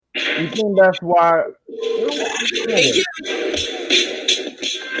You think that's why? Hey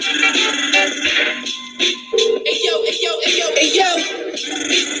yo. Hey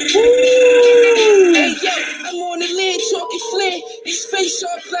yo, I'm on the lid talking flair. His face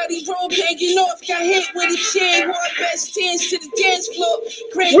all bloody, robe hanging off. Got hit with a chair. Wore best tens to the dance floor.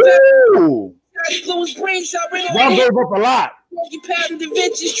 Great Woo! blew his brains out. Ring Y'all on gave up a lot. You paddled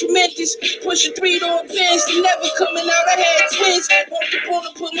adventures, tremendous. Pushing 3-door bins, they never coming out. I had twins. Walked the corner,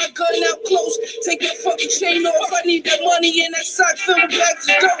 put my gun out close. Take that fucking chain off. I need that money in that sock. Fill the back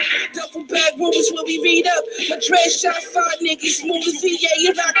to go. Duffel bag rumors where we read up. My dress shot 5 niggas. Smooth as VA,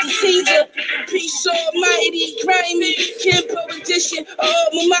 you rock the Caesar. Peace almighty, grimy. Kimbo edition.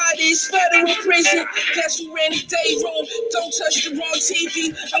 My mind is federal prison. Guess who ran the day room? Don't touch the wrong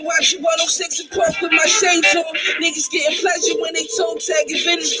TV. I watch you 106 and Park with my shades on. Niggas getting pleasure when they toe tag and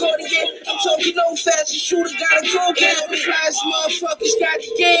vintage Cartier. I'm talking old fashioned shooter, gotta go get the flies. Motherfuckers got the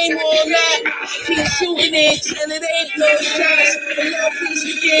game all night. Keep shooting it till it ain't no shots. And Lord, please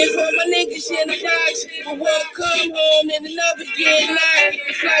forgive all my niggas in the box. But one come home and another get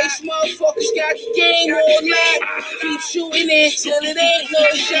knocked. Flies, motherfuckers got the game all night. Keep shooting it till it ain't no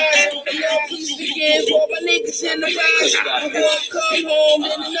shots. And Lord, please forgive all my niggas in the box. But one come home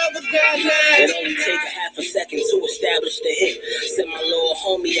and another got knocked. It only take a half a second to establish the hit. Send my little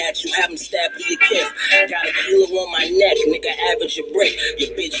homie that you haven't stabbed with your kith. Got a kilo on my neck, nigga, average a brick.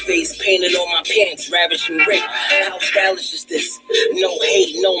 Your bitch face painted on my pants, ravishing Rick. How stylish is this? No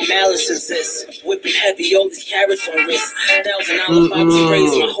hate, no malice is this. Whipping heavy, all these carrots on wrist. $1,000 bottle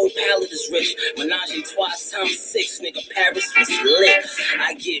sprays, my whole palette is rich. Menage twice times 6, nigga, Paris was lit.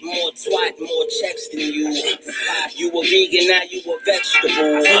 I get more twat, more checks than you. You a vegan, now you a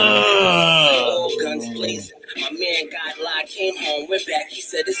vegetable. All guns blazing. My man got locked, came home, went back. He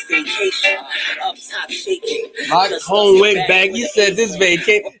said this vacation. Up top shaking. Locked home, went back. He said this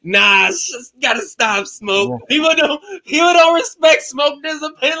vacation. Nah, gotta stop, Smoke. People don't respect Smoke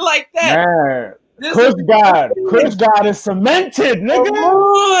discipline like that. Man, Chris God is cemented, nigga. Come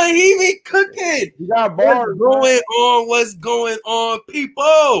on, he be cooking. You got bars. What's going on,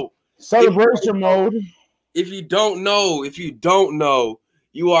 people? Celebration mode. If you don't know,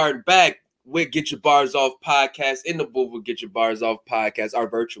 you are back with Get Your Bars Off podcast, in the booth with Get Your Bars Off podcast, our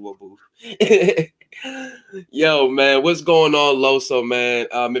virtual booth. Yo, man, what's going on, Loso, man?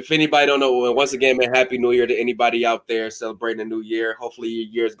 If anybody don't know, once again, man, Happy New Year to anybody out there celebrating a new year. Hopefully your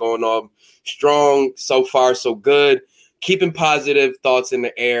year is going on strong. So far, so good. Keeping positive thoughts in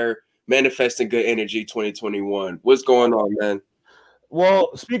the air, manifesting good energy 2021. What's going on, man?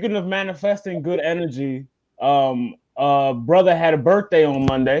 Well, speaking of manifesting good energy, brother had a birthday on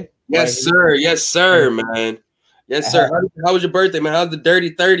Monday. Yes, sir. Yes, sir, man. Yes, sir. How was your birthday, man? How's the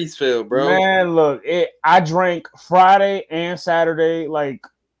dirty 30s feel, bro? Man, look, I drank Friday and Saturday, like,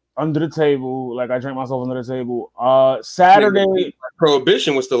 under the table. Like, I drank myself under the table. Saturday...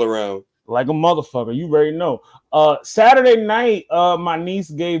 Prohibition was still around. Like a motherfucker. You already know. Saturday night, my niece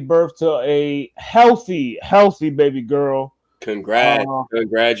gave birth to a healthy baby girl.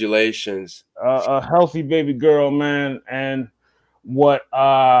 Congratulations. A healthy baby girl, man. And what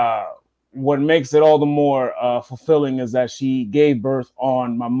makes it all the more fulfilling is that she gave birth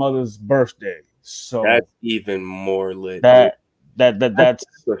on my mother's birthday. So that's even more lit. That's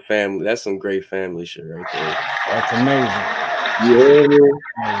the family. That's some great family shit right there. That's amazing. Yeah.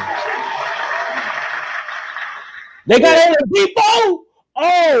 They got in the depot.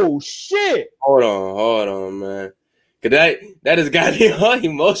 Oh shit! Hold on, man. Cause that has got me all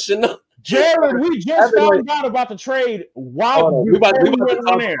emotional. Jared, we just found out about the trade. Wow, we about to talk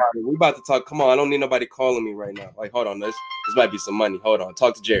about it. We about to talk. Come on, I don't need nobody calling me right now. Like, hold on, this might be some money. Hold on,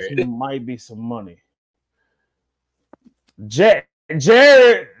 talk to Jared. It might be some money. Jared,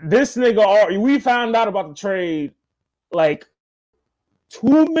 this nigga, we found out about the trade like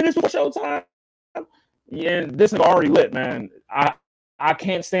 2 minutes before showtime. Yeah, this nigga already lit, man. I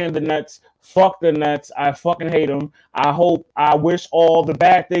can't stand the Nets. Fuck the Nets. I fucking hate them. I wish all the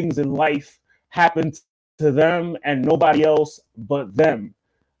bad things in life happened to them and nobody else but them.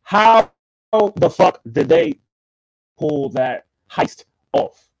 How the fuck did they pull that heist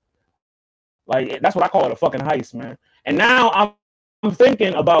off? Like, that's what I call it, a fucking heist, man. And now I'm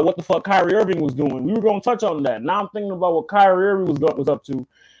thinking about what the fuck Kyrie Irving was doing. We were going to touch on that. Now I'm thinking about what Kyrie Irving was up to.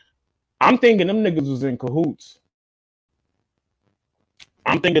 I'm thinking them niggas was in cahoots.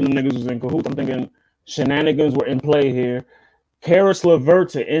 I'm thinking shenanigans were in play here. Karis LeVert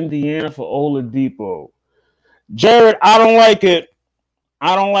to Indiana for Oladipo. Jared, I don't like it. Jared.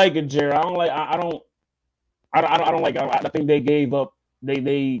 I don't like it. I think they gave up.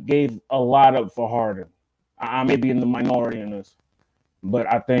 They gave a lot up for Harden. I may be in the minority in this. But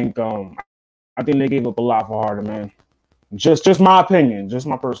I think they gave up a lot for Harden, man. Just my opinion, just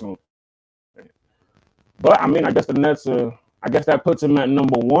my personal opinion. But I mean, I guess the Nets I guess that puts him at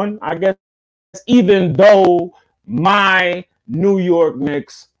number one. I guess even though my New York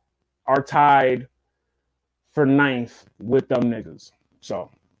Knicks are tied for 9th with them niggas.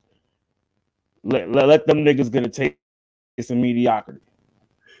 So let them niggas get a taste of mediocrity.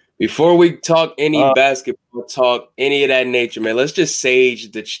 Before we talk any basketball talk, any of that nature, man, let's just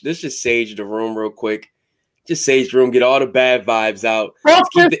sage the room real quick. Just sage the room, get all the bad vibes out.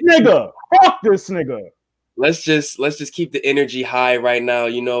 Fuck this nigga. Let's just keep the energy high right now,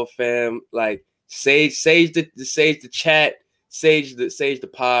 you know, fam. Like sage the chat, sage the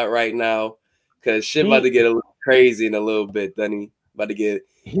pod right now, cause shit about to get a little crazy in a little bit, Dunny. About to get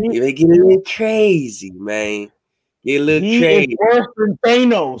a little crazy, man. Get a little crazy. Is worse than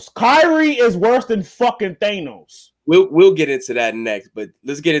Thanos. Kyrie is worse than fucking Thanos. We'll get into that next, but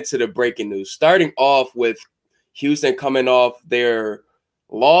let's get into the breaking news. Starting off with Houston coming off their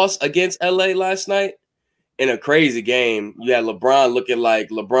loss against LA last night in a crazy game. You had LeBron looking like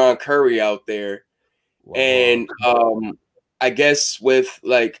LeBron Curry out there. Wow. And I guess with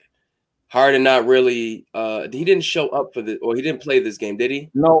like Harden not really he didn't show up for or he didn't play this game, did he?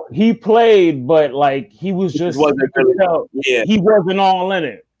 No, he played, but like he was just he wasn't all in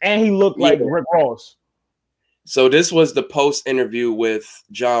it. And he looked like Rick Ross. So this was the post interview with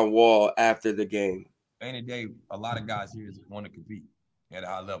John Wall after the game. End of the day, a lot of guys here want to compete at a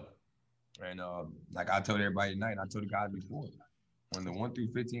high level. And like I told everybody tonight, and I told the guys before, when the 1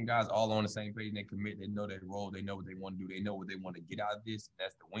 through 15 guys all on the same page, they commit, they know their role, they know what they want to do, they know what they want to get out of this,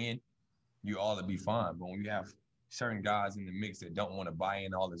 that's the win, you all will be fine. But when you have certain guys in the mix that don't want to buy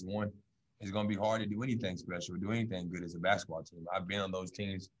in all as one, it's going to be hard to do anything special, do anything good as a basketball team. I've been on those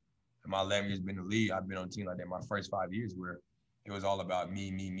teams in my 11 years been in the league. I've been on a team like that my first 5 years where it was all about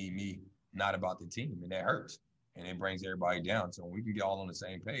me, not about the team. And that hurts. And it brings everybody down. So when we can get all on the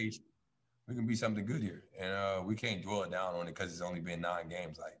same page, we can be something good here. And we can't dwell down on it because it's only been 9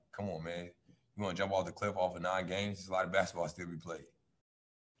 games. Like, come on, man. You want to jump off the cliff off of 9 games? There's a lot of basketball still be played.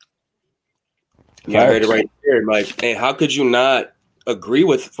 Yeah, I heard it right there. Like, and how could you not agree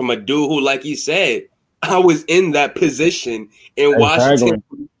with from a dude who, like you said, I was in that position in Washington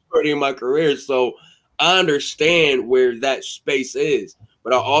in my career. So I understand where that space is,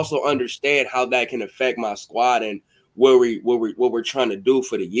 but I also understand how that can affect my squad and what we're trying to do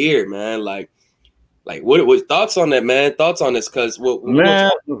for the year, man. Like what thoughts on that, man? Thoughts on this? Because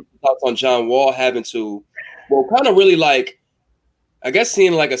thoughts on John Wall having to, kind of really like, I guess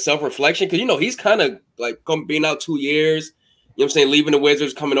seeing like a self-reflection, because, you know, he's kind of like being out 2 years, you know what I'm saying, leaving the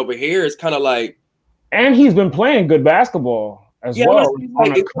Wizards, coming over here. It's kind of like, and he's been playing good basketball as well.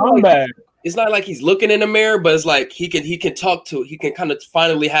 It's not like he's looking in the mirror, but it's like he can kind of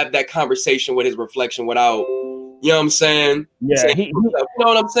finally have that conversation with his reflection without, you know what I'm saying? Yeah, you know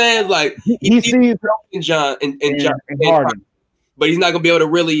what I'm saying? Like he sees John Harden, but he's not gonna be able to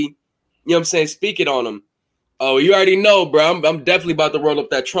really, you know what I'm saying, speak it on him. Oh, you already know, bro. I'm definitely about to roll up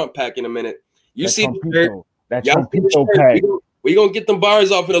that Trump pack in a minute. You see that Trumpito pack. We gonna get them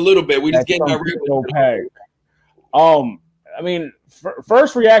bars off in a little bit. We just getting that pack. I mean,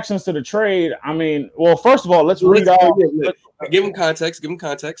 first reactions to the trade. I mean, well, first of all, let's read off. Give them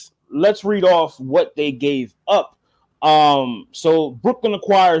context. Let's read off what they gave up. So Brooklyn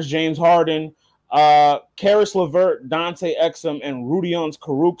acquires James Harden. Karis LeVert, Dante Exum, and Rudions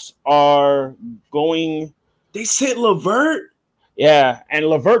Caruks are going. They said LeVert? Yeah, and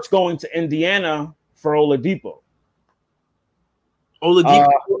LeVert's going to Indiana for Oladipo.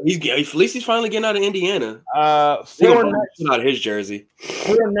 Felici's finally getting out of Indiana. 4 Nets, out of his jersey.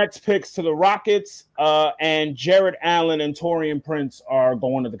 4 Nets picks to the Rockets, and Jared Allen and Taurean Prince are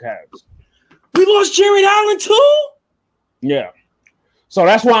going to the Cavs. We lost Jared Allen too? Yeah. So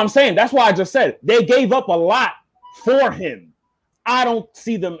that's why I'm saying. That's why I just said they gave up a lot for him. I don't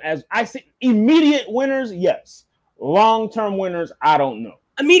see them as I see immediate winners. Yes, long-term winners. I don't know.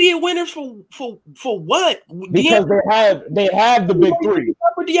 Immediate winners for what? Because they have the big three.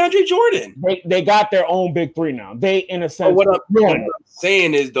 For DeAndre Jordan, they got their own big three now. They, in a sense, what I'm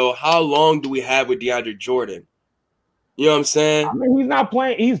saying is though, how long do we have with DeAndre Jordan? You know what I'm saying? I mean, he's not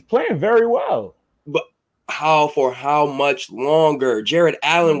playing. He's playing very well. But for how much longer? Jared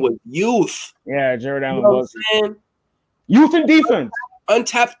Allen was youth. Yeah, Jared Allen was youth and defense,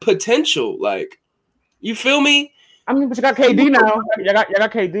 untapped potential. Like, you feel me? I mean, but you got KD now. You got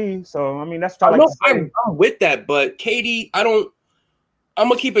KD. So I mean, that's what I'm with that. But KD, I'm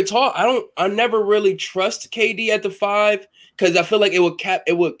gonna keep it tall. I never really trust KD at the 5 because I feel like it would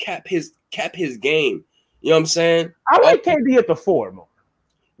cap his game. You know what I'm saying? I like KD at the 4 more.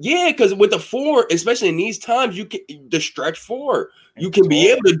 Yeah, because with the 4, especially in these times, you can the stretch 4, you can be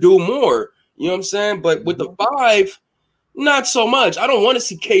able to do more. You know what I'm saying? But with the 5, not so much. I don't want to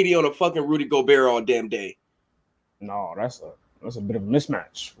see KD on a fucking Rudy Gobert all damn day. No, that's a bit of a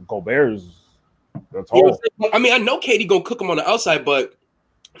mismatch. Gobert is that's You know all. I mean, I know KD gonna cook him on the outside, but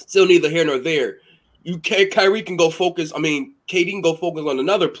still neither here nor there. Kyrie can go focus. I mean, KD can go focus on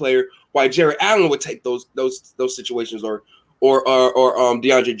another player, while Jared Allen would take those situations, or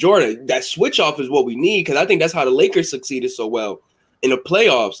DeAndre Jordan. That switch off is what we need, because I think that's how the Lakers succeeded so well in the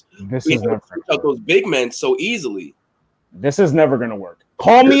playoffs. We switch out those big men so easily. This is never gonna work.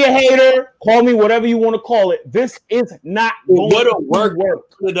 Call me a hater, call me whatever you want to call it. This is not going to work.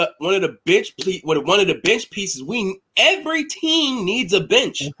 One of the bench pieces. Every team needs a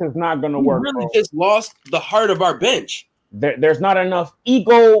bench. This is not going to work. We really just lost the heart of our bench. There's not enough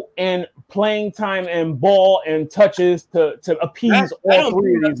ego and playing time and ball and touches to appease all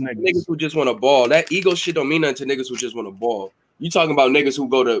 3 of these niggas who just want to ball. That ego shit don't mean nothing to niggas who just want to ball. You talking about niggas who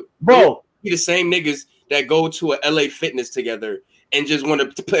go to the same niggas that go to a LA Fitness together and just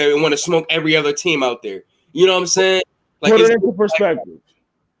want to play and want to smoke every other team out there. You know what I'm saying? Like, put it into perspective.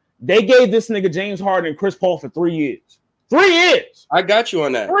 They gave this nigga James Harden and Chris Paul for 3 years. 3 years. I got you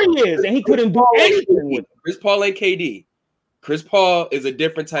on that. 3 years, and he couldn't do anything with it. Chris Paul ain't KD. Chris Paul is a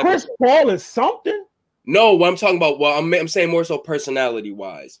different type. Chris Paul is something. No, what I'm talking about. Well, I'm saying more so personality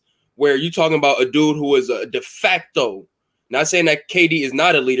wise, where you talking about a dude who is a de facto. Not saying that KD is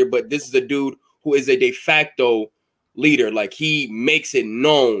not a leader, but this is a dude who is a de facto leader. Like, he makes it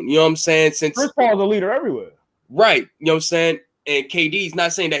known. You know what I'm saying? Since Chris Paul is a leader everywhere. Right. You know what I'm saying? And KD's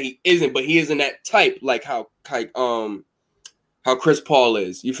not saying that he isn't, but he isn't that type like how Chris Paul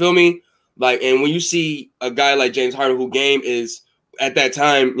is. You feel me? Like, and when you see a guy like James Harden, who game is at that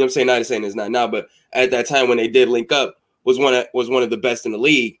time, you know what I'm saying? Not saying it's not now, but at that time when they did link up, was one of the best in the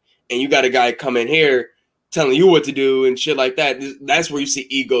league. And you got a guy come in here telling you what to do and shit like that. That's where you see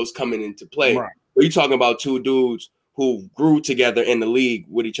egos coming into play. Right. But you're talking about 2 dudes who grew together in the league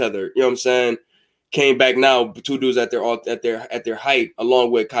with each other. You know what I'm saying? Came back now, 2 dudes at their height,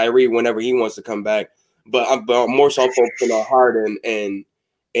 along with Kyrie whenever he wants to come back. But I'm more so focusing on Harden and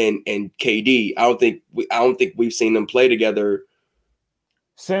KD. I don't think we've seen them play together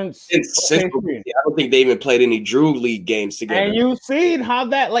since I don't think they even played any Drew League games together. And you seen how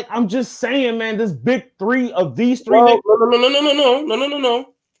that, like, I'm just saying, man, this big 3 of these 3. No.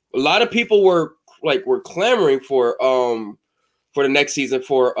 A lot of people were clamoring for the next season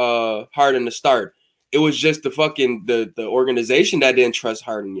for Harden to start. It was just the organization that didn't trust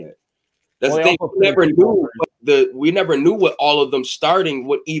Harden yet. That's the thing. We never knew what all of them starting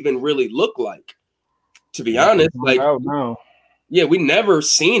would even really look like. To be honest, yeah, we never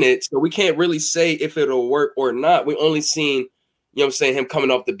seen it, so we can't really say if it'll work or not. We only seen, you know what I'm saying, him coming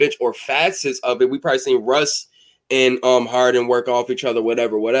off the bench or facets of it. We probably seen Russ and Harden work off each other,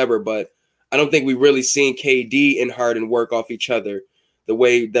 whatever. But I don't think we really seen KD and Harden work off each other the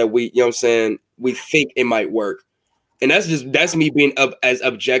way that we, you know what I'm saying, we think it might work. And that's me being as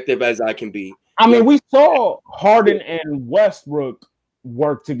objective as I can be. I mean, we saw Harden and Westbrook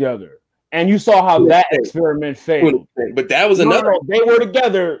work together, and you saw how that experiment failed. But that was another. No, they were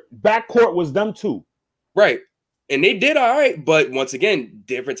together. Backcourt was them 2. Right. And they did all right. But once again,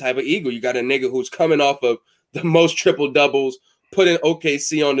 different type of ego. You got a nigga who's coming off of the most triple doubles, putting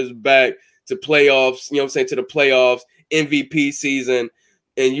OKC on his back to playoffs, you know what I'm saying, to the playoffs, MVP season.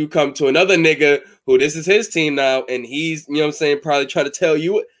 And you come to another nigga who this is his team now, and he's, you know what I'm saying, probably trying to tell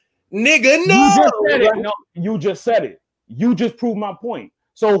you, nigga, no. You just said it. No, you just said it. You just proved my point.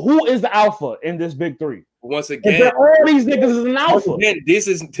 So who is the alpha in this big 3? Once again, all these niggas is an alpha. Again, this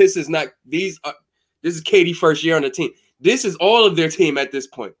is not these. This is KD first year on the team. This is all of their team at this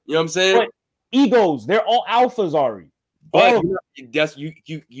point. You know what I'm saying? But egos, they're all alphas, Ari. But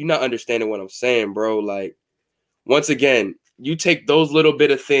you're not understanding what I'm saying, bro. Like, once again, you take those little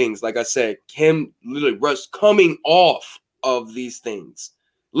bit of things, like I said, him literally Russ coming off of these things,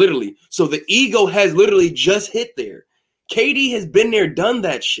 literally. So the ego has literally just hit there. KD has been there, done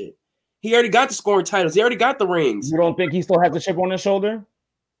that shit. He already got the scoring titles. He already got the rings. You don't think he still has the chip on his shoulder?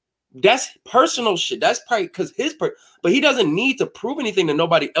 That's personal shit. That's probably because but he doesn't need to prove anything to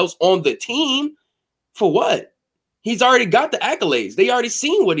nobody else on the team. For what? He's already got the accolades. They already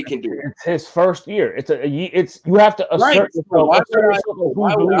seen what he can do. It's his first year. You have to assert yourself.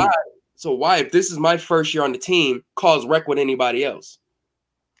 So why, if this is my first year on the team, cause wreck with anybody else?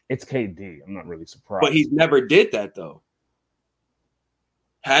 It's KD. I'm not really surprised. But he's never did that though.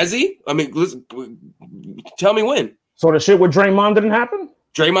 Has he? I mean, listen, tell me when. So the shit with Draymond didn't happen?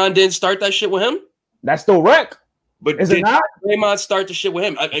 Draymond didn't start that shit with him? That's still wreck. But Is it not? Draymond start the shit with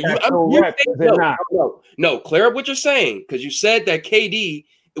him? No, clear up what you're saying, because you said that KD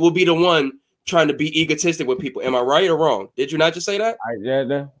will be the one trying to be egotistic with people. Am I right or wrong? Did you not just say that?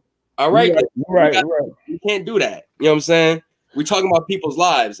 All right. You're right. You can't do that. You know what I'm saying? We talking about people's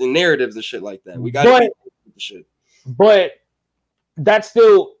lives and narratives and shit like that. We got to be shit. But that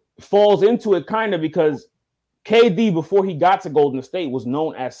still falls into it kind of, because KD, before he got to Golden State, was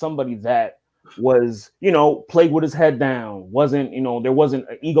known as somebody that was, played with his head down, wasn't, there wasn't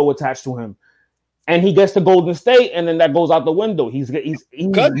an ego attached to him. And he gets to Golden State, and then that goes out the window. He's more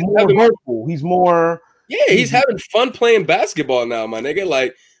hopeful. He's more. Yeah, he's having fun playing basketball now, my nigga.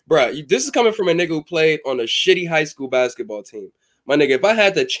 Like, bro, this is coming from a nigga who played on a shitty high school basketball team. My nigga, if I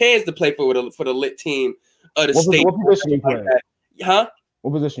had the chance to play for the lit team of the state, what position you play? Huh?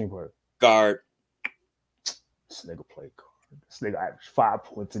 What position you play? Guard. This nigga played guard. This nigga averaged 5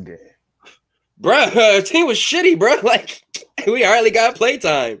 points a game. Bruh, team was shitty, bro. Like, we hardly got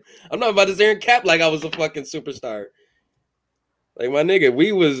playtime. I'm not about to sit here and cap like I was a fucking superstar. Like, my nigga,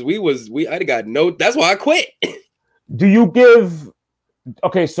 I got no. That's why I quit. Do you give?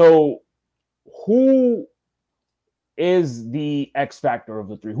 Okay, so who is the X factor of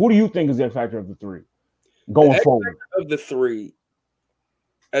the three? Who do you think is the X factor of the three going forward? Of the three,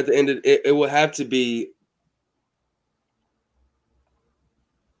 at the end of it will have to be.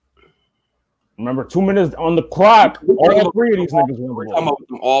 Remember, 2 minutes on the clock. All three of these niggas were talking about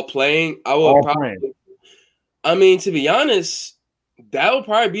them all playing. I will probably. I mean, to be honest, that would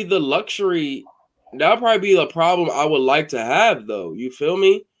probably be the luxury. That would probably be the problem I would like to have, though. You feel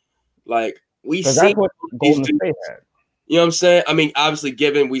me? Like, we see that's what Golden State had. You know what I'm saying? I mean, obviously,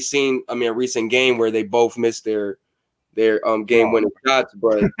 given we seen, a recent game where they both missed their game-winning shots,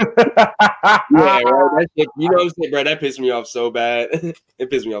 but yeah, right? You know what I'm saying, bro? That pissed me off so bad. It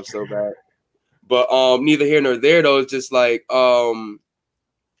pissed me off so bad. But neither here nor there, though. It's just like you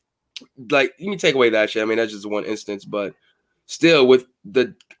can take away that shit. I mean, that's just one instance, but still, with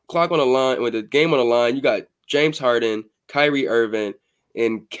the clock on the line, with the game on the line, you got James Harden, Kyrie Irving,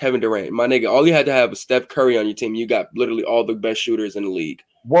 and Kevin Durant. My nigga, all you had to have was Steph Curry on your team. You got literally all the best shooters in the league.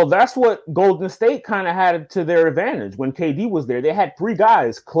 Well, that's what Golden State kind of had to their advantage when KD was there. They had three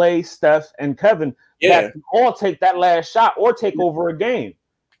guys, Clay, Steph, and Kevin, that could all take that last shot or take over a game.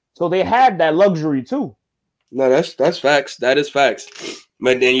 So they had that luxury too. No, that's facts. That is facts.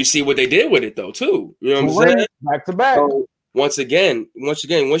 But then you see what they did with it though, too. You know what I'm saying? Back to back. So once again, once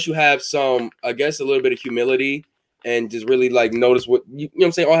you have some, I guess, a little bit of humility and just really like notice what you know what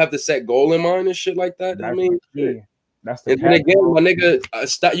I'm saying, all have the set goal in mind and shit like that. That's the. And then again, my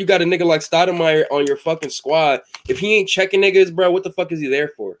nigga, you got a nigga like Stoudemire on your fucking squad. If he ain't checking niggas, bro, what the fuck is he there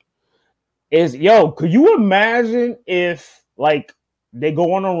for? Could you imagine if like they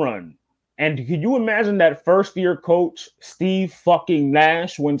go on a run, and could you imagine that first year coach Steve fucking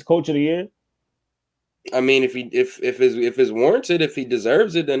Nash wins Coach of the Year? I mean, if it's warranted, if he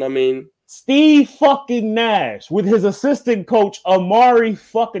deserves it, then I mean, Steve fucking Nash with his assistant coach Amari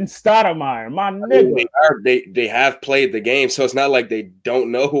fucking Stoudemire, my nigga. They have played the game, so it's not like they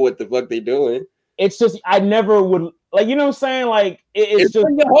don't know what the fuck they doing. It's just I never would like, you know what I'm saying? Like it's just your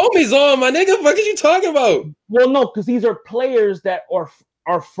homies on, my nigga. What are you talking about? Well, no, because these are players that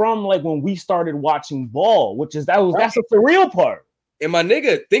are from like when we started watching ball, which is that's the real part. And my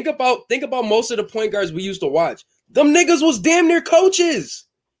nigga, think about most of the point guards we used to watch. Them niggas was damn near coaches.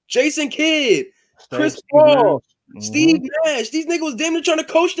 Jason Kidd, Chris Paul, Steve Nash. These niggas was damn near trying to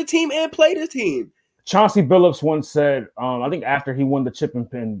coach the team and play the team. Chauncey Billups once said, I think after he won the chip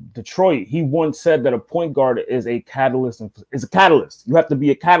in Detroit, he once said that a point guard is a catalyst. You have to be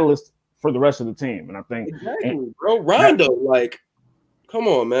a catalyst for the rest of the team. And I think, bro, Rondo, like, come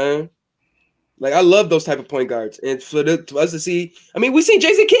on, man. Like, I love those type of point guards. And for us to see, I mean, we seen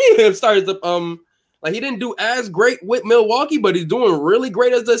Jason Kidd start the like he didn't do as great with Milwaukee, but he's doing really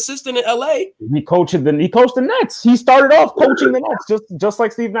great as the assistant in LA. He coached the Nets. He started off coaching the Nets, just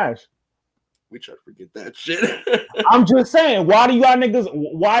like Steve Nash. We try to forget that shit. I'm just saying,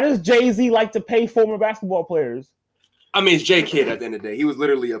 why does Jay-Z like to pay former basketball players? I mean, it's J Kidd at the end of the day. He was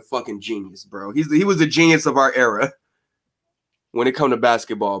literally a fucking genius, bro. He was the genius of our era when it come to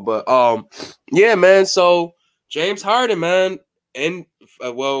basketball. But yeah, man. So James Harden, man, and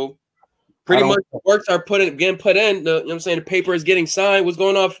pretty much the works are getting put in. You know what I'm saying? The paper is getting signed. What's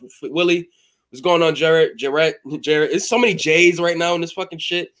going on, Willie? What's going on, Jared? It's so many J's right now in this fucking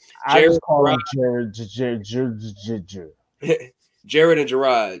shit. I just call him Jared. Jared and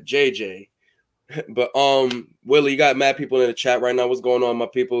Gerard, JJ. But Willie, you got mad people in the chat right now. What's going on, my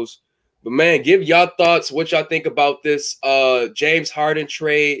peoples? But man, give y'all thoughts. What y'all think about this James Harden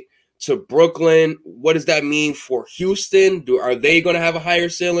trade to Brooklyn. What does that mean for Houston? Are they going to have a higher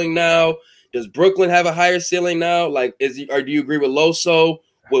ceiling now? Does Brooklyn have a higher ceiling now? Like, do you agree with Loso?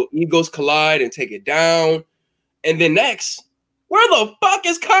 Will egos collide and take it down? And then next, where the fuck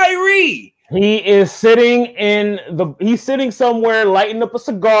is Kyrie? He is sitting he's sitting somewhere lighting up a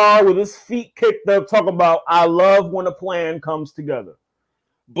cigar with his feet kicked up, talking about, I love when a plan comes together.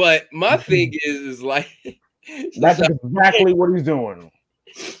 But my thing is like, that's exactly what he's doing.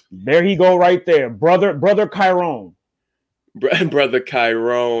 There he go right there. Brother Chiron. Brother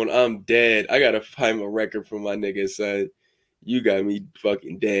Chiron, I'm dead. I gotta find my record for my nigga, son. You got me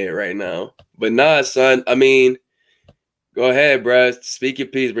fucking dead right now. But nah, son, I mean, go ahead, bro. Speak your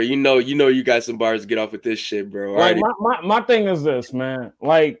piece, bro. You know you got some bars to get off with this shit, bro. Like, my thing is this, man.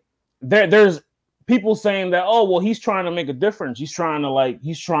 Like, there's people saying that, oh, well, he's trying to make a difference. He's trying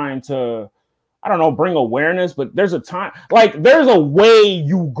to, I don't know, bring awareness, but there's a time, like, there's a way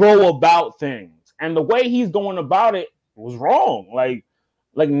you go about things. And the way he's going about it was wrong. Like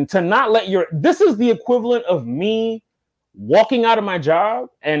to not let this is the equivalent of me walking out of my job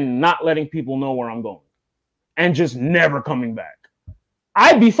and not letting people know where I'm going and just never coming back.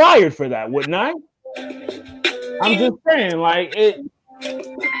 I'd be fired for that, wouldn't I? I'm just saying, like, it.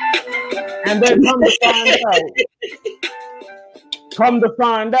 And then come to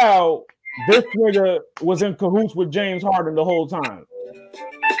find out, this nigga was in cahoots with James Harden the whole time.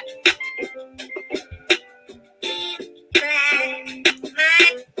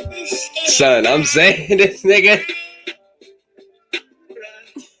 Son, I'm saying this nigga.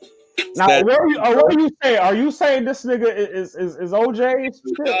 Now, what do you say? Are you saying this nigga is OJ?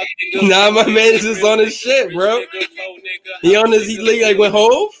 Nah, my man is just on his shit, bro. He on his like with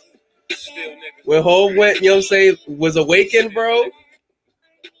Hove? When Hove went, you know what I'm saying, was awakened, bro.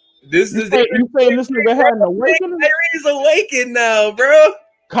 You saying this nigga had an awakening? Kyrie's awakened now, bro.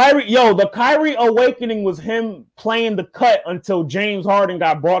 The Kyrie awakening was him playing the cut until James Harden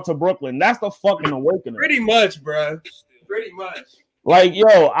got brought to Brooklyn. That's the fucking awakening. Pretty much, bro. Pretty much. Like,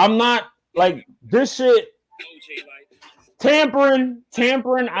 I'm not like this shit. Tampering.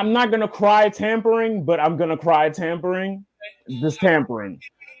 I'm not gonna cry tampering, but I'm gonna cry tampering. This tampering.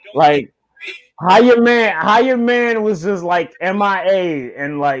 Like, how your man was just like MIA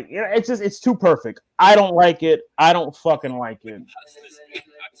and like, it's too perfect. I don't like it. I don't fucking like it.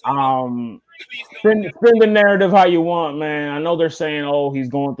 Spin the narrative how you want, man. I know they're saying, oh, he's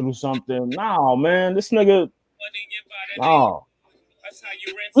going through something. No, man, this nigga. No.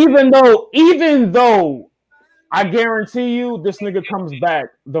 Even though I guarantee you this nigga comes back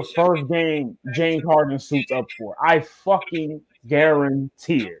the first game James Harden suits up for. I fucking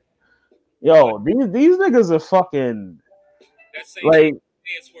guarantee it. Yo, these niggas are fucking like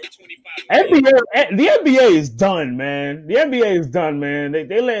NBA. The NBA is done, man. The NBA is done, man.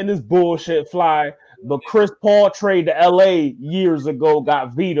 They letting this bullshit fly. The Chris Paul trade to LA years ago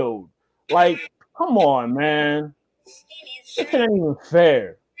got vetoed. Like, come on, man. This ain't even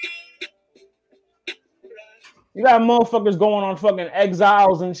fair. You got motherfuckers going on fucking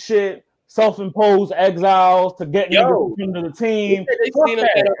exiles and shit, self-imposed exiles to get niggas into the team.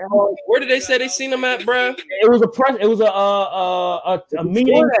 Where did they say they seen him at, bro? It was a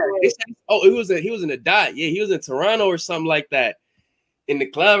meeting. He was in a dot. Yeah, he was in Toronto or something like that, in the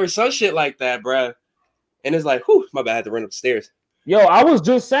club or some shit like that, bro. And it's like, whew, my bad, I had to run upstairs. Yo, I was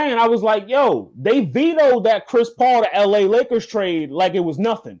just saying, I was like, yo, they vetoed that Chris Paul to LA Lakers trade like it was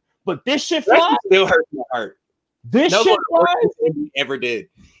nothing. But this shit flies. Still hurts my heart. This shit flies. Ever did.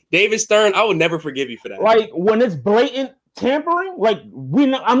 David Stern, I will never forgive you for that. Like, when it's blatant tampering, like,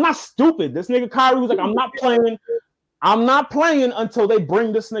 I'm not stupid. This nigga Kyrie was like, I'm not playing until they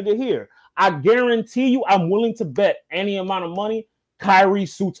bring this nigga here. I guarantee you, I'm willing to bet any amount of money Kyrie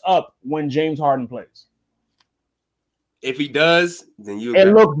suits up when James Harden plays. If he does, then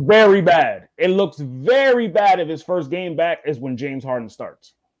it looks very bad. It looks very bad if his first game back is when James Harden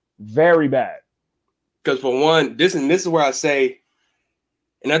starts. Very bad. Because for one, this is where I say,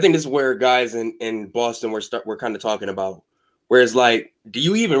 and I think this is where guys in Boston we're kind of talking about, where it's like, do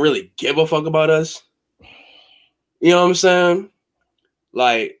you even really give a fuck about us? You know what I'm saying?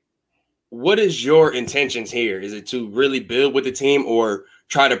 Like, what is your intentions here? Is it to really build with the team or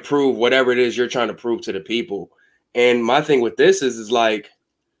try to prove whatever it is you're trying to prove to the people? And my thing with this is like,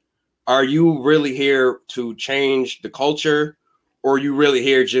 are you really here to change the culture, or are you really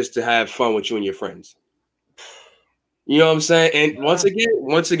here just to have fun with you and your friends? You know what I'm saying? And once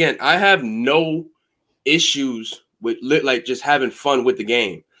again, I have no issues with like just having fun with the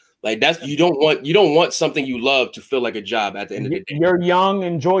game. Like, that's you don't want something you love to feel like a job at the end of the day. You're young,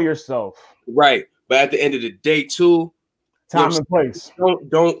 enjoy yourself. Right. But at the end of the day, too, Time and place.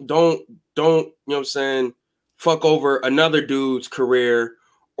 Don't, you know what I'm saying, fuck over another dude's career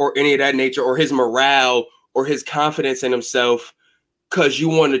or any of that nature or his morale or his confidence in himself because you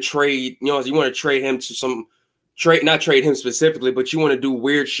want to trade, you want to trade him to not trade him specifically, but you want to do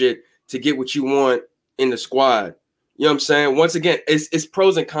weird shit to get what you want in the squad. You know what I'm saying? Once again, it's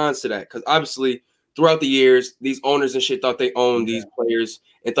pros and cons to that because obviously throughout the years, these owners and shit thought they owned these players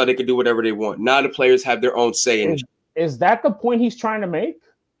and thought they could do whatever they want. Now the players have their own say in it. Is that the point he's trying to make?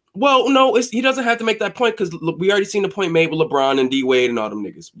 Well, no, he doesn't have to make that point because we already seen the point made with LeBron and D Wade and all them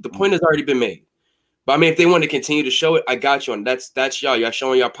niggas. The point has already been made. But I mean, if they want to continue to show it, I got you on. That's y'all. Y'all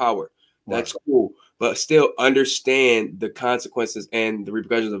showing y'all power. That's cool. But still understand the consequences and the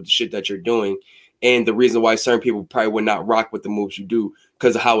repercussions of the shit that you're doing and the reason why certain people probably would not rock with the moves you do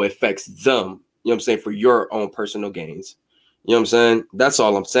because of how it affects them. You know what I'm saying? For your own personal gains. You know what I'm saying? That's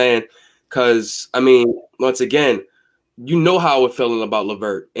all I'm saying. Because, I mean, once again, you know how we're feeling about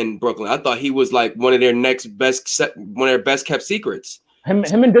LeVert in Brooklyn. I thought he was like one of their best kept secrets. Him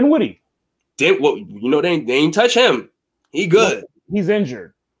and Dinwiddie. Well, you know, they ain't touch him. He good. He's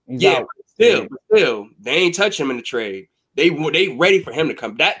injured. He's yeah, out. Still, they ain't touch him in the trade. They ready for him to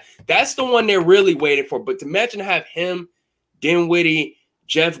come. That's the one they're really waiting for. But to imagine to have him, Dinwiddie,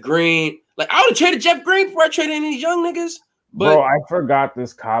 Jeff Green. Like, I would have traded Jeff Green before I traded any of these young niggas. But bro, I forgot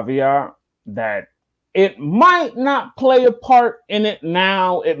this caveat that it might not play a part in it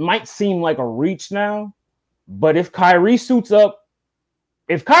now. It might seem like a reach now. But if Kyrie suits up,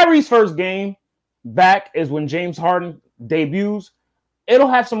 if Kyrie's first game back is when James Harden debuts, it'll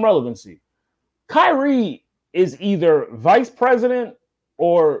have some relevancy. Kyrie is either vice president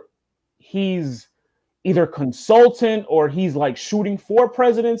or he's either consultant or he's like shooting for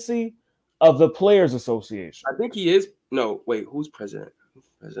presidency of the Players Association. I think he is. No, wait, who's president?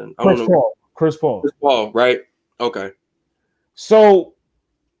 President? I Chris don't know. Paul. Chris Paul, right? Okay. So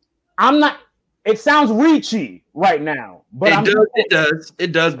I'm not. It sounds reachy right now, but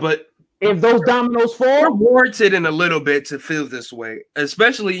it does. But if those dominoes fall, we're warranted in a little bit to feel this way,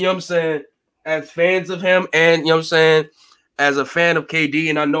 especially, you know what I'm saying, as fans of him, and you know what I'm saying, as a fan of KD,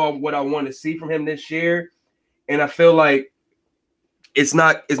 and I know what I want to see from him this year, and I feel like it's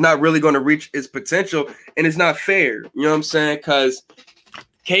not really going to reach its potential, and it's not fair. You know what I'm saying? Because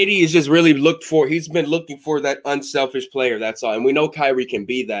KD is just really he's been looking for that unselfish player. That's all, and we know Kyrie can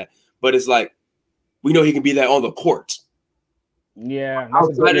be that, but it's like we know he can be that on the court. Yeah, that's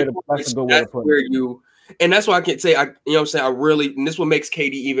a good way to put it. And that's why I can say, you know what I'm saying, and this what makes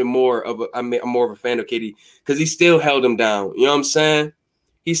KD even more of I'm more of a fan of KD because he still held him down. You know what I'm saying?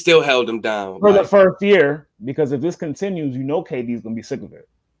 He still held him down for the first year, because if this continues, you know KD's gonna be sick of it.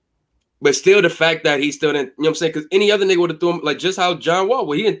 But still, the fact that he still didn't, you know what I'm saying? Because any other nigga would have thrown him, like just how John Wall,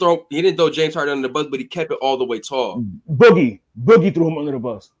 well, he didn't throw James Harden under the bus, but he kept it all the way tall. Boogie threw him under the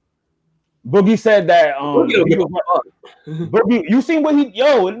bus. Boogie said that Boogie, you seen what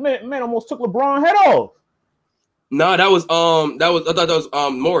man almost took LeBron's head off. No, that was I thought that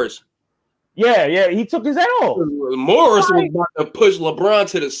was Morris. Yeah, he took his head off. Morris was about to push LeBron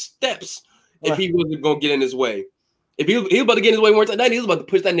to the steps if he wasn't gonna get in his way. If he was about to get in his way more time, he was about to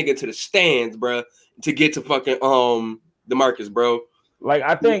push that nigga to the stands, bro, to get to fucking DeMarcus, bro. Like,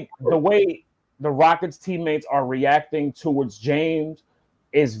 I think the way the Rockets teammates are reacting towards James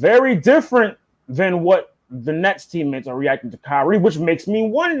is very different than what the Nets teammates are reacting to Kyrie, which makes me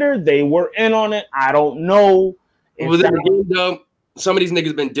wonder they were in on it. I don't know. Some of these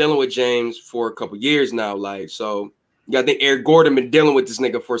niggas been dealing with James for a couple years now. Like, so you gotta think Eric Gordon been dealing with this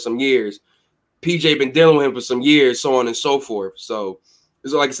nigga for some years. PJ been dealing with him for some years, so on and so forth. So,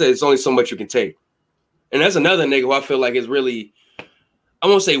 it's like I said, it's only so much you can take. And that's another nigga who I feel like is really, I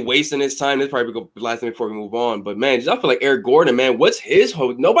won't say wasting his time. This probably go last thing before we move on. But man, I feel like Eric Gordon, man, what's his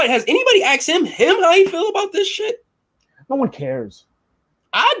hope? Has anybody asked him how he feel about this shit? No one cares.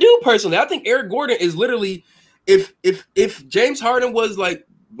 I do personally. I think Eric Gordon is literally, if James Harden was like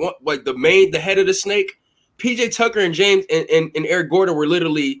the head of the snake, PJ Tucker and James and Eric Gordon were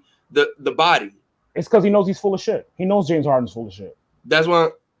literally the body. It's because he knows he's full of shit. He knows James Harden's full of shit. That's why.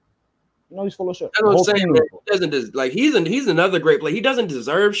 No, he's full of shit. That's what I'm saying. He's another great player. He doesn't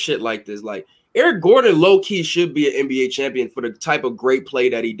deserve shit like this. Like, Eric Gordon, low key should be an NBA champion for the type of great play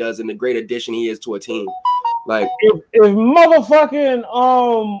that he does and the great addition he is to a team. Like, if motherfucking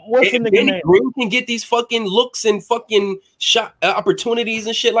what's the nigga name? Green can get these fucking looks and fucking shot opportunities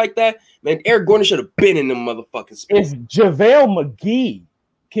and shit like that, man, Eric Gordon should have been in them motherfucking space. If JaVale McGee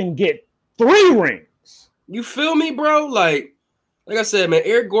can get 3 rings, you feel me, bro? Like I said, man,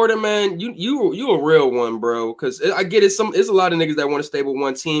 Eric Gordon, man, you a real one, bro. Because I get it. It's a lot of niggas that want to stay with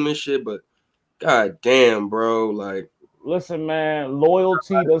one team and shit, but god damn, bro, like listen, man,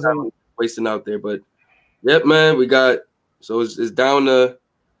 loyalty doesn't wasting out there. But yep, man, we got it's down to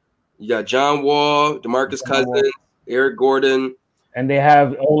you got John Wall, DeMarcus Cousins, Eric Gordon, and they have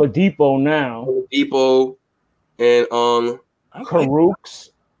Oladipo now. Oladipo and Karooks,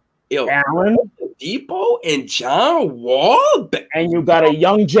 Allen, Oladipo and John Wall, and you got a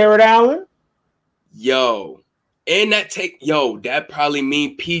young Jared Allen. Yo, and that probably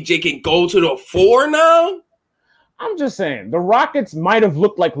mean PJ can go to the 4 now. I'm just saying the Rockets might have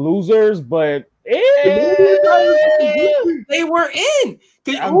looked like losers, but they were in.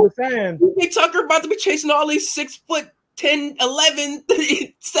 I'm just saying PJ Tucker about to be chasing all these 6'10", 11,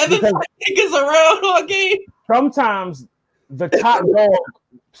 7 niggas around all game. Sometimes the top dog.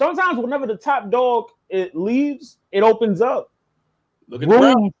 Sometimes whenever the top dog it leaves, it opens up. Look at the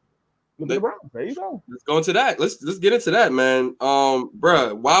Browns. Look at the Browns. There you go. Let's go into that. Let's get into that, man.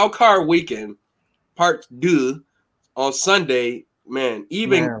 Bruh, Wild Card Weekend, Part 2 on Sunday, man.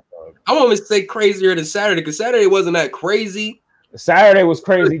 I won't even say crazier than Saturday because Saturday wasn't that crazy. Saturday was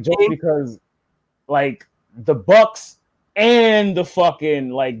crazy just because, like, the Bucks and the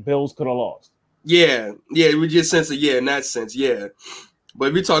fucking Bills could have lost. Yeah, we just sense it. Yeah, in that sense, yeah. But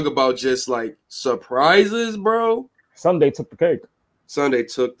if you talk about just like surprises, bro, Sunday took the cake. Sunday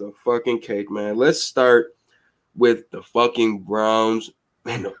took the fucking cake, man. Let's start with the fucking Browns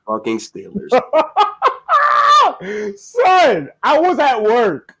and the fucking Steelers. Son, I was at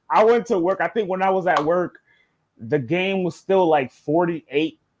work. I went to work. I think when I was at work, the game was still like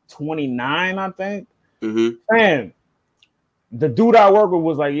 48-29, I think. Mm-hmm. Man, the dude I work with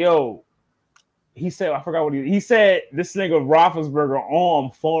was like, yo, he said, I forgot what he said, this nigga Roethlisberger arm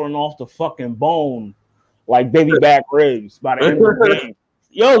falling off the fucking bone like baby back ribs by the end of the game.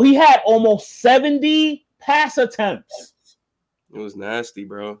 Yo, he had almost 70 pass attempts. It was nasty,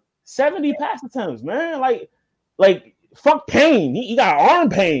 bro. 70 pass attempts, man. Like fuck pain. He got arm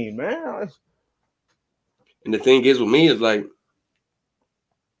pain, man. And the thing is with me is like,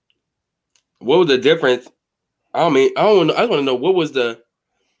 what was the difference? I just want to know what was the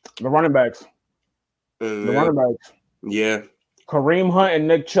running backs. The running backs. Yeah. Kareem Hunt and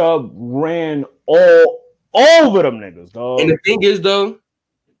Nick Chubb ran all over them niggas, dog. And the thing is, though,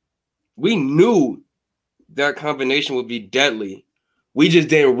 we knew that combination would be deadly. We just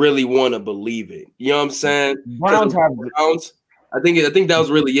didn't really want to believe it. You know what I'm saying? Browns. I think that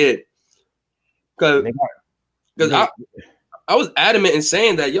was really it. Because I was adamant in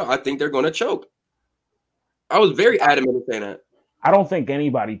saying that, I think they're going to choke. I was very adamant in saying that. I don't think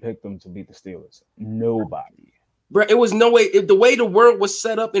anybody picked them to beat the Steelers. Nobody. Bro, it was no way. If the way the world was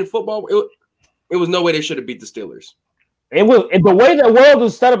set up in football, it was no way they should have beat the Steelers. It was the way the world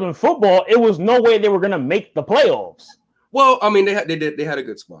was set up in football. It was no way they were going to make the playoffs. Well, I mean, they had a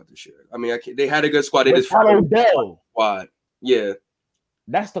good squad this year. I mean, they had a good squad. They just Odell squad. Yeah,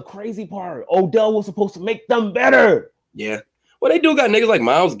 that's the crazy part. Odell was supposed to make them better. Yeah. Well, they do got niggas like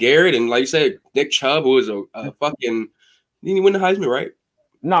Myles Garrett and, like you said, Nick Chubb, who was a fucking. Didn't he win the Heisman, right?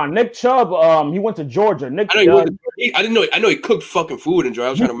 No, Nick Chubb. He went to Georgia. I didn't know. I know he cooked fucking food in Georgia.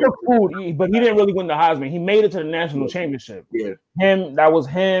 I was trying to remember. Food, but he didn't really win the Heisman. He made it to the national championship. Yeah. That was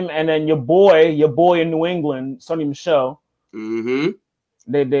him, and then your boy in New England, Sonny Michel. Mm-hmm.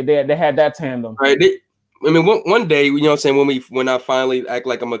 They had that tandem. Right. One day, you know what I'm saying, when I finally act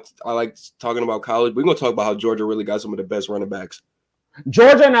like I like talking about college, we're gonna talk about how Georgia really got some of the best running backs.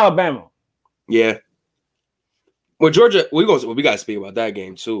 Georgia and Alabama. Yeah. Well, Georgia, we gotta speak about that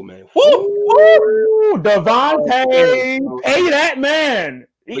game too, man. Woo! Devontae, pay that man.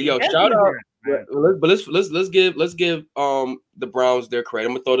 But yo, shout out. But let's give the Browns their credit.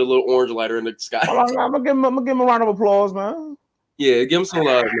 I'm gonna throw the little orange lighter in the sky. I'm gonna give him a round of applause, man. Yeah, give him some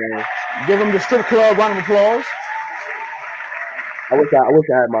love, man. Give him the strip club round of applause. I wish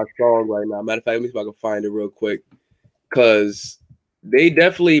I had my song right now. Matter of fact, let me see if I can find it real quick. Cause they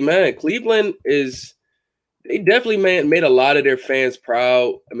definitely, man, Cleveland is. They definitely, man, made a lot of their fans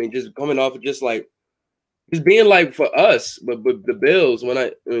proud. I mean, just coming off of just being like for us, but the Bills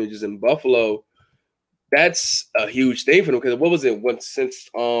just in Buffalo, that's a huge thing for them. Because what was it? Since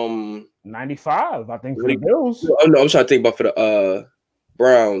 95, I think, for the Bills. Oh no, I was trying to think about for the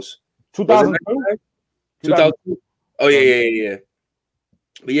Browns. 2002. 2000. Oh yeah.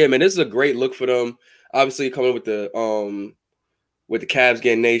 But yeah, man, this is a great look for them. Obviously, coming with the Cavs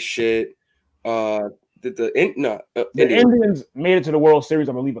getting their shit. The Indians made it to the World Series,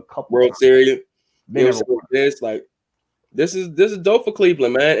 I believe, a couple World times. Series. This is dope for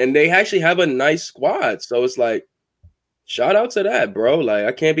Cleveland, man, and they actually have a nice squad. So it's like, shout out to that, bro. Like,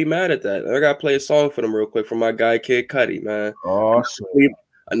 I can't be mad at that. I gotta play a song for them real quick from my guy Kid Cudi, man. Oh,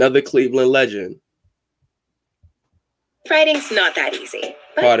 another Cleveland legend. Writing's not that easy,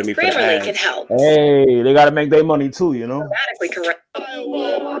 but Pardon me for the Grammarly ads. can help. Hey, they gotta make their money too, you know. Grammatically correct.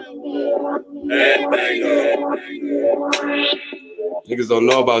 Niggas don't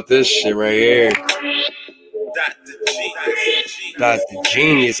know about this shit right here. Dr.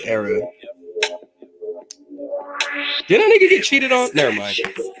 Genius era. Did a nigga get cheated on? Never mind.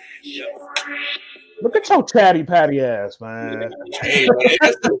 Look at your chatty patty ass, man. Hey,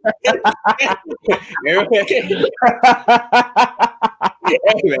 man. Hey,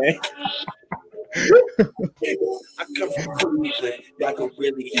 man. I come from Cleveland, y'all can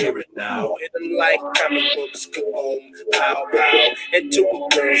really hear it now. Hit them like comic books, kaboom, pow, pow. Into a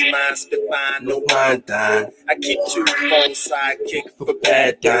girl's mind, spit fine, no wine dime. I keep 2 phones sidekick for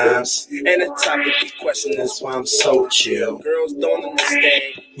bad times. And the topic of question is why I'm so chill. Girls don't understand,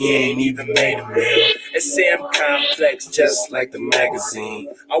 he ain't even made a meal. It say I'm complex, just like the magazine.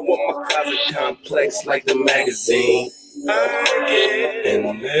 I want my closet complex like the magazine. I get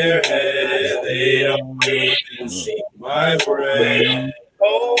in their head, they don't even see my brain.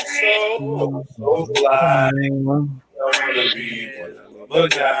 Oh, so fly. I wanna be one of a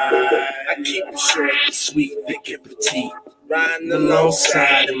guy. I keep it short, sweet, thick, and petite. Riding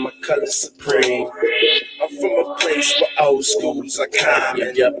alongside in my color supreme. I'm from a place where old schools are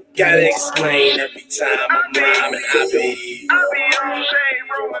common. Yep, gotta explain every time I'm rhyming. I be on day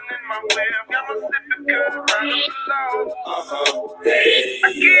rolling in my web. Got my sipping cup running below. Hey. I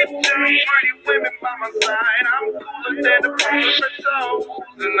keep 2 pretty women by my side. I'm cooler than the police patrols.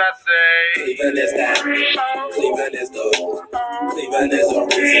 And I say, Cleveland is that. Cleveland is the. Cleveland is the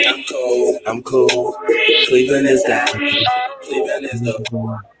reason I'm cold. I'm cool. Cleveland is that. Cleveland is the.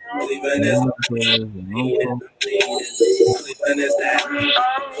 Cleveland is the. Cleveland is that.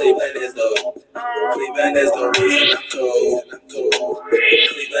 Cleveland is the. Cleveland is the reason I'm cold. I'm cool.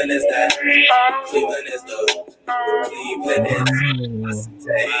 Cleveland is that. Cleveland is the. Cleveland is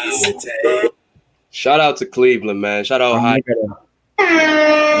the. Shout out to Cleveland, man. Shout out High. They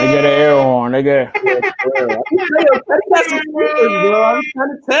get an air horn. They get. I'm trying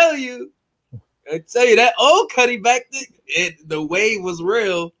to tell you. I tell you that old Cuddy back then. The wave was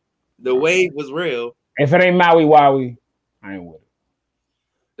real. The wave was real. If it ain't Maui Wowie, I ain't with it.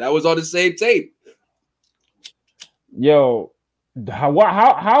 That was on the same tape. Yo,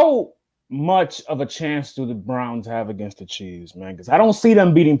 how much of a chance do the Browns have against the Chiefs, man? Because I don't see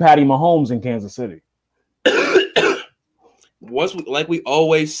them beating Patty Mahomes in Kansas City. Like we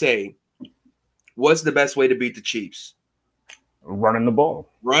always say, what's the best way to beat the Chiefs? Running the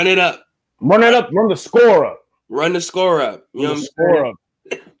ball. Run it up. Run it up. Run the score up. Run the score up. You know what I'm score up.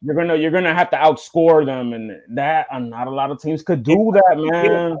 You're gonna have to outscore them, and that not a lot of teams could do that,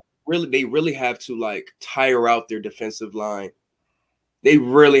 man. They really have to like tire out their defensive line. They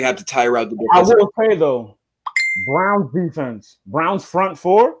really have to tire out the defense. I will say though, Browns defense, Browns front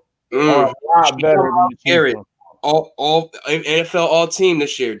four are a lot better than the Garrett. All NFL all team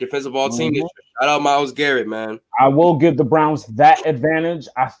this year, defensive all team this year. Shout out Myles Garrett, man. I will give the Browns that advantage.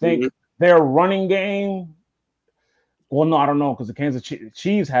 I think their running game. Well, no, I don't know because the Kansas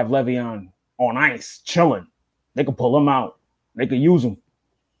Chiefs have Le'Veon on ice, chilling. They can pull him out. They can use him.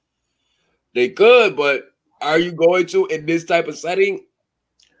 They could, but are you going to in this type of setting?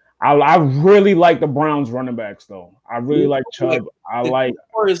 I really like the Browns running backs, though. I really like Chubb.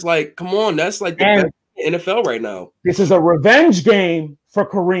 It's like, come on, that's like the best NFL right now. This is a revenge game for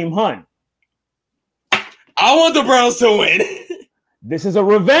Kareem Hunt. I want the Browns to win. This is a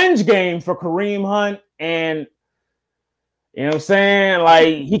revenge game for Kareem Hunt, and you know what I'm saying? Like,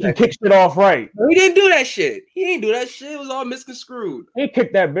 he can kick shit off right. He didn't do that shit. He didn't do that shit. It was all misconstrued. He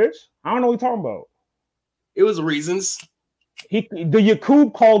kicked that bitch. I don't know what you're talking about. It was reasons. The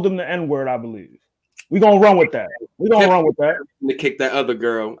Yakub called him the N-word, I believe. We gonna run with that. To kick that other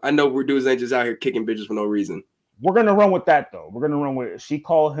girl. I know we're dudes ain't just out here kicking bitches for no reason. We're gonna run with that though. We're gonna run with it. She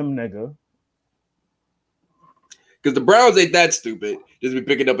called him nigga. Because the Browns ain't that stupid. Just be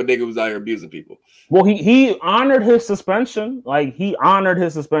picking up a nigga who's out here abusing people. Well, he honored his suspension. Like, he honored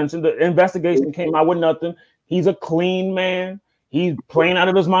his suspension. The investigation came out with nothing. He's a clean man. He's playing out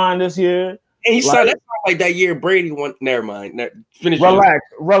of his mind this year. And he said that's not like that year Brady won. Never mind. Finish.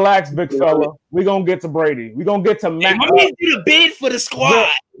 Relax, big fella. We're gonna get to Brady. We're gonna get to Mac. Let me do the bid for the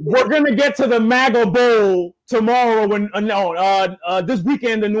squad. We're gonna get to the MAGA Bowl tomorrow. This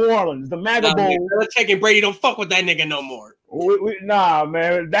weekend in New Orleans. The MAGA Bowl. Checking Brady don't fuck with that nigga no more. Nah,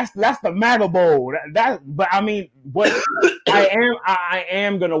 man. That's the MAGA Bowl. But I mean, what I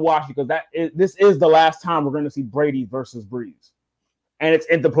am gonna watch because this is the last time we're gonna see Brady versus Breeze, and it's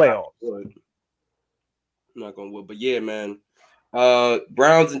in the playoffs. I'm not gonna wood, but yeah, man.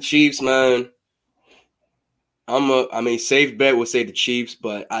 Browns and Chiefs, man. Safe bet would say the Chiefs,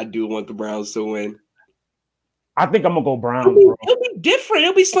 but I do want the Browns to win. I think I'm gonna go Browns, bro. It'll be different.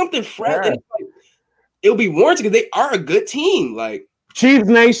 It'll be something fresh. Yeah. It'll be warranted because they are a good team. Like Chiefs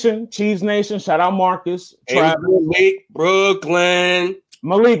Nation. Shout out Marcus. Travis. Malik, Brooklyn.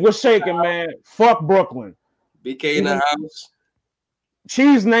 Malik, what's shaking, man? Fuck Brooklyn. BK in the house.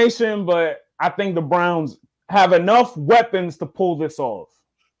 Chiefs Nation, but I think the Browns have enough weapons to pull this off.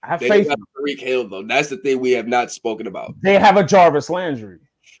 I have faith in Tyreek Hill, though. That's the thing we have not spoken about. They have a Jarvis Landry.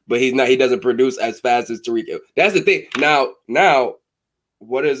 But he's not. He doesn't produce as fast as Tyreek Hill. That's the thing. Now,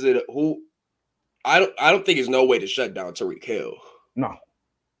 what is it? I don't think there's no way to shut down Tyreek Hill. No,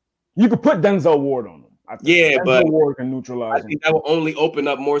 you could put Denzel Ward on him. Yeah, but Ward can neutralize. I think that will only open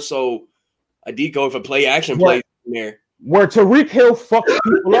up more so a decoy for play action plays in there. Where Tyreek Hill fucks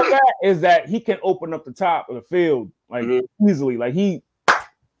people up at is that he can open up the top of the field like easily. Like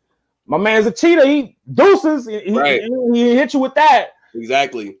my man's a cheater. He deuces. He hit you with that.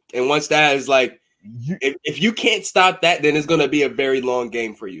 Exactly. And once that is like, if you can't stop that, then it's going to be a very long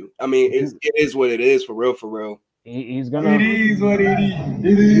game for you. I mean, it is what it is, for real, for real. He's gonna. It is what it is.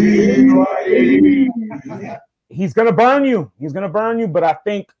 It is what it is. He's gonna burn you. He's gonna burn you. But I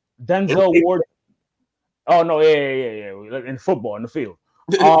think Denzel Ward. Oh no, yeah. In football, in the field.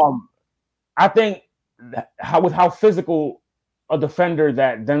 I think how physical a defender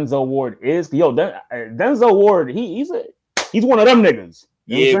that Denzel Ward is. Denzel Ward, he's one of them niggas.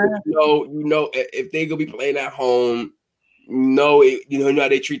 You know, if they gonna be playing at home, you know how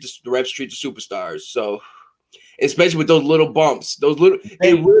they treat the refs treat the superstars. So, especially with those little bumps, they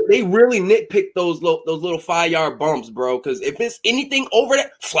really nitpick those little 5-yard bumps, bro. Because if it's anything over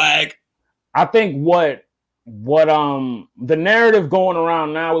that, flag. I think what the narrative going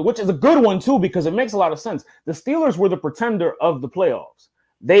around now, which is a good one too, because it makes a lot of sense. The Steelers were the pretender of the playoffs.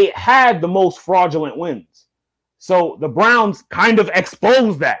 They had the most fraudulent wins. So the Browns kind of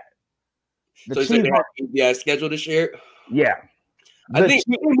exposed that. Schedule this year. Yeah. I think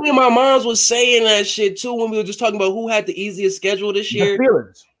me and my moms was saying that shit too when we were just talking about who had the easiest schedule this year.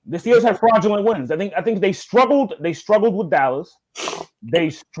 The Steelers had fraudulent wins. I think they struggled. They struggled with Dallas.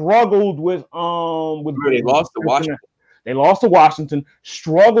 They struggled with They lost to Washington. They lost to Washington.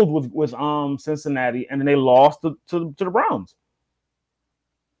 Struggled with Cincinnati, and then they lost to the Browns.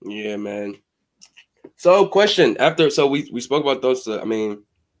 Yeah, man. So, question we spoke about those.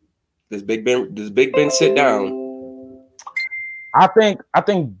 Does Big Ben sit down? I think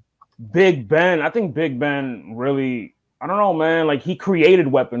Big Ben really. I don't know, man. Like, he created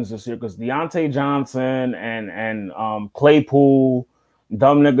weapons this year because Deontay Johnson and Claypool,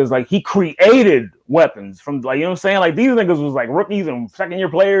 dumb niggas, like, he created weapons from, like, you know what I'm saying? Like, these niggas was like rookies and second-year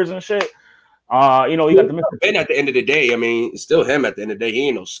players and shit. You got the Mr. Ben at the end of the day. I mean, it's still him at the end of the day. He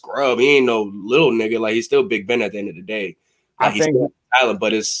ain't no scrub. He ain't no little nigga. Like, he's still Big Ben at the end of the day. Like, he's still talent,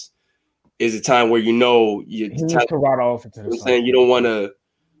 but it's a time where you need to ride off into the sun. I'm saying you don't want to.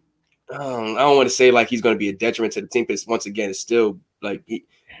 I don't want to say like he's going to be a detriment to the team, because once again, it's still like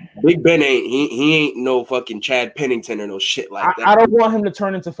Big Ben ain't no fucking Chad Pennington or no shit like that. I don't want him to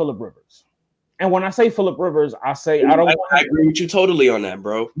turn into Phillip Rivers. And when I say Phillip Rivers, I agree with you totally on that,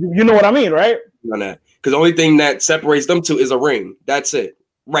 bro. You know what I mean, right? On that, because the only thing that separates them two is a ring. That's it,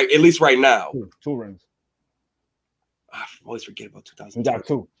 right? At least right now. Two rings. I always forget about 2010. We got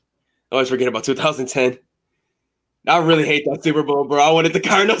two. I always forget about 2010. I really hate that Super Bowl, bro. I wanted the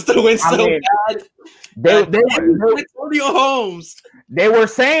Cardinals to win bad. They Antonio Holmes. They were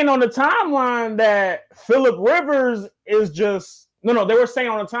saying on the timeline that Phillip Rivers is just they were saying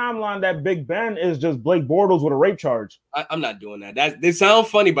on the timeline that Big Ben is just Blake Bortles with a rape charge. I'm not doing that. They sound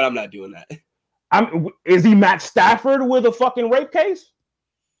funny, but I'm not doing that. Is he Matt Stafford with a fucking rape case?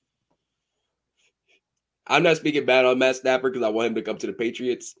 I'm not speaking bad on Matt Stafford because I want him to come to the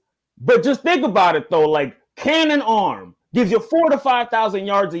Patriots. But just think about it though, like, cannon arm gives you 4,000 to 5,000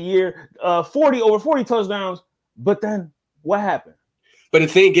 yards a year, over 40 touchdowns. But then what happened? But the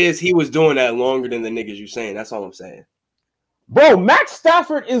thing is, he was doing that longer than the niggas you saying. That's all I'm saying. Bro, Matt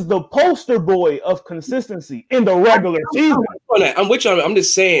Stafford is the poster boy of consistency in the regular season. I'm with you. I'm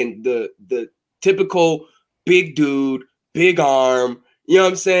just saying the typical big dude, big arm. You know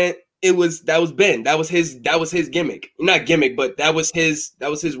what I'm saying? That was Ben. That was his gimmick. Not gimmick, but that was his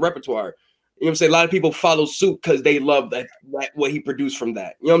repertoire. You know what I'm saying? A lot of people follow suit because they love that what he produced from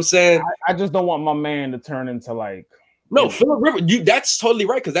that. You know what I'm saying? I just don't want my man to turn into like. No, Phillip Rivers. That's totally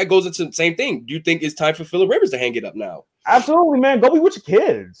right, because that goes into the same thing. Do you think it's time for Phillip Rivers to hang it up now? Absolutely, man. Go be with your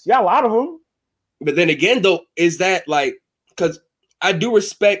kids. Yeah, a lot of them. But then again, though, is that like, because I do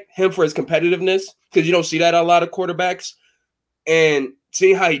respect him for his competitiveness, because you don't see that a lot of quarterbacks. And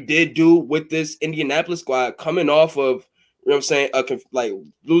seeing how he did do with this Indianapolis squad, coming off of, you know what I'm saying, like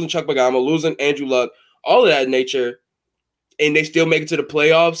losing Chuck Pagano, losing Andrew Luck, all of that nature, and they still make it to the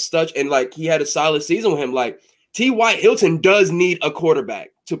playoffs, such, and like he had a solid season with him. Like T.Y. Hilton does need a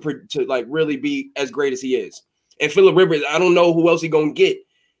quarterback to like really be as great as he is. And Phillip Rivers, I don't know who else he gonna get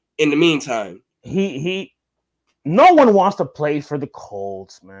in the meantime. No one wants to play for the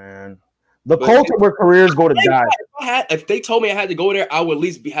Colts, man. The Colts are where careers go to die. If they told me I had to go there, I would at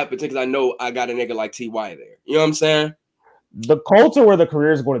least be happy because I know I got a nigga like T.Y. there. You know what I'm saying? The Colts are where the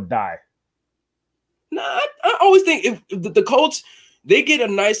careers go to die. Nah, I always think if the Colts, they get a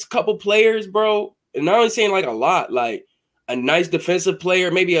nice couple players, bro. And I'm not saying like a lot, like a nice defensive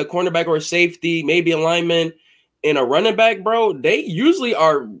player, maybe a cornerback or a safety, maybe a lineman, and a running back, bro. They usually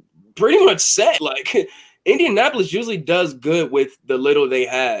are pretty much set. Like Indianapolis usually does good with the little they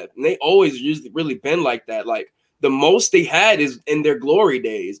have. And they always usually really been like that. Like the most they had is in their glory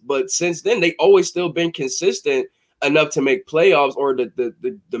days. But since then, they always still been consistent enough to make playoffs, or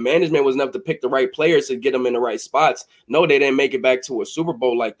the management was enough to pick the right players to get them in the right spots. No, they didn't make it back to a Super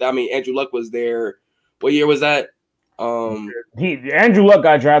Bowl like that. I mean, Andrew Luck was there. What year was that? Andrew Luck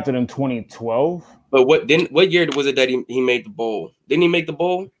got drafted in 2012. But what year was it that he made the bowl? Didn't he make the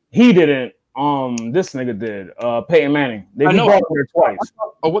bowl? He didn't. This nigga did. Peyton Manning. They brought him there twice.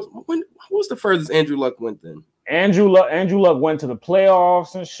 What was the furthest Andrew Luck went then? Andrew Luck went to the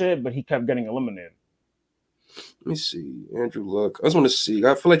playoffs and shit, but he kept getting eliminated. Let me see. Andrew Luck. I just want to see.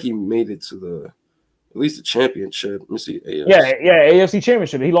 I feel like he made it to at least the championship. Let me see. AFC. Yeah, AFC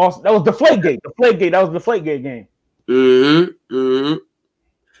championship. He lost. That was Deflategate. That was the Deflategate game.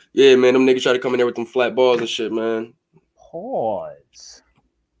 Yeah, man. Them niggas try to come in there with them flat balls and shit, man. Pause.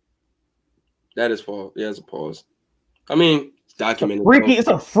 That is false. Yeah, it's a pause. I mean, it's documented. It's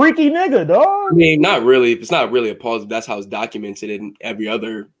a freaky nigga, dog. I mean, not really. It's not really a pause. That's how it's documented in every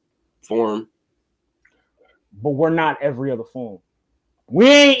other form. But we're not every other form. We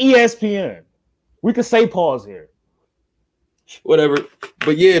ain't ESPN. We could say pause here. Whatever.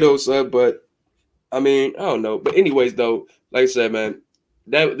 But yeah, though, son. But I mean, I don't know. But anyways, though, like I said, man,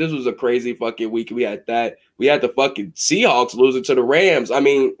 this was a crazy fucking week. We had that. We had the fucking Seahawks losing to the Rams. I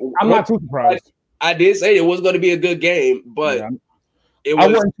mean, I'm not too surprised. I did say it was going to be a good game, but I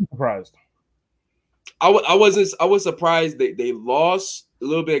wasn't too surprised. I was surprised they lost a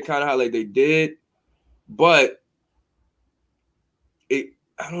little bit, kind of how like they did, but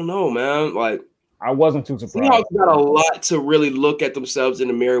I don't know, man. Like I wasn't too surprised. Seahawks got a lot to really look at themselves in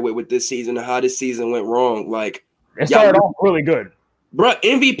the mirror with this season and how this season went wrong. Like it started off really good, bro.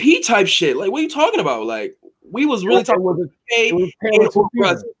 MVP type shit. Like what are you talking about? Like we was really talking about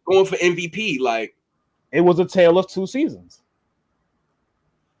going for MVP. Like it was a tale of two seasons.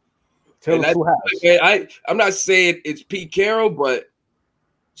 I'm not saying it's Pete Carroll, but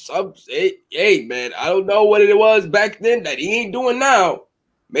hey, man, I don't know what it was back then that he ain't doing now.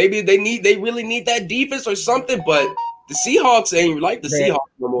 Maybe they really need that defense or something, but the Seahawks ain't like the Seahawks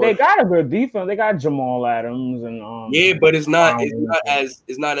no more. They got a good defense. They got Jamal Adams and yeah, but it's not as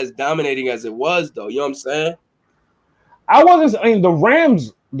dominating as it was though. You know what I'm saying? The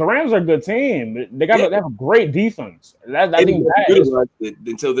Rams are a good team. They have a great defense. I think that is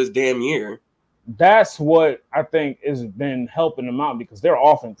until this damn year. That's what I think has been helping them out because their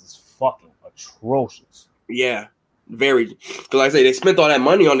offense is fucking atrocious. Yeah, very. Because like I say, they spent all that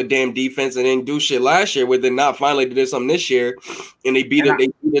money on the damn defense and didn't do shit last year. With it not finally did something this year, and they beat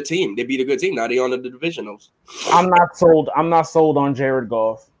a team. They beat a good team. Now they on the divisionals. I'm not sold on Jared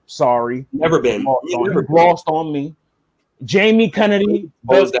Goff. Sorry, never been. Lost on me. Jamie Kennedy.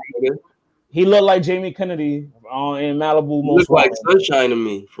 He looked like Jamie Kennedy in Malibu. He looked like Sunshine to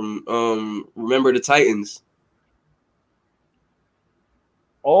me from Remember the Titans.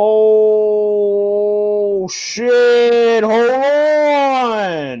 Oh shit! Hold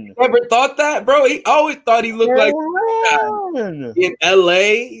on. Never thought that, bro. He always thought he looked like in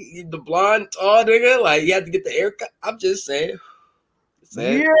LA, the blonde tall nigga. Like he had to get the haircut. I'm just saying.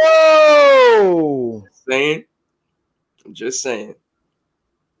 I'm just saying.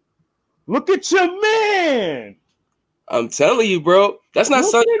 Look at your man. I'm telling you, bro. That's not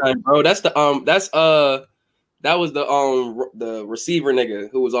Sunshine, bro. That's that was the receiver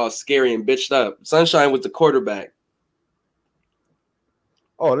nigga who was all scary and bitched up. Sunshine was the quarterback.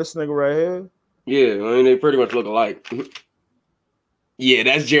 Oh, this nigga right here? Yeah, I mean they pretty much look alike. Yeah,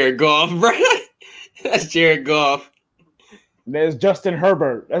 that's Jared Goff, bro. That's Jared Goff. There's Justin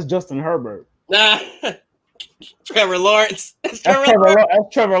Herbert. That's Justin Herbert. Nah. Trevor Lawrence. That's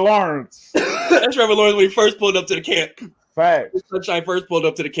Trevor Lawrence. That's Trevor Lawrence when he first pulled up to the camp. Facts. Sunshine first pulled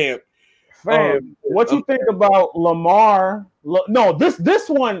up to the camp. Fam, what you think about Lamar? No, this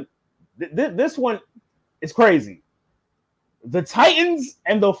one is crazy. The Titans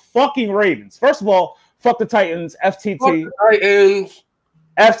and the fucking Ravens. First of all, fuck the Titans. FTT. Fuck the Titans.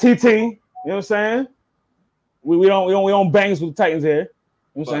 FTT. You know what I'm saying? We don't bangs with the Titans here.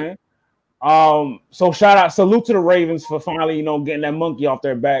 You know what I'm saying? So salute to the Ravens for finally, getting that monkey off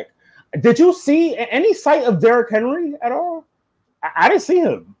their back. Did you see any sight of Derrick Henry at all? I didn't see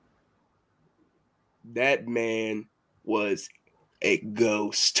him. That man was a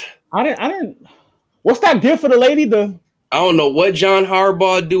ghost. I didn't. What's that gift for the lady? I don't know what John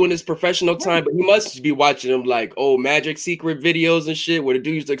Harbaugh do in his professional time, but he must be watching them like Magic Secret videos and shit where the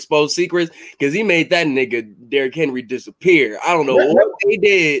dude used to expose secrets because he made that nigga Derrick Henry disappear. I don't know what they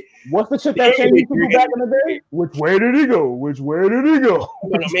did. What's the shit that changed people back in the day? Which way did he go? Which way did he go?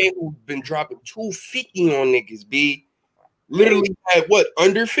 A man who's been dropping 250 on niggas, B. Literally had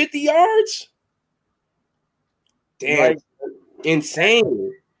under 50 yards? Damn. Like,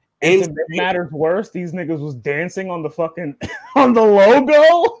 insane. And to make matters worse, these niggas was dancing on the fucking on the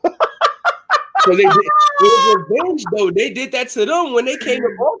logo. So it was revenge though. They did that to them when they came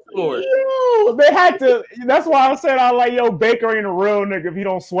to Baltimore. Yo, they had to. That's why I said Baker ain't a real nigga if he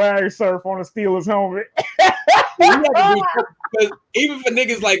don't swag surf on a Steelers helmet. Even for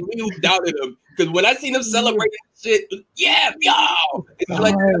niggas like me who doubted him, because when I seen them celebrating shit, yeah, yo, it's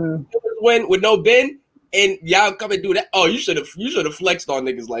like when with no Ben. And y'all come and do that. Oh, you should have flexed on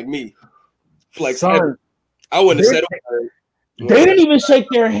niggas like me. Flex. I wouldn't have said it. They didn't even shake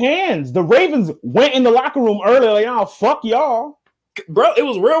their hands. The Ravens went in the locker room early, like, oh, fuck y'all. Bro, it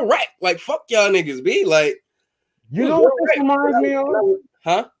was real right. Like, fuck y'all niggas, be like. You know what this reminds me of?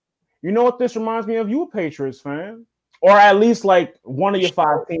 Huh? You know what this reminds me of? You a Patriots fan. Or at least like one of your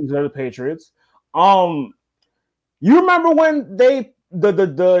 5 teams are the Patriots. You remember when they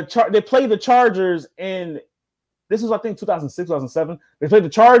played the Chargers in this was I think 2006, 2007. They played the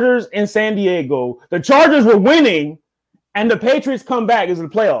Chargers in San Diego. The Chargers were winning, and the Patriots come back. It's the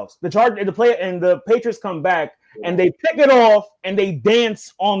playoffs. The Patriots come back and they pick it off and they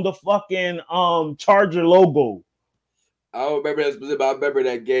dance on the fucking Charger logo. I don't remember that specific, but I remember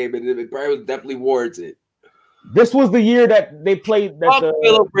that game, and it probably was definitely warranted. This was the year that they played that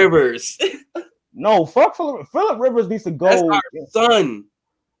Phillip Rivers. No, fuck Phillip. Phillip Rivers needs to go. That's our son.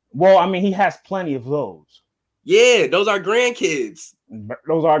 Well, I mean, he has plenty of those. Yeah, those are grandkids.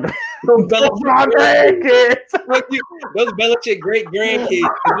 Those are grandkids. Those Belichick great grandkids.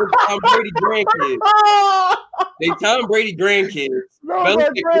 Those Tom Brady grandkids. They Tom Brady grandkids.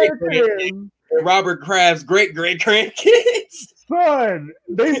 Belichick great grandkids. And Robert Kraft's great grandkids. Son,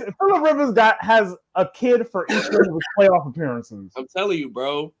 Phillip Rivers has a kid for each one of his playoff appearances. I'm telling you,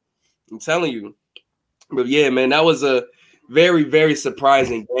 bro. I'm telling you. But yeah, man, that was a very, very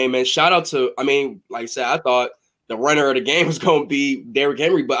surprising game, man. Shout out to, like I said, I thought the runner of the game was going to be Derrick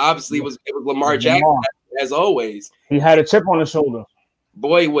Henry, but obviously it was Lamar Jackson, as always. He had a chip on his shoulder.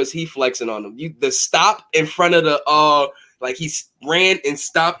 Boy, was he flexing on him. The stop in front of the, like he ran and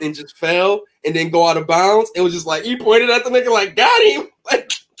stopped and just fell and then go out of bounds. It was just like, he pointed at the nigga like, got him.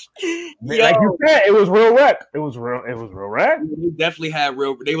 Like you said, it was real wreck. It was real wreck. They definitely had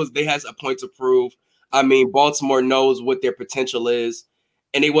they had a point to prove. Baltimore knows what their potential is,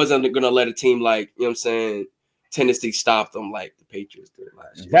 and they wasn't going to let a team like, you know what I'm saying, Tennessee stop them like the Patriots did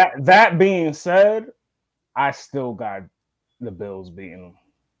last year. That being said, I still got the Bills beating them.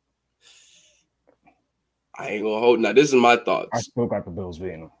 I ain't going to hold. Now, this is my thoughts. I still got the Bills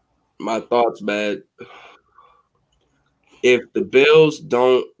beating them. My thoughts, man. If the Bills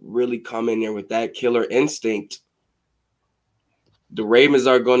don't really come in there with that killer instinct, the Ravens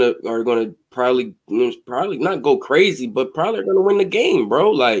are gonna probably not go crazy, but probably gonna win the game,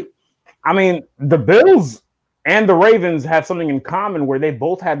 bro. Like, the Bills and the Ravens have something in common where they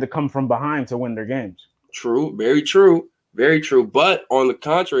both had to come from behind to win their games. True, very true, very true. But on the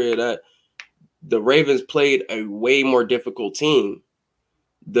contrary of that, the Ravens played a way more difficult team.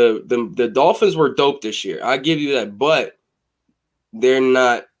 The Dolphins were dope this year. I give you that, but they're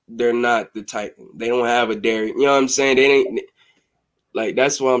not the Titans. They don't have a Derrick. You know what I'm saying? They ain't. Like,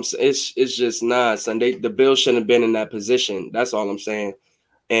 that's what I'm saying. It's just not, son. The Bills shouldn't have been in that position. That's all I'm saying.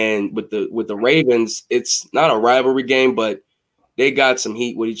 And with the Ravens, it's not a rivalry game, but they got some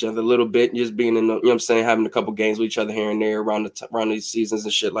heat with each other a little bit, just being in the, you know what I'm saying, having a couple games with each other here and there around these seasons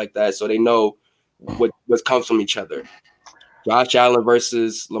and shit like that. So they know what comes from each other. Josh Allen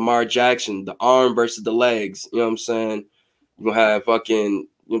versus Lamar Jackson, the arm versus the legs. You know what I'm saying? You're gonna have fucking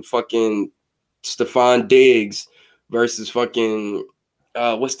Stephon Diggs versus fucking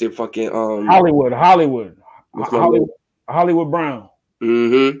what's their fucking Hollywood Brown.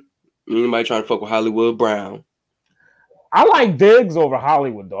 Mm-hmm. Anybody trying to fuck with Hollywood Brown? I like Diggs over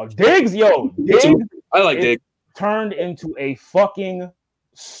Hollywood, dog. Diggs, Diggs. I like Diggs. Turned into a fucking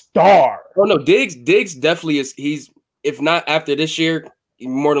star. Oh no, Diggs definitely is. He's, if not after this year,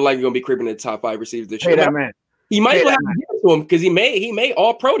 more than likely gonna be creeping in the top 5 receivers this year. Pay that man. He might as well have to give it to him because he made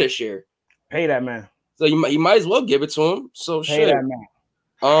All Pro this year. Pay that man. So you might as well give it to him. So Pay that man.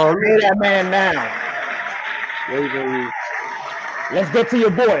 Pay that man now. Let's get to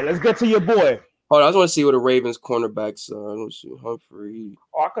your boy. Hold on, I just want to see what the Ravens cornerbacks are. Let's see, Humphrey.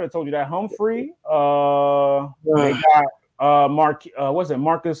 Oh, I could have told you that Humphrey. They got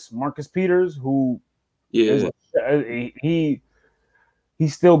Marcus Peters, who is he's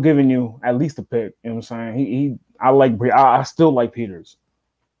still giving you at least a pick. You know what I'm saying? I still like Peters.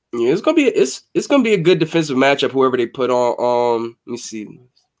 Yeah, it's gonna be a good defensive matchup. Whoever they put on. Let me see.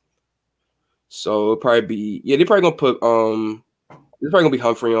 So it'll probably be they're probably gonna put it's probably gonna be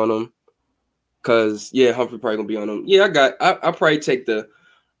Humphrey on them. Cause Humphrey probably gonna be on them. Yeah, I'll probably take the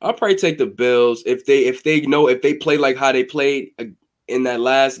Bills if they play like how they played in that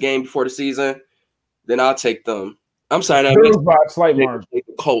last game before the season, then I'll take them. I'm sorry, Bills by a slight margin. The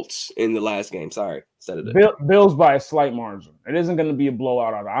Colts in the last game. Sorry, Bills by a slight margin. It isn't going to be a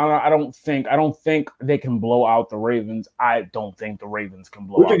blowout. I don't think they can blow out the Ravens. I don't think the Ravens can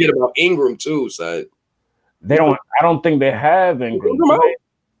blow out. We forget about Ingram too, so they don't. I don't think they have Ingram.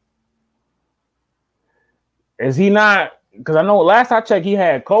 Is he not? Because I know last I checked, he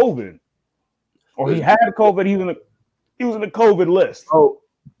had COVID, or he had COVID. He was in the COVID list. Oh,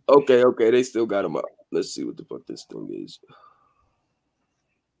 okay. They still got him up. Let's see what the fuck this thing is.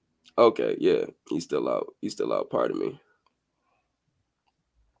 Okay, yeah, he's still out. Pardon me.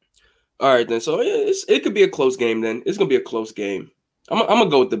 All right, then. So it could be a close game. Then it's gonna be a close game. I'm gonna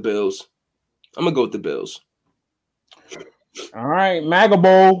go with the Bills. All right, MAGA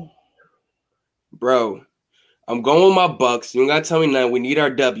Bowl, bro. I'm going with my Bucks. You don't gotta tell me nothing. We need our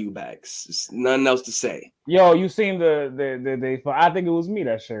W backs. There's nothing else to say. Yo, you seen the I think it was me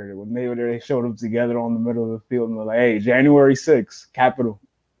that shared it when they showed them together on the middle of the field and they're like, hey, January 6th, Capitol.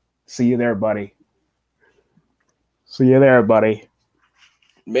 See you there, buddy.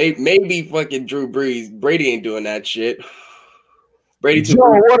 Maybe fucking Drew Brees. Brady ain't doing that shit. Brady Joe,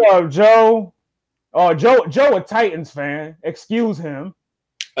 what up, Joe? Oh, Joe, a Titans fan. Excuse him.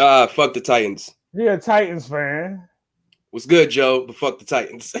 Fuck the Titans. He a Titans fan. What's good, Joe? But fuck the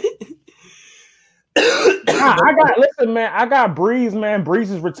Titans. I got Breeze, man.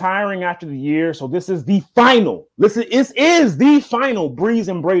 Breeze is retiring after the year, so this is the final. This is the final Breeze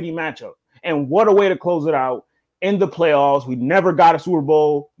and Brady matchup. And what a way to close it out in the playoffs. We never got a Super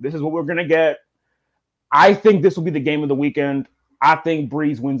Bowl. This is what we're gonna get. I think this will be the game of the weekend. I think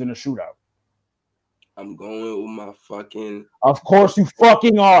Breeze wins in a shootout. I'm going with my fucking. Of course, you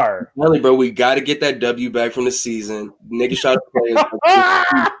fucking are. Really, bro, we got to get that W back from the season. Nigga shot a play.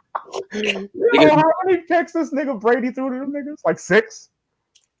 How many picks this nigga Brady threw to them niggas? Like 6?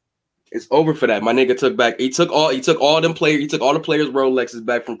 It's over for that. My nigga took back. He took all the players' Rolexes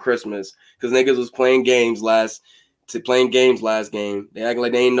back from Christmas because niggas was playing games last game. They acting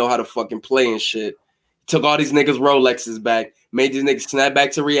like they ain't know how to fucking play and shit. Took all these niggas' Rolexes back. Made these niggas snap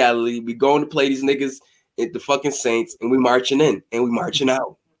back to reality. We going to play these niggas at the fucking Saints, and we marching in, and we marching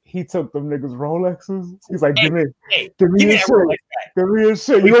out. He took them niggas' Rolexes. He's like, give me that shit. Give me a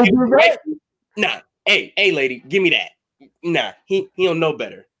shit. You don't give that? Nah. Hey, lady, give me that. Nah, he don't know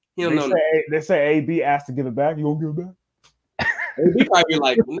better. He don't know. They say AB asked to give it back. You won't give it back? He probably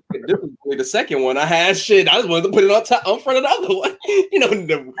like, this is the second one I had. Shit, I just wanted to put it on front of the other one. You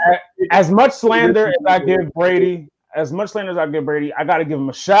know, as much slander as I give Brady, I got to give him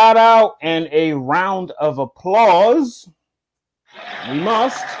a shout out and a round of applause. We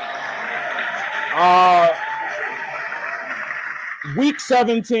must. Week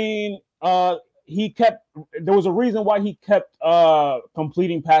 17, there was a reason why he kept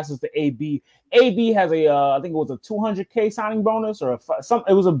completing passes to AB. AB has I think it was a $200K signing bonus it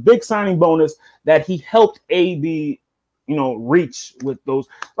was a big signing bonus that he helped AB, reach with those.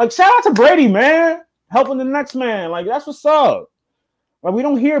 Like, shout out to Brady, man, helping the next man. Like, that's what's up. Like, we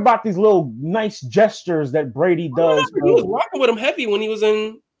don't hear about these little nice gestures that Brady does. He was rocking with him heavy when he was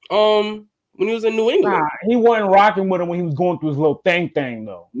in New England. Nah, he wasn't rocking with him when he was going through his little thing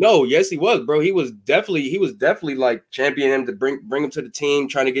though. No, yes, he was, bro. He was definitely like championing him to bring him to the team,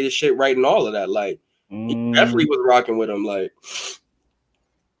 trying to get his shit right and all of that. Like, he definitely was rocking with him. Like,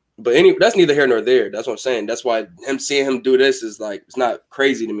 but anyway, that's neither here nor there. That's what I'm saying. That's why seeing him do this is like, it's not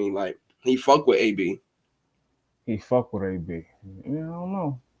crazy to me. Like, he fuck with AB. He fuck with AB. I don't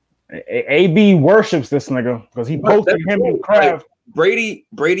know. AB worships this nigga because he posted him and Kraft. Brady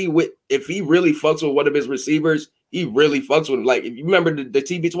with if he really fucks with one of his receivers, he really fucks with him. Like if you remember the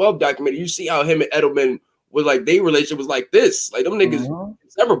TB12 documentary, you see how him and Edelman was like their relationship was like this. Like them niggas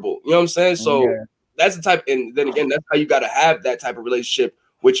inseparable. You know what I'm saying? So that's the type, and then again, that's how you gotta have that type of relationship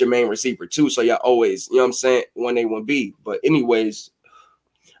with your main receiver too. So y'all always, you know what I'm saying, 1A, 1B. But anyways,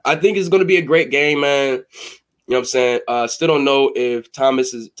 I think it's gonna be a great game, man. You know what I'm saying? Still don't know if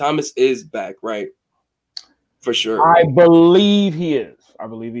Thomas is back, right? For sure. I believe he is.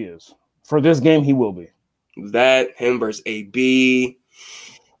 For this game, he will be. That him versus AB.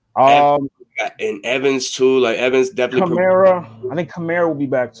 And Evans too. Like Evans definitely. Kamara. I think Kamara will be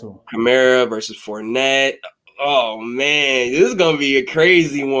back too. Kamara versus Fournette. Oh man, this is gonna be a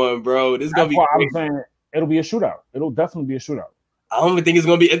crazy one, bro. This is gonna be. I'm saying it'll be a shootout. It'll definitely be a shootout. I don't even think it's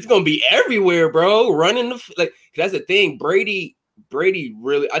gonna be. It's gonna be everywhere, bro. Running the like. That's the thing. Brady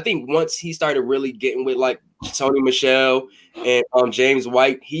really. I think once he started really getting with like Tony Michel and James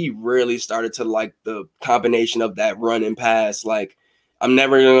White, he really started to like the combination of that run and pass. Like, I'm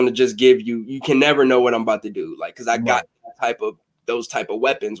never gonna just give you. You can never know what I'm about to do. Like, because I got those type of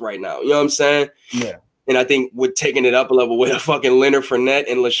weapons right now. You know what I'm saying? Yeah. And I think with taking it up a level with a fucking Leonard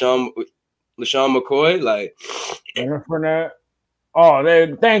Fournette and LaShawn McCoy, like Leonard Fournette. Oh,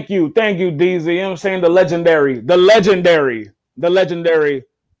 thank you, DZ. You know what I'm saying? The legendary. You know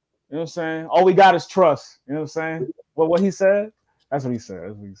what I'm saying? All we got is trust. You know what I'm saying? What he said? That's what he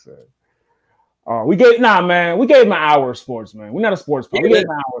said. We gave him an hour of sports, man. We're not a sports podcast. Yeah,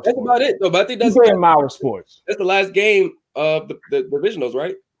 that's about it, though. But I think that's an hour of sports. That's the last game of the divisionals,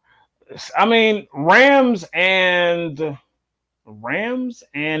 right? I mean, Rams and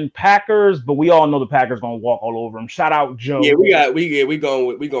Packers, but we all know the Packers gonna walk all over them. Shout out Joe. Yeah, we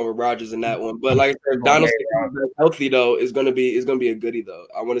going with Rodgers in that one. But like I said, Donaldson healthy though is gonna be a goodie though.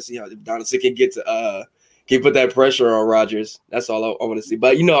 I want to see how if Donaldson can get to can put that pressure on Rodgers. That's all I want to see.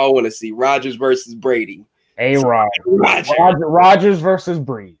 But I want to see Rodgers versus Brady. Rodgers versus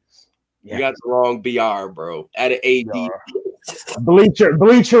Breeze. Yeah. You got the wrong BR, bro. At an AD.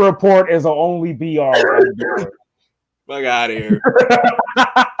 Bleacher Report is the only BR. Fuck out of here.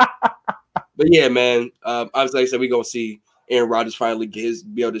 But yeah, man. Obviously, like I said, we're gonna see Aaron Rodgers finally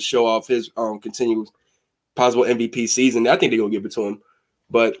be able to show off his continuous possible MVP season. I think they're gonna give it to him.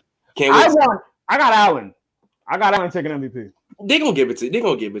 But can't wait. I got Allen. Taking MVP. They're gonna give it to him. They're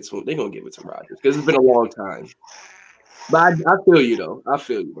gonna give it to Rodgers because it's been a long time. But I feel you though.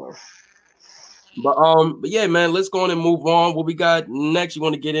 But yeah, man, let's go on and move on. What we got next? You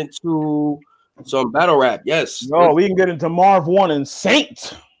want to get into some battle rap? Yes. No, we can get into Marv 1 and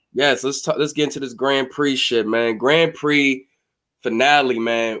Saint. Yes, let's get into this Grand Prix shit, man. Grand Prix finale,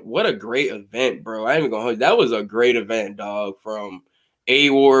 man. What a great event, bro. I ain't even gonna hold you. That was a great event, dog. From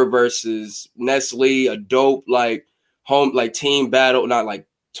AWAR versus Nestle, a dope team battle, not like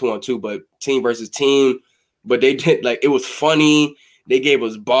 2-on-2, but team versus team. But they did it was funny. They gave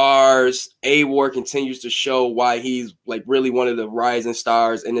us bars. AWAR continues to show why he's like really one of the rising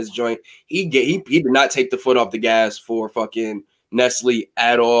stars in this joint. He did not take the foot off the gas for fucking Nestle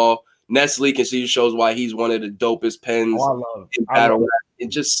at all. Nestle shows why he's one of the dopest pens in battle rap.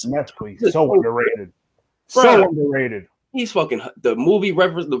 And just Nestle, so underrated. So underrated. He's fucking the movie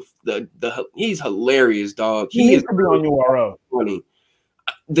reference. He's hilarious, dog. He needs to be on URL. Funny.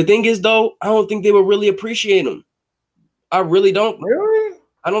 The thing is, though, I don't think they would really appreciate him. I really don't. Really?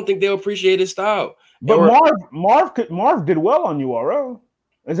 I don't think they'll appreciate his style. But Marv did well on URL.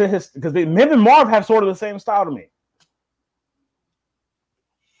 Is it his? Because him and Marv have sort of the same style to me.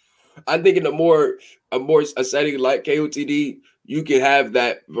 I think in a more setting like KOTD, you can have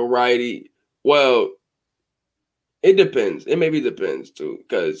that variety. Well, it depends. It maybe depends too,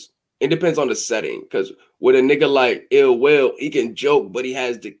 because it depends on the setting. Because with a nigga like Ill Will, he can joke, but he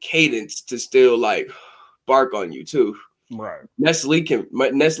has the cadence to still like bark on you too. Right. Nestle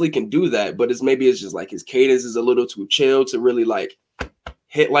can do that, but it's just like his cadence is a little too chill to really like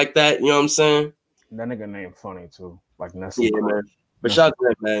hit like that. You know what I'm saying? That nigga name funny too, like Nestle. Yeah, man. But shout out to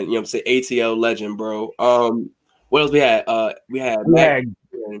that, man. You know what I'm saying? ATL legend, bro. What else we had? We had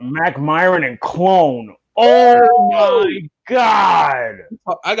Mac Myron and Clone. Oh my God.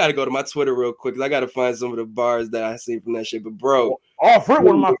 I gotta go to my Twitter real quick because I gotta find some of the bars that I seen from that shit. But bro, one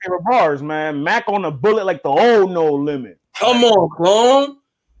of my favorite bars, man. Mac on the bullet like the old No Limit. Come on, Clone.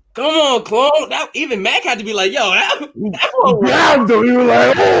 That even Mac had to be like, yo,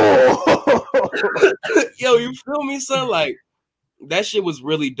 yo, you feel me, son? Like that shit was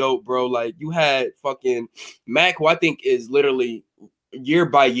really dope, bro. Like you had fucking Mac, who I think is literally year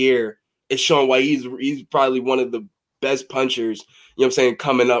by year is showing why he's probably one of the best punchers, you know what I'm saying,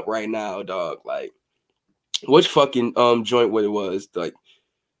 coming up right now, dog. Like which fucking joint what it was like.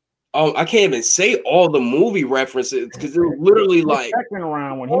 I can't even say all the movie references because it was literally like second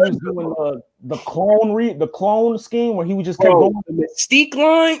round when he was doing the clone scheme where he would just kept going. The Mystique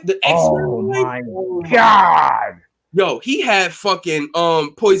line, the X-Men line. My God. Yo, he had fucking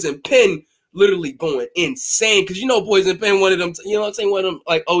Poison Pen literally going insane because you know Poison Pen, one of them, you know what I'm saying, one of them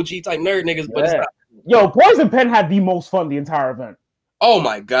like OG type nerd niggas, but it's not. Yo, Poison Pen had the most fun the entire event. Oh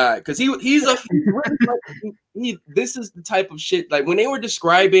my God, because he's this is the type of shit like when they were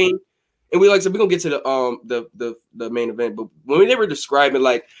describing, and we're gonna get to the main event, but when they were describing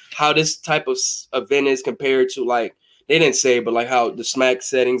like how this type of event is compared to like they didn't say, but like how the Smack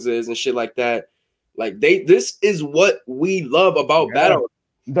settings is and shit like that, like this is what we love about battle.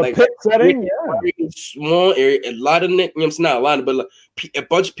 The like, pit setting, small area, a lot of it's not a lot of, but like, a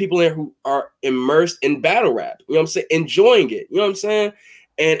bunch of people there who are immersed in battle rap. You know what I'm saying? Enjoying it. You know what I'm saying?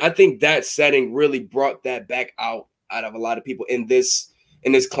 And I think that setting really brought that back out of a lot of people in this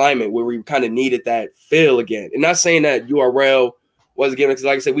climate where we kind of needed that feel again. And not saying that URL was again, because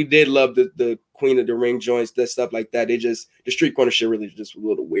like I said, we did love the Queen of the Ring joints, that stuff like that. They just the street corner shit really just a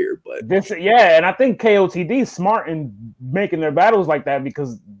little weird, but and I think KOTD is smart in making their battles like that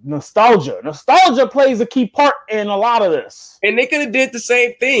because nostalgia plays a key part in a lot of this. And they could have did the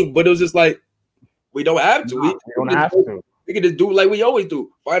same thing, but it was just like we don't have to. We don't have to. We could just do like we always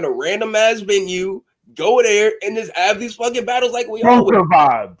do. Find a random ass venue, go there, and just have these fucking battles like we always do.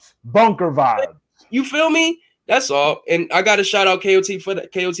 Bunker vibes. You feel me? That's all. And I got to shout out KOTD for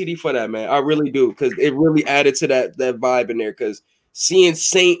that, man. I really do, because it really added to that vibe in there. Because seeing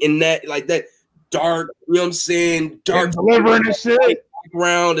Saint in that, like that dark, you know what I'm saying, dark delivering the shit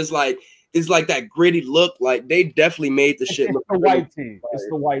background is like that gritty look. Like they definitely made the shit look. The white tee. It's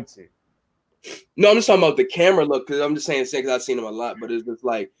the white tee. No, I'm just talking about the camera look, because I'm just saying because I've seen them a lot, but it's just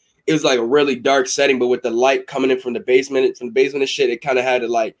like it was like a really dark setting, but with the light coming in from the basement and shit, it kind of had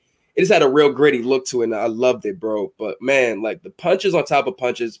it just had a real gritty look to it, and I loved it, bro. But man, like the punches on top of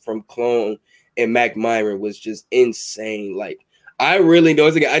punches from Clone and Mac Myron was just insane. Like I really know.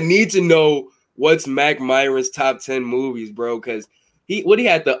 I need to know what's Mac Myron's top 10 movies, bro, because he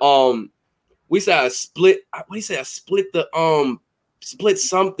had the we said I split. What he said? I split the split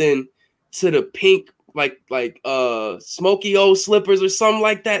something to the pink like smoky old slippers or something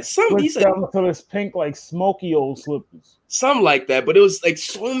like that. Something he said to this pink like smoky old slippers. Something like that, but it was like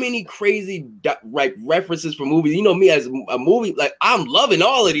so many crazy like references for movies. You know me as a movie, like I'm loving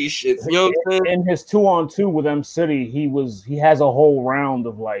all of these shits. You know what I'm saying? In his 2-on-2 with M City, he has a whole round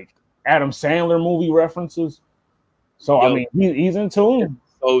of like Adam Sandler movie references. So I mean, he's in tune.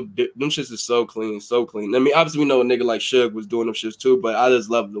 So them shits is so clean, so clean. I mean, obviously we know a nigga like Suge was doing them shits too, but I just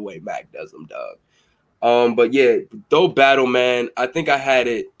love the way Mac does them, dog. But yeah, dope battle, man. I think I had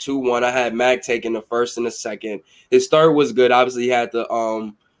it 2-1. I had Mac taking the first and the second. His start was good. Obviously, he had the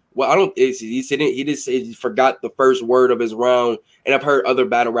he just said he forgot the first word of his round. And I've heard other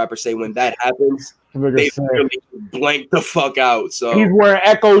battle rappers say when that happens, they really blank the fuck out. So he's wearing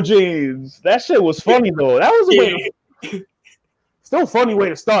Echo jeans. That shit was funny though. That was a way still funny way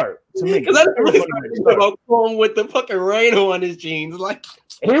to start to me. Because I didn't really about going with the fucking Rhino on his jeans. Like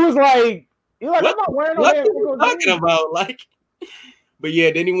he was like. You're like, I'm not wearing no what are you talking about? Like, but yeah,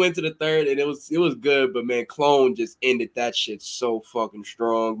 then he went to the third, and it was good. But man, Clone just ended that shit so fucking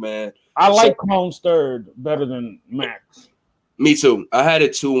strong, man. I like Clone's third better than Mac's. Me too. I had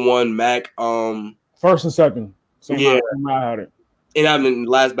it 2-1 Mac. First and second. Yeah, I had it. And I'm in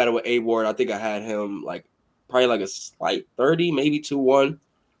the last battle with A Ward. I think I had him like probably like a slight 30, maybe 2-1.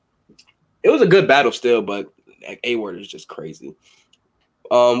 It was a good battle still, but like, A Ward is just crazy.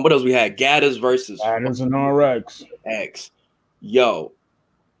 What else we had? Gadders versus Gadders and RX. Yo,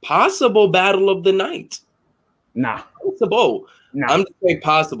 possible battle of the night. Nah. Possible. Nah. I'm just saying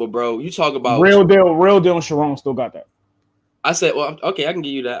possible, bro. You talk about Real deal and Sharon still got that. I said, well, okay, I can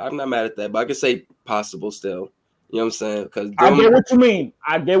give you that. I'm not mad at that, but I can say possible still. You know what I'm saying? Because I get what you mean.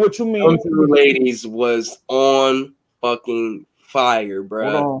 Them two ladies was on fucking fire, bro.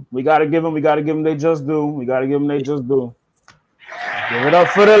 Hold on. We gotta give them they just do. Give it up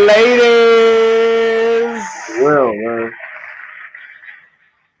for the ladies. Well, man.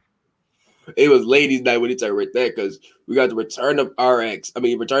 It was ladies' night when he said right there because we got the return of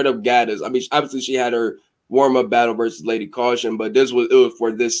return of Gaddis. I mean, obviously she had her warm-up battle versus Lady Caution, but it was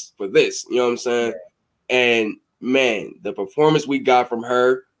for this. You know what I'm saying? Yeah. And man, the performance we got from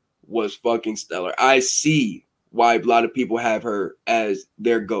her was fucking stellar. I see why a lot of people have her as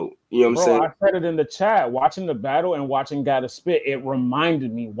their GOAT. You know what I'm saying? I said it in the chat. Watching the battle and watching Gaddis spit, it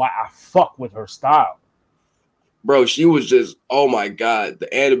reminded me why I fuck with her style. bro, she was just, oh my god,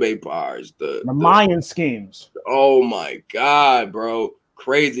 the anime bars, The Mayan schemes. Oh my god, bro,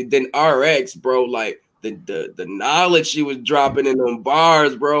 crazy. Then RX, bro, like the knowledge she was dropping in them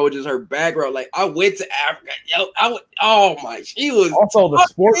bars, bro, just her background. Like I went to Africa, yo, oh my, she was also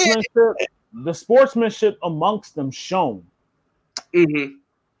the sportsmanship amongst them shown. Mm-hmm.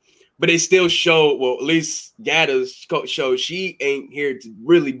 But they still show, well, at least Gatta's show she ain't here to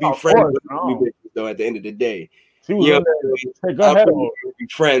really be friends with me, though. At the end of the day, she was be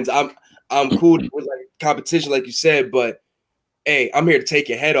friends. I'm cool with like competition, like you said, but hey, I'm here to take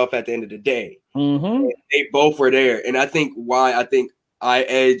your head off at the end of the day. Mm-hmm. They both were there, and I think I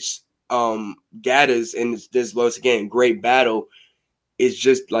edged Gatta's in this once again great battle is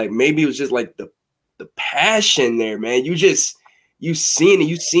just like maybe it was just like the passion there, man. You seen it,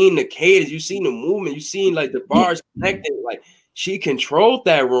 you seen the cadence, you seen the movement, you seen like the bars connected. Like she controlled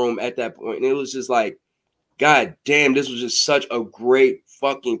that room at that point, and it was just like, god damn, this was just such a great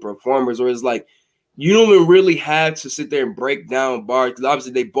fucking performance. Where it's like you don't even really have to sit there and break down bars because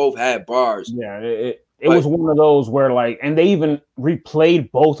obviously they both had bars. Yeah, it was one of those where like, and they even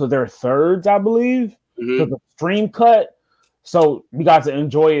replayed both of their thirds, I believe, to the stream cut. So we got to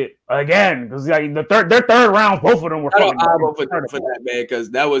enjoy it again because like their third rounds, both of them were. For that, man, because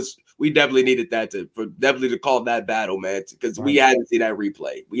we definitely needed that to call that battle, man, because we had to see that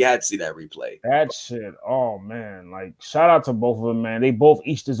replay. That shit, oh man, like shout out to both of them, man. They both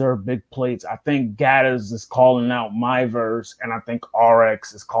each deserve big plates. I think Gatta's is calling out my verse, and I think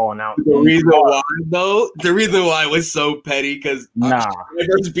RX is calling out the reason why it was so petty because my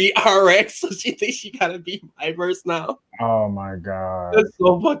verse beat RX, so she thinks she gotta beat my verse now. Oh my god, that's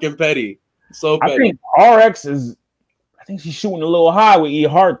so fucking petty. So petty. I think RX is. I think she's shooting a little high with E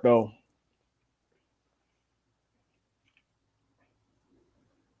Hart though.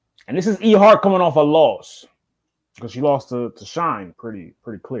 And this is E Hart coming off a loss because she lost to Shine pretty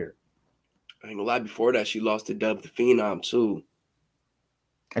clear. I ain't gonna lie. Before that, she lost to Dub the Phenom too.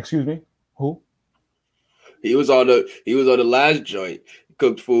 Excuse me, who? He was on the last joint.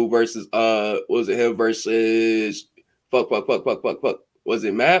 Cooked Food versus was it him versus fuck. Was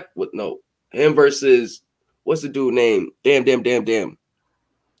it Map? Him versus what's the dude name? Damn.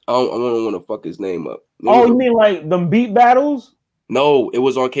 I don't want to fuck his name up. Oh, you mean like them beat battles? No, it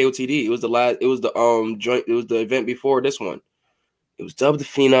was on KOTD. It was the joint. It was the event before this one. It was Dub the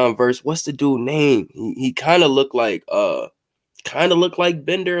Phenom versus what's the dude name? He kind of looked like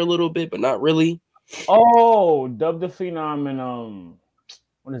Bender a little bit, but not really. Oh, Dub the Phenom and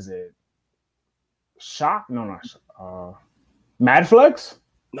what is it? Shock? No, not Shock. Madflex?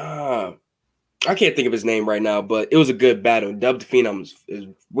 Nah, I can't think of his name right now, but it was a good battle. Dub the Phenom is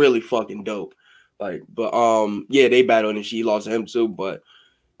really fucking dope. Like, but yeah, they battled and she lost to him too. But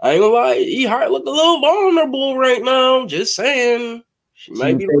I ain't gonna lie, E Hart looked a little vulnerable right now. Just saying, she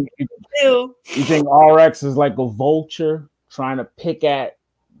might be. You think RX is like a vulture trying to pick at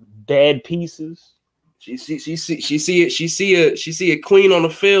dead pieces? She see a queen on the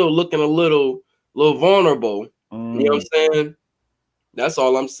field looking a little vulnerable. You know what I'm saying? That's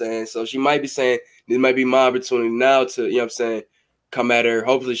all I'm saying. So she might be saying this might be my opportunity now to, you know what I'm saying, come at her.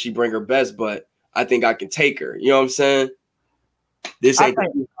 Hopefully she bring her best, but I think I can take her. You know what I'm saying? This ain't the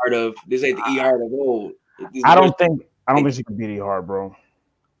E Hart of old. I don't think she can beat E Hart, bro.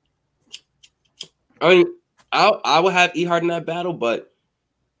 I mean, I would have E Hart in that battle, but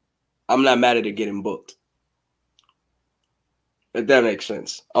I'm not mad at her getting booked. If that makes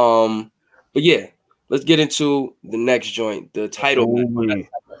sense. But yeah, let's get into the next joint, the title.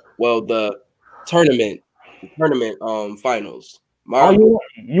 Well, the tournament finals.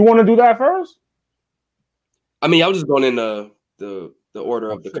 You want to do that first? I mean, I was just going in the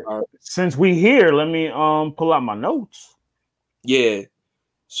order of the card. Since we here, let me pull out my notes. Yeah.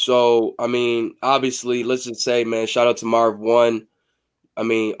 So, I mean, obviously, let's just say, man, shout out to Marv One. I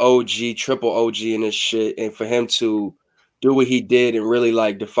mean, OG, triple OG in this shit. And for him to do what he did and really,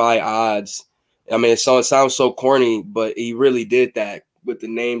 like, defy odds. I mean, it sounds so corny, but he really did that with the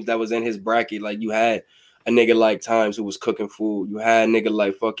names that was in his bracket. Like, you had a nigga like Times who was cooking food. You had a nigga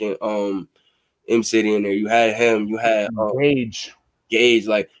like fucking M City in there. You had him. You had Gage.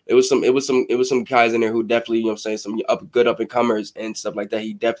 Like, it was some guys in there who definitely, you know what I'm saying, some good up and comers and stuff like that.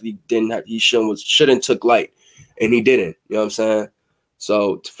 He definitely shouldn't took light, and he didn't. You know what I'm saying?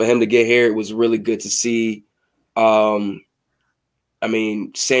 So for him to get here, it was really good to see. I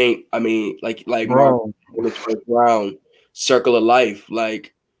mean, like Mark in the first round, circle of life.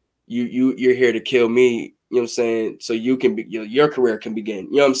 Like you're here to kill me. You know what I'm saying? So you can be your career can begin.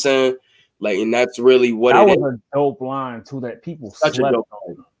 You know what I'm saying? Like, and that's really what that was a dope line too. That people such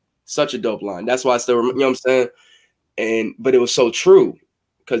a dope line. That's why I still remember. You know what I'm saying? but it was so true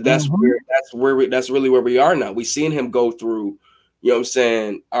because that's really where we are now. We seen him go through, you know what I'm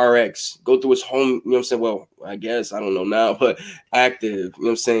saying, RX, go through his home, you know what I'm saying? Well, I guess I don't know now, but active, you know what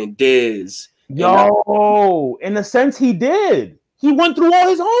I'm saying, Diz. Yo, in a sense, he did. He went through all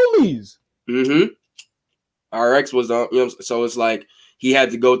his homies. RX was on, you know, so it's like he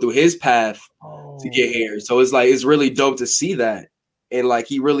had to go through his path to get here. So it's like it's really dope to see that, and like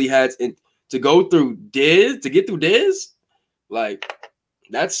he really had to go through Diz to get through Diz. Like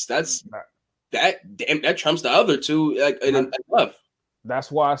that trumps the other two. Like enough. That's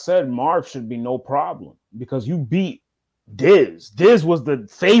why I said Marv should be no problem because you beat Diz. Diz was the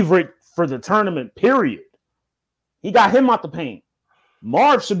favorite for the tournament. Period. He got him out the paint.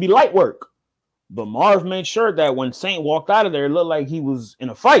 Marv should be light work. But Marv made sure that when Saint walked out of there, it looked like he was in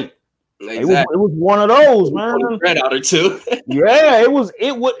a fight. Exactly. It was one of those, man. Red out or two. Yeah, it was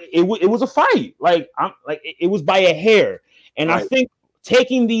a fight. It was by a hair. And right. I think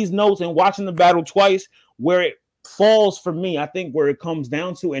taking these notes and watching the battle twice, where it falls for me, I think where it comes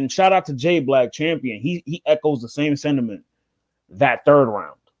down to, and shout out to Jay Black Champion, he echoes the same sentiment. That third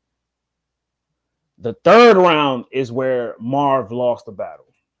round. The third round is where Marv lost the battle.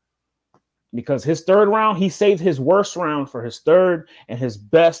 Because his third round, he saved his worst round for his third and his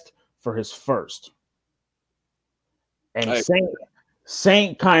best for his first. And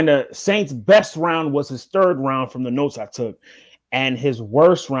Saint's best round was his third round from the notes I took. And his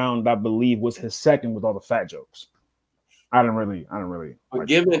worst round, I believe, was his second with all the fat jokes. I don't really. But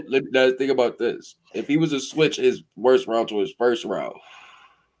think about this. If he was to switch his worst round to his first round,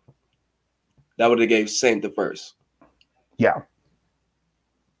 that would have gave Saint the first. Yeah.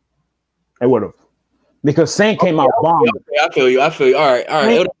 It would have, because Saint came out bombing. Okay, I feel you. All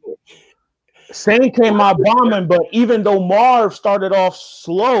right. Saint came out bombing, but even though Marv started off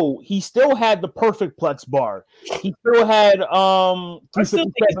slow, he still had the perfect plex bar. He still had I still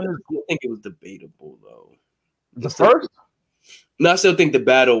think it was debatable though. The first? No, I still think the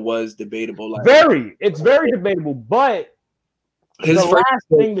battle was debatable. It's very debatable, but his first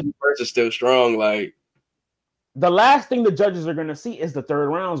is still strong. Like the last thing the judges are gonna see is the third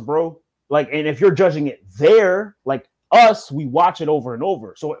rounds, bro. Like, and if you're judging it there, like us, we watch it over and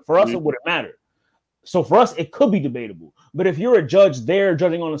over. So for us, it wouldn't matter. So for us, it could be debatable. But if you're a judge there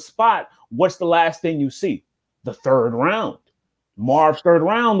judging on the spot, what's the last thing you see? The third round. Marv's third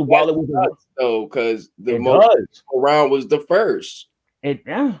round, while it was because the most round was the first. And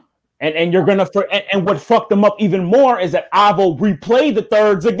you're gonna and what fucked them up even more is that Avo replayed the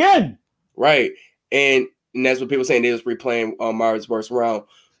thirds again. Right. And that's what people saying, they was replaying Marv's first round.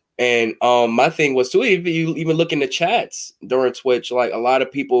 And my thing was too, if you even look in the chats during Twitch, like a lot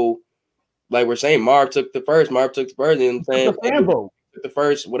of people like we're saying Marv took the first, you know what I'm saying? The fan vote. The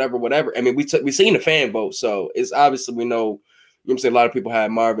first, whatever. I mean, we seen the fan vote, so it's obviously we know, you know what I'm saying, a lot of people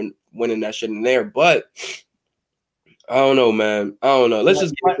had Marvin winning that shit in there, but I don't know, man. I don't know. Let's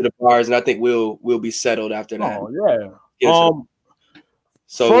just get to the bars, and I think we'll be settled after that. Oh yeah.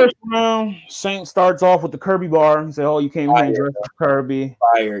 So first round, Saint starts off with the Kirby bar. He said, "Oh, you came here and dressed as Kirby."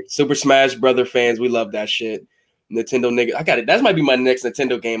 Fire. Super Smash Brother fans, we love that shit. Nintendo nigga, I got it. That might be my next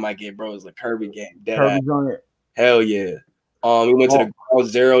Nintendo game I get, bro. It's a Kirby game. Kirby's on it. Hell yeah. We went to the Ground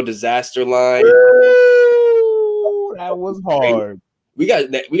Zero disaster line. Ooh, that was hard. We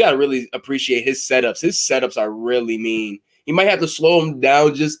got to really appreciate his setups. His setups are really mean. You might have to slow him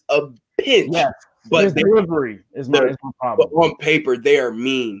down just a pinch. Yes. But his delivery is my problem. But on paper, they are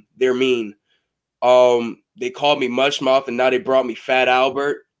mean. They're mean. They called me Mushmouth, and now they brought me Fat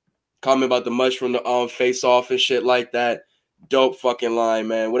Albert. Called me about the mush from the face off and shit like that. Dope fucking line,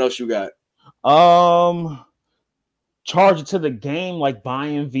 man. What else you got? Charge it to the game like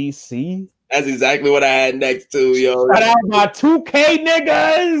buying VC. That's exactly what I had next to, yo. Shout out my 2K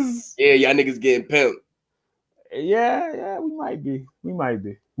niggas. Yeah, y'all niggas getting pimped. Yeah, we might be.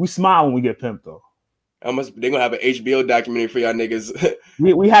 We smile when we get pimped though. They're gonna have an HBO documentary for y'all niggas.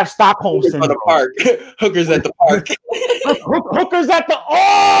 We have Stockholm syndrome. The park. Hookers at the park. Hookers at the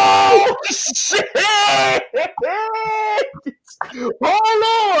shit.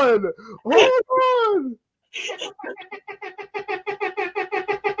 Hold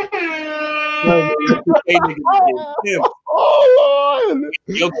on.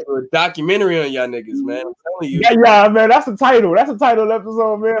 Yo, a documentary on y'all niggas, man. I'm telling you. Yeah, man. That's the title. That's the title of the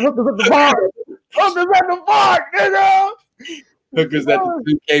episode, man. Hookers at the park. Hookers at the park, nigga. Hookers at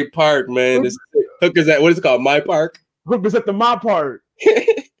the 2K park, man. Hookers at what is it called? My park. Hookers at the my park.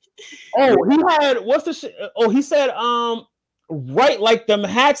 Oh, he had what's the shit? Oh, he said, right like them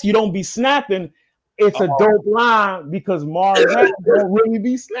hats, you don't be snapping. It's a dope line because Mars don't really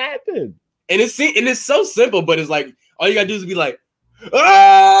be snapping. And it's so simple, but it's like all you gotta do is be like,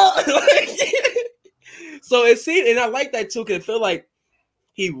 ah! So it seemed, and I like that too, because it feel like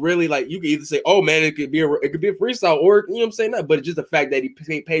he really like you can either say, oh man, it could be a freestyle, or you know what I'm saying that, but it's just the fact that he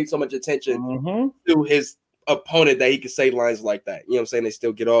paid so much attention to his opponent that he could say lines like that. You know what I'm saying? They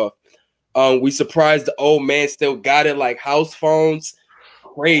still get off. We surprised the old man still got it like house phones.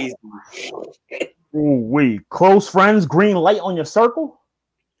 Crazy. Ooh, close friends, green light on your circle.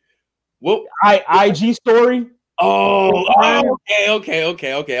 What? IG story. Okay.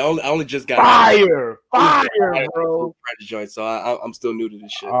 I only just got fire, bro. Joint, so I'm still new to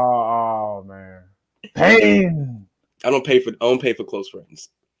this shit. Oh man, pain. I don't pay for close friends.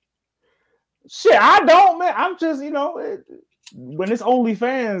 Shit, I don't, man. I'm just, when it's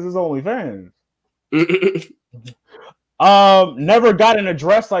OnlyFans, it's OnlyFans. Never got an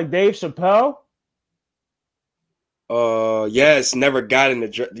address like Dave Chappelle. Yes, never got an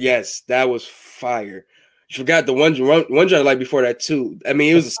address. Yes, that was fire. You forgot the one joint like before that too. I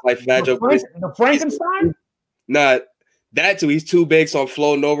mean, it was a slight fat joke. The Frankenstein? Nah, that too. He's too big, so I'm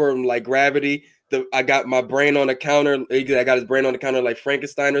floating over him like gravity. I got my brain on the counter. I got his brain on the counter like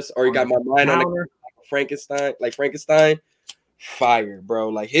Frankenstein, or he got my mind on the counter like Frankenstein. Fire, bro.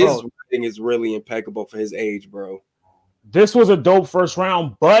 Like his thing is really impeccable for his age, bro. This was a dope first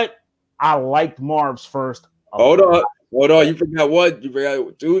round, but I liked Marv's first. Hold on. You forgot what? You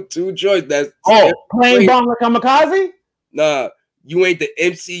forgot two joints. That's Plain Bomb like Kamikaze? Nah, you ain't the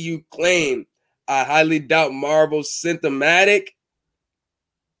MCU claim. I highly doubt Marvel's symptomatic.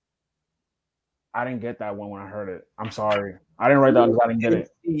 I didn't get that one when I heard it. I'm sorry. I didn't write that because I didn't get it.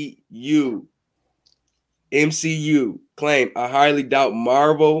 MCU claim. I highly doubt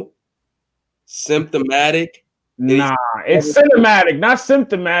Marvel symptomatic. Nah, it's cinematic, not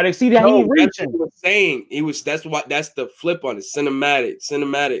symptomatic. See that he reaching. That's what he was saying. That's the flip on it.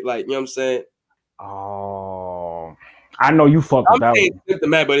 Cinematic. Like, you know what I'm saying? Oh, I know you fuck with that one.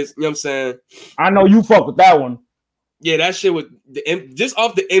 Symptomatic, but it's, you know what I'm saying? I know you fuck with that one. Yeah, that shit was just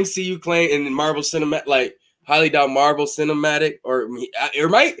off the MCU claim and Marvel cinematic, like highly doubt Marvel cinematic, or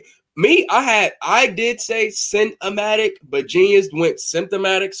I did say cinematic, but Genius went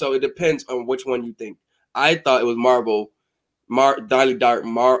symptomatic, so it depends on which one you think. I thought it was Marvel. Highly doubt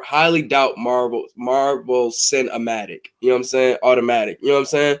Marvel cinematic. You know what I'm saying? Automatic. You know what I'm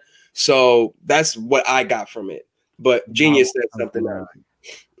saying? So that's what I got from it. But Genius said something else.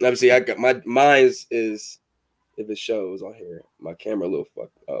 Obviously, I got mine is if it shows on here, my camera a little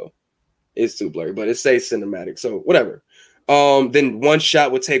fucked. Oh, it's too blurry, but it says cinematic. So whatever. Then One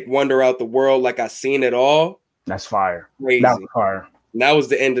Shot would take Wonder out the world like I seen it all. That's fire. Crazy. That's fire. And that was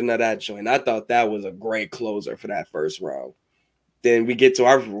the ending of that joint. I thought that was a great closer for that first round. Then we get to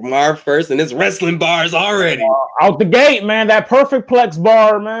our first, and it's wrestling bars already. Out the gate, man. That perfect plex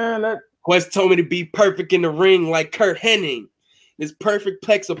bar, man. Quest told me to be perfect in the ring like Kurt Hennig. This perfect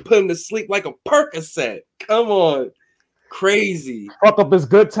plex will put him to sleep like a Percocet. Come on. Crazy. Fuck up his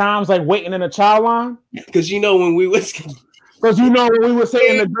good times like waiting in a child line? Because when we was... Because when we were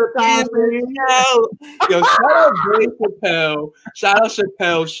saying the good times. Yo, shout out Dave Chappelle. Shout out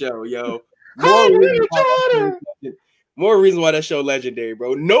Chappelle Show, yo. More reason why that show legendary,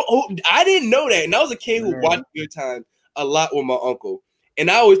 bro. No, I didn't know that. And I was a kid who watched Good Time a lot with my uncle. And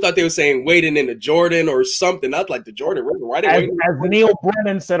I always thought they were saying waiting in the Jordan or something. Not like the Jordan River. Why as Neil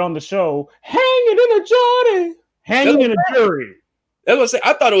Brennan said on the show, hanging in a Jordan. Hanging in a jury. That's what I say.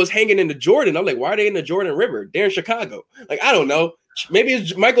 I thought it was hanging in the Jordan. I'm like, why are they in the Jordan River? They're in Chicago. Like, I don't know. Maybe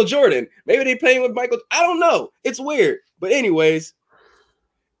it's Michael Jordan. Maybe they playing with Michael. I don't know. It's weird. But anyways.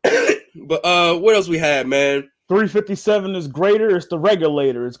 But what else we had, man? 357 is greater. It's the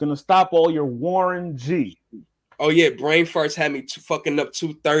regulator. It's gonna stop all your Warren G. Oh yeah, brain farts had me fucking up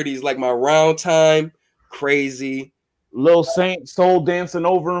 230s like my round time. Crazy. Lil Saint soul dancing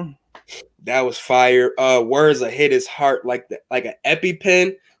over him. That was fire. Words that hit his heart like an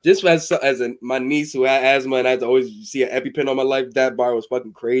EpiPen. Just as my niece who had asthma and I had to always see an EpiPen on my life. That bar was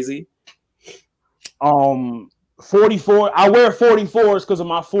fucking crazy. 44. I wear 44s because of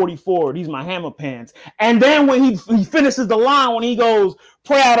my 44. These my hammer pants. And then when he finishes the line, when he goes,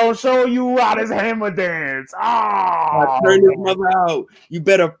 "Pray I don't show you how this hammer dance." I turn his mother out. You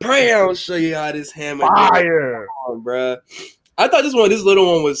better pray I don't show you how this hammer fire, bro. I thought this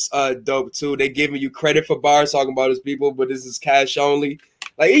little one was dope too. They giving you credit for bars talking about his people, but this is cash only.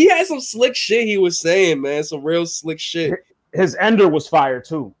 Like he had some slick shit he was saying, man. Some real slick shit. His ender was fire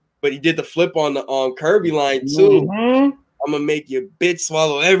too. But he did the flip on the Kirby line too. Mm-hmm. I'm gonna make your bitch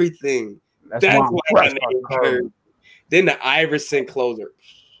swallow everything. That's why I named Kirby. Then the Iverson closer,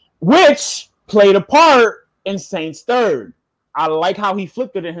 which played a part in Saint's third. I like how he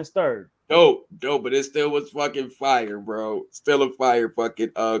flipped it in his third. dope, but it still was fucking fire, bro. Still a fire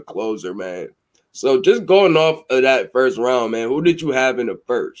fucking closer, man. So just going off of that first round, man, who did you have in the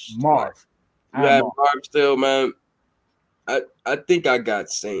first? Marv. You had Marv still, man. I think I got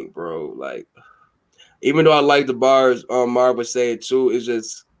Saint, bro. Like, even though I like the bars Marv was saying too,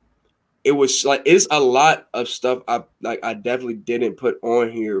 it was like it's a lot of stuff I definitely didn't put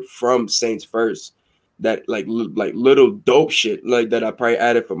on here from Saint's first that like little dope shit like that I probably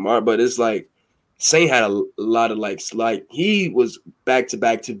added for Marv, but it's like Saint had a lot of like he was back to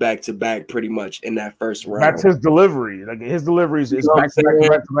back pretty much in that first round. That's his delivery. Like his deliveries is back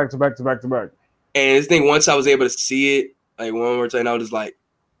to back. And this thing, once I was able to see it like one more time, I was just like,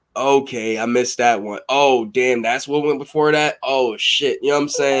 okay, I missed that one. Oh, damn, that's what went before that. Oh shit, you know what I'm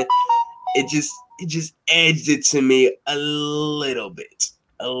saying? It just edged it to me a little bit.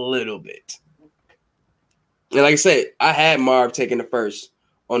 And like I said, I had Marv taking the first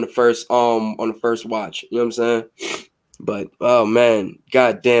on the first watch. You know what I'm saying? But oh man,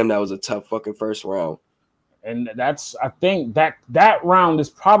 goddamn, that was a tough fucking first round. And I think that round is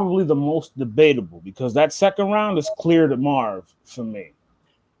probably the most debatable because that second round is clear to Marv for me.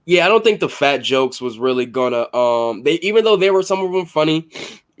 Yeah, I don't think the fat jokes was really gonna they, even though there were some of them funny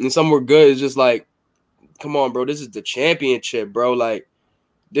and some were good, it's just like, come on, bro, this is the championship, bro. Like,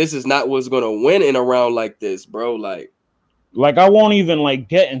 this is not what's gonna win in a round like this, bro. Like I won't even like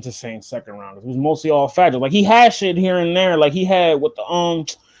get into Saint's second round. It was mostly all fat jokes. Like he had shit here and there. Like he had with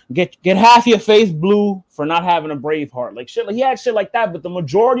the get half your face blue for not having a Braveheart. Like shit, like he had shit like that, but the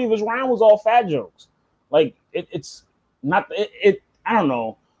majority of his round was all fat jokes. Like it's not it I don't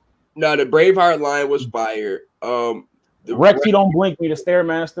know. No, the Braveheart line was fire. Rexy don't blink me, the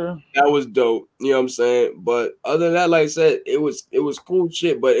Stairmaster. That was dope. You know what I'm saying? But other than that, like I said, it was cool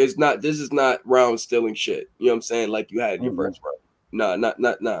shit, but this is not round stealing shit. You know what I'm saying? Like you had in your first round.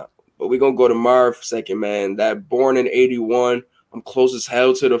 Nah. But we're gonna go to Marv second, man. That born in 81. I'm close as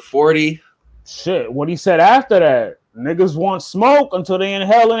hell to the 40. Shit, what he said after that. Niggas want smoke until they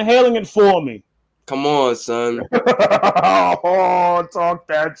inhaling it for me. Come on, son. Oh, talk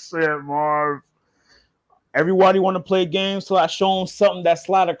that shit, Marv. Everybody want to play games till I show them something that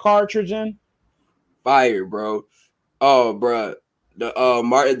slide a cartridge in. Fire, bro. Oh, bro.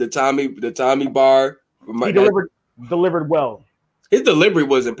 The Tommy bar. He delivered well. His delivery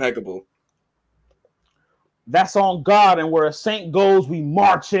was impeccable. That's on God, and where a saint goes, we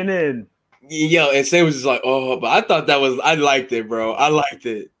marching in. Yo, and Saint was just like, oh, but I thought I liked it, bro. I liked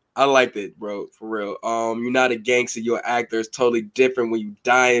it, bro, for real. You're not a gangster, you're an actor. It's totally different when you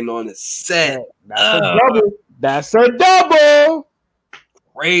dying on the set. That's a double.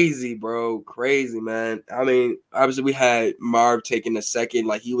 Crazy, bro. Crazy, man. I mean, obviously we had Marv taking a second,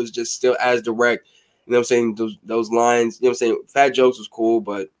 like he was just still as direct. You know what I'm saying? Those lines, you know what I'm saying? Fat jokes was cool,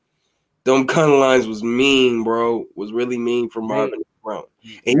 but them kind of lines was mean, bro. Was really mean for Marv and Brown.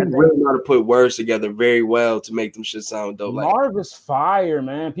 And he really know how to put words together very well to make them shit sound dope. Marv is fire,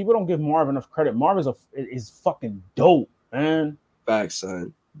 man. People don't give Marv enough credit. Marv is fucking dope, man. Fact,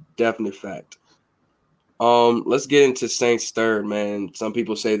 son. Definite fact. Let's get into Saint's third, man. Some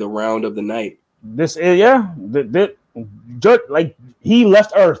people say the round of the night. This is like he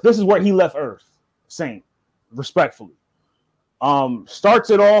left Earth. This is where he left Earth. Saint, respectfully. Starts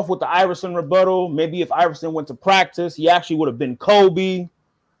it off with the Iverson rebuttal. Maybe if Iverson went to practice, he actually would have been Kobe.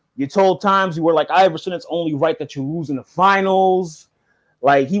 You told times you were like, Iverson, it's only right that you lose in the finals.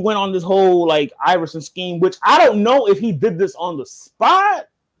 Like, he went on this whole, like, Iverson scheme, which I don't know if he did this on the spot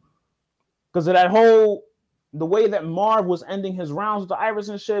because of that whole, the way that Marv was ending his rounds with the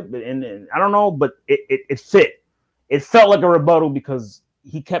Iverson shit. And I don't know, but it fit. It felt like a rebuttal because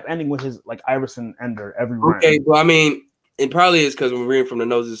he kept ending with his, like, Iverson ender every round. Okay, well, I mean, it probably is because we're reading from the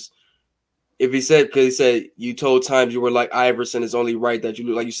noses. If he said, because he said, you told times you were like Iverson, it's only right that you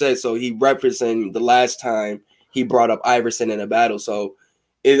lose, like you said. So he referencing the last time he brought up Iverson in a battle. So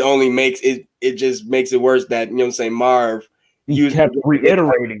it only makes it just makes it worse that, you know what I'm saying, Marv. He kept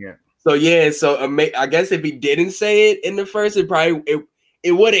reiterating it. So yeah, so I guess if he didn't say it in the first, it probably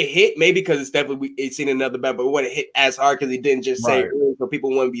it would have hit, maybe because it's definitely it's seen another battle, but it wouldn't hit as hard because he didn't just say it, so people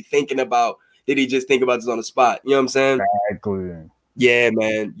wouldn't be thinking about, did he just think about this on the spot? You know what I'm saying? Exactly. Yeah,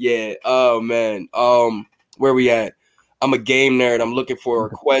 man. Yeah. Oh man. Where we at? I'm a game nerd. I'm looking for a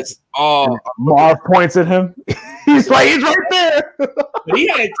request. Oh, Marv points at him. he's right there. But he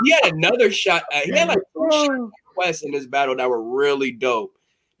had another shot. He had like 2 requests in this battle that were really dope.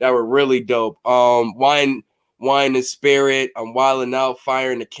 Wine and Spirit. I'm wilding out,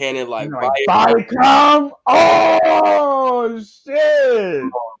 firing the cannon like fire come. Oh shit,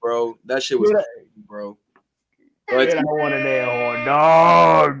 on, bro. That shit was crazy, bro. Get that one in there, horn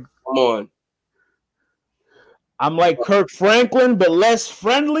dog. Come on. I'm like Kirk Franklin, but less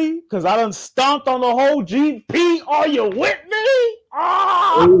friendly because I done stomped on the whole GP. Are you with me?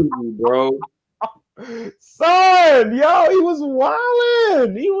 Ah! Crazy, bro. Son, yo, he was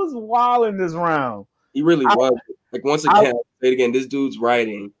wilding. He was wilding this round. He really was. Like, once again, I'll say it again, this dude's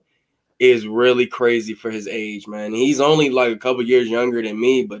writing is really crazy for his age, man. He's only like a couple years younger than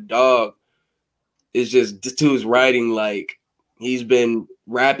me, but dog, it's just this dude's writing like he's been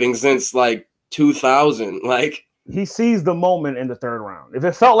rapping since like 2000. Like, he seized the moment in the third round. If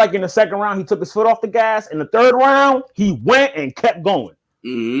it felt like in the second round he took his foot off the gas, in the third round he went and kept going.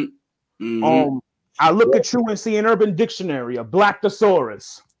 I look at you and see an Urban Dictionary, a Black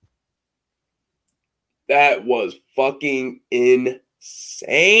Thesaurus. That was fucking insane.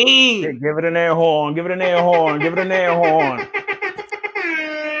 Hey, give it an air horn. Give it an air horn. Give it an air horn.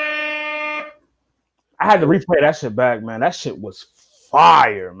 I had to replay that shit back, man. That shit was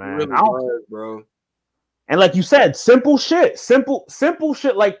fire, man. It really was, bro. And like you said, simple shit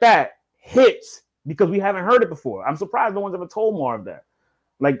like that hits because we haven't heard it before. I'm surprised no one's ever told Marv that.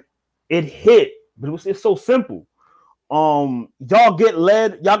 Like, it hit, but it's so simple. Y'all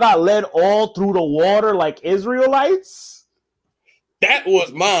got led all through the water like Israelites. That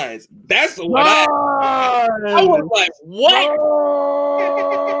was mine. That's what I was like, what?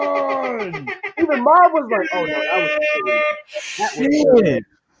 Even Marv was like, oh no, that was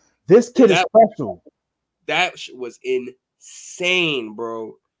this kid is special. That was insane,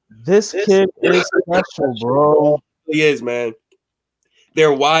 bro. This kid is special, bro. He is, man.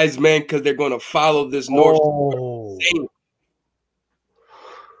 They're wise men because they're going to follow this North.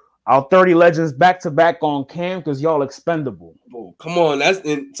 Our 30 legends back to back on cam because y'all expendable. Oh, come on,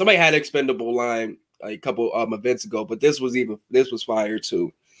 somebody had expendable line like a couple events ago, but this was fire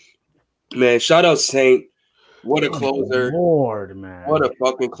too. Man, shout out Saint. What a closer. Lord, man. What a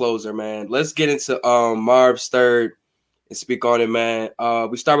fucking closer, man. Let's get into Marv's third and speak on it, man.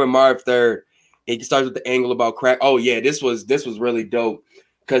 We start with Marv third. He starts with the angle about crack. Oh yeah, this was really dope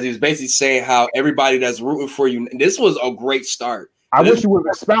because he was basically saying how everybody that's rooting for you. This was a great start. I wish you would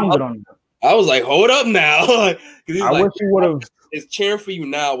have expounded on that. I was like, hold up now. I wish you would have. His cheering for you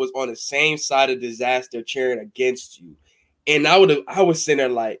now was on the same side of disaster, cheering against you, and I was sitting there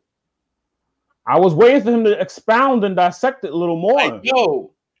like, I was waiting for him to expound and dissect it a little more. Like,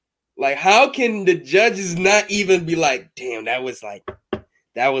 yo, like how can the judges not even be like, damn, that was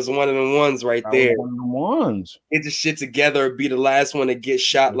one of the ones right there. One of the ones. Get the shit together, be the last one to get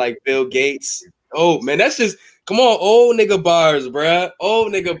shot like Bill Gates. Oh man, that's just come on, old nigga bars, bruh.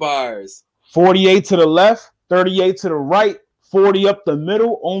 Old nigga bars. 48 to the left, 38 to the right, 40 up the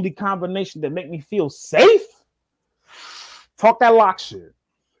middle. Only combination that make me feel safe. Talk that lock shit.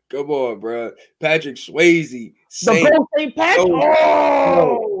 Come on, bro. Patrick Swayze. The Ghost St. Patrick.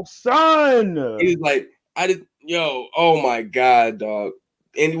 Oh, son. He's like, oh my God, dog.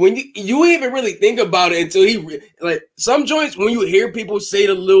 And when you even really think about it until like some joints, when you hear people say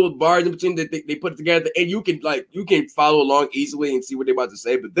the little bars in between that they put it together, and you can follow along easily and see what they're about to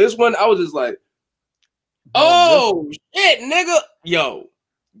say. But this one, I was just like, oh shit, nigga. Yo,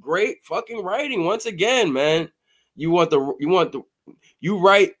 great fucking writing once again, man. You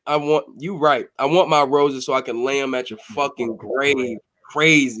right. I want my roses so I can lay them at your fucking grave.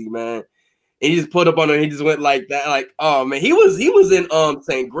 Crazy, man. And he just put up on it. He just went like that. Like, oh man, he was in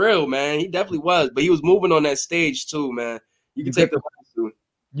St. Grill, man. He definitely was, but he was moving on that stage too, man. You can take the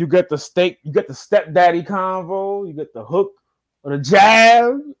you get the steak, you get the stepdaddy convo, you get the hook or the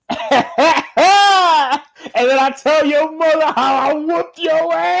jab. And then I tell your mother how I whooped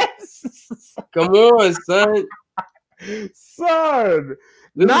your ass. Come on, son. Son.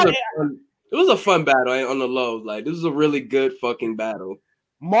 It was a fun battle on the low. Like, this was a really good fucking battle.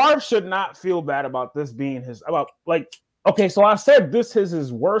 Marv should not feel bad about this being okay, so I said this is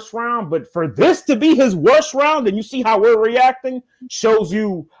his worst round, but for this to be his worst round, and you see how we're reacting, shows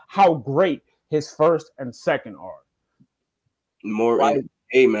you how great his first and second are.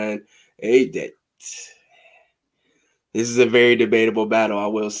 Hey, man. Hey, this is a very debatable battle, I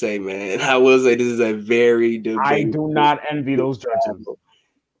will say, man. I will say this is a very debatable. I do not envy those judges.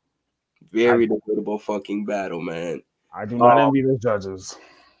 Very debatable fucking battle, man. I do not envy those judges.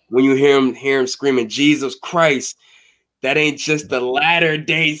 When you hear him screaming, Jesus Christ, that ain't just the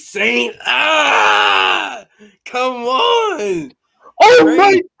Latter-day Saint. Ah, come on. Oh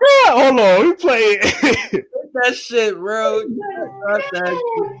my God. Hold on. We play that shit, bro.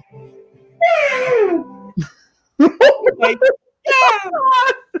 Like,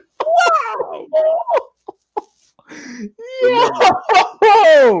 wow.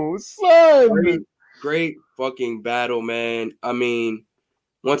 Yo, son. Great fucking battle, man. I mean,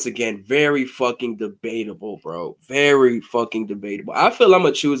 once again, very fucking debatable, bro. Very fucking debatable. I feel I'm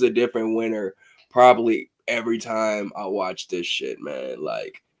gonna choose a different winner probably every time I watch this shit, man.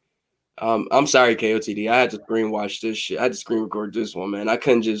 Like, I'm sorry, KOTD. I had to screen watch this shit. I had to screen record this one, man. I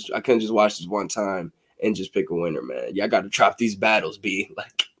couldn't just watch this one time and just pick a winner, man. Yeah, I gotta drop these battles, B.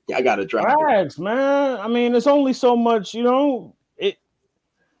 Like, yeah, I gotta drop Facts, man. I mean, it's only so much, you know.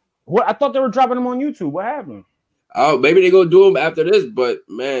 What I thought they were dropping them on YouTube. What happened? Oh, maybe they go do them after this, but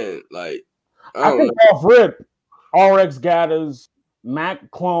man, like I think off rip, RX Gathers, Mac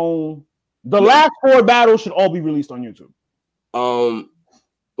Clone, the last 4 battles should all be released on YouTube.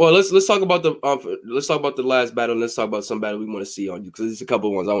 Well, let's talk about the last battle, and let's talk about some battle we want to see on you, because there's a couple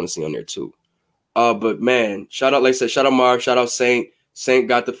of ones I want to see on there too. But man, shout out, like I said, shout out Marv, shout out Saint. Saint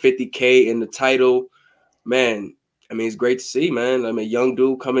got the 50K in the title, man. I mean, it's great to see, man. I mean, young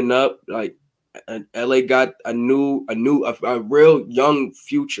dude coming up, like. LA got a real young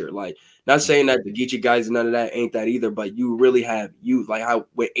future. Like, not saying that the Geechee guys and none of that ain't that either, but you really have youth. Like how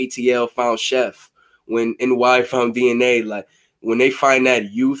when ATL found Chef, when NY found DNA, like when they find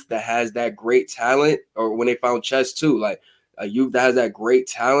that youth that has that great talent, or when they found Chess too, like a youth that has that great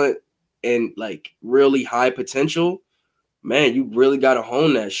talent and like really high potential, man, you really got to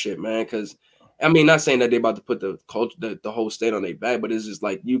hone that shit, man. Because I mean, not saying that they're about to put the culture, the whole state on their back, but it's just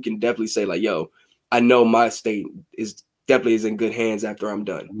like you can definitely say, like, yo, I know my state is in good hands after I'm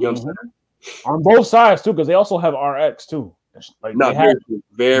done. You know what I'm saying? On both sides too, because they also have RX too. Like no,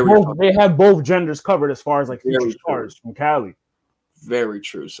 they have both genders covered as far as like future stars from Cali. Very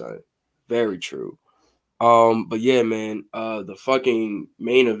true, son. Very true. But yeah, man, the fucking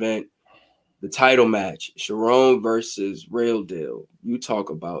main event, the title match, Sharon versus Real Deal. You talk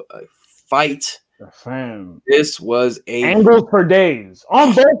about a fight. Fam. This was a angles for days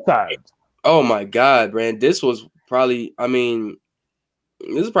on both sides. Oh my god, man. This was probably, I mean,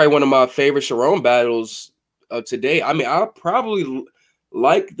 this is probably one of my favorite Sharon battles of today. I mean, I probably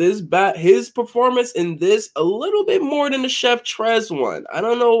like his performance in this a little bit more than the Chef Trez one. I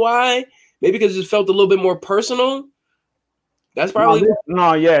don't know why. Maybe because it felt a little bit more personal. That's probably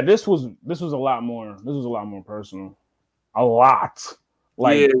this was a lot more. This was a lot more personal. A lot.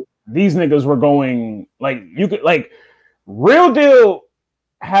 Like these niggas were going like you could like Real Deal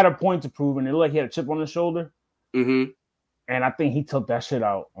had a point to prove, and it looked like he had a chip on his shoulder. Mm-hmm. And I think he took that shit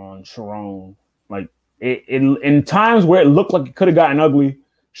out on Sharon. Like it in times where it looked like it could have gotten ugly,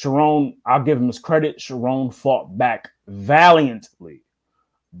 Sharon, I'll give him his credit. Sharon fought back valiantly.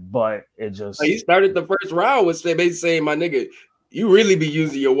 But it just he started the first round with basically saying, my nigga, you really be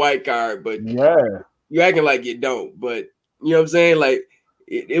using your white card, but you acting like you don't. But you know what I'm saying? Like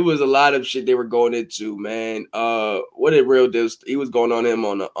it was a lot of shit they were going into, man. What did Real Deal? He was going on him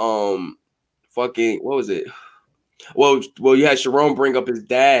on the fucking what was it? Well, you had Sharon bring up his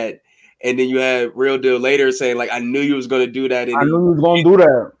dad, and then you had Real Deal later saying, like, I knew you was gonna do that, and I knew you was gonna do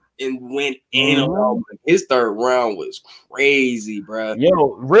that. And went in on his third round was crazy, bro.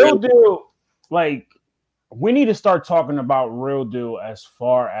 Yo, Real Deal, like, we need to start talking about Real Deal as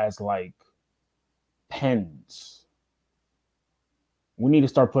far as like pens. We need to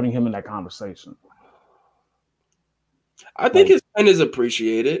start putting him in that conversation. I think his pen is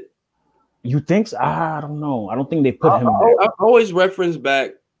appreciated. You think so? I don't know. I don't think they put him there. I always reference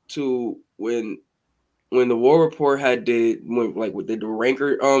back to when the War Report did the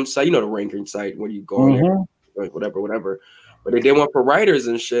ranker site, you know, the ranking site when you go on there, like whatever. But they did one for writers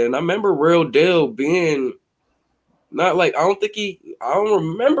and shit. And I remember Real Deal being not like I don't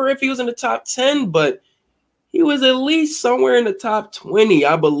remember if he was in the top 10, but he was at least somewhere in the top 20,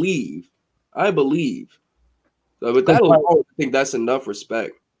 I believe. So, but that alone, I think that's enough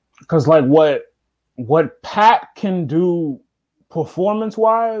respect. Because like what Pat can do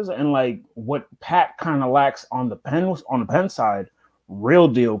performance-wise, and like what Pat kind of lacks on the pen side, Real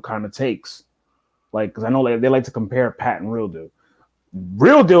Deal kind of takes. Like, because I know they like to compare Pat and Real Deal.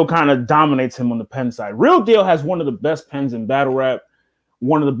 Real Deal kind of dominates him on the pen side. Real Deal has one of the best pens in battle rap,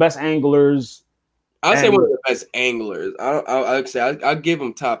 one of the best anglers. I'll say one of the best anglers. I'll give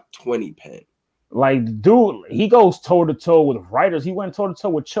him top 20 pen. Like, dude, he goes toe-to-toe with writers. He went toe-to-toe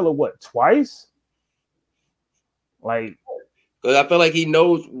with Chilla, twice? Like, because I feel like he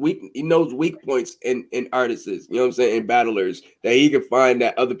knows weak points in artists, you know what I'm saying, in battlers, that he can find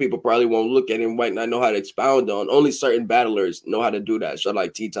that other people probably won't look at and might not know how to expound on. Only certain battlers know how to do that. So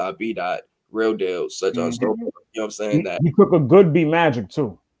like T-Top, B-Dot, Real Deal, such on so forth. You know what I'm saying? He took a good B Magic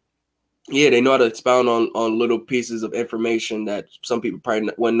too. Yeah, they know how to expound on little pieces of information that some people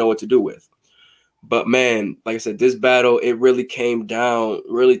probably wouldn't know what to do with. But man, like I said, this battle, it really came down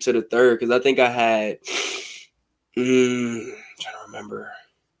really to the third, because I think I had trying to remember.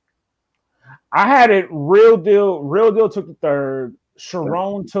 I had it Real Deal. Real Deal took the third.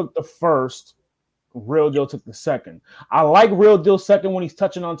 Sharon took the first. Real Deal took the second. I like Real Deal second when he's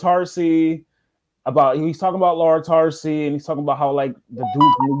touching on Tarsi. He's talking about Laura Tarsi, and he's talking about how like the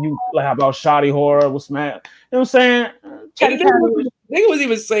dude from the youth, like about Shoddy Horror was mad. You know what I'm saying? Nigga was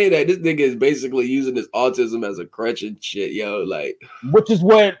even saying that this nigga is basically using his autism as a crutch and shit, yo. Like, which is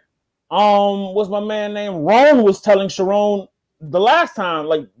what what's my man named Ron was telling Sharon the last time,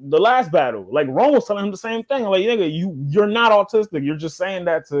 like the last battle. Like Ron was telling him the same thing. Like, nigga, you're not autistic. You're just saying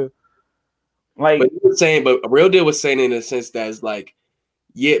that to like. But he was saying, but Real Deal was saying in a sense that it's like,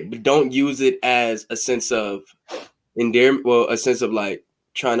 yeah, but don't use it as a sense of endearment. Well, a sense of like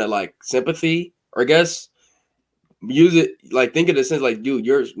trying to like sympathy, or I guess use it like think of the sense like, dude,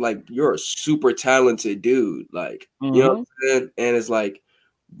 you're a super talented dude, like you know what I'm saying? And it's like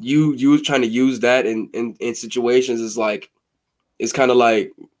you trying to use that in situations is like it's kind of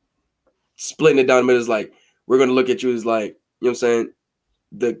like splitting it down the middle. Is like we're gonna look at you as like, you know what I'm saying,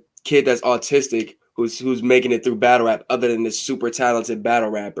 the kid that's autistic who's making it through battle rap other than this super talented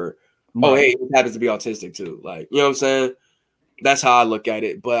battle rapper. Right. Oh, hey, he happens to be autistic too. Like, you know what I'm saying? That's how I look at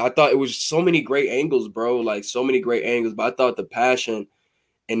it. But I thought it was so many great angles, bro. Like so many great angles. But I thought the passion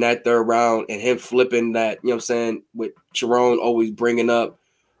in that third round and him flipping that, you know what I'm saying, with Sharon always bringing up,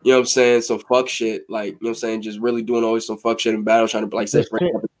 you know what I'm saying, some fuck shit. Like, you know what I'm saying, just really doing always some fuck shit in battle, trying to like say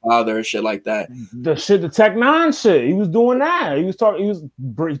bring up his father and shit like that. The Tech Nine shit. He was doing that. He was telling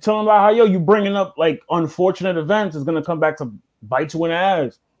about how, yo, you bringing up like unfortunate events is gonna come back to bite you in the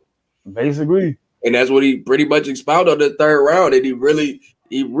ass. Basically. And that's what he pretty much expounded on the third round. And he really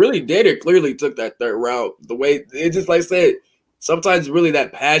did it. Clearly took that third round. The way it just like I said, sometimes really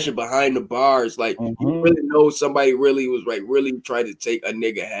that passion behind the bars, like you really know somebody really was like really trying to take a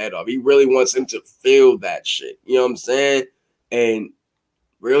nigga head off. He really wants him to feel that shit. You know what I'm saying? And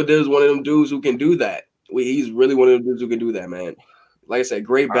Real Deal is one of them dudes who can do that. He's really one of them dudes who can do that, man. Like I said,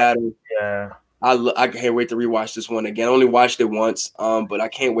 great battle. Yeah. I can't wait to rewatch this one again. I only watched it once, but I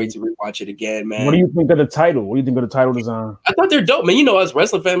can't wait to rewatch it again, man. What do you think of the title? What do you think of the title design? I thought they're dope, man. You know, us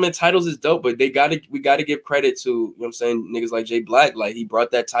wrestling fan, man, titles is dope, but we gotta give credit to, you know what I'm saying, niggas like Jay Black. Like he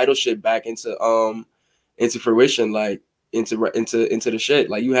brought that title shit back into fruition, like into the shit.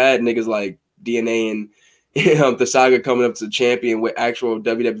 Like you had niggas like DNA and the Saga coming up to champion with actual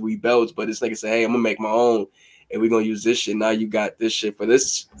WWE belts, but this nigga say, hey, I'm gonna make my own. And we're gonna use this shit. Now you got this shit for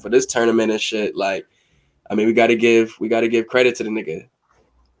this tournament and shit. Like, I mean, we gotta give credit to the nigga.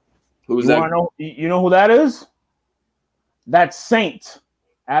 Who's that? You know who that is? That's Saint.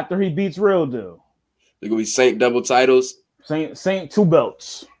 After he beats Real Deal, They're gonna be Saint double titles. Saint 2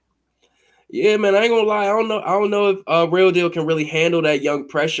 belts. Yeah, man. I ain't gonna lie. I don't know if Real Deal can really handle that young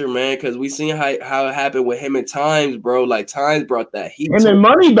pressure, man. Because we seen how it happened with him at Times, bro. Like Times brought that heat. And then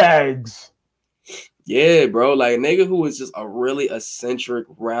Money Bags. Yeah, bro, like a nigga who is just a really eccentric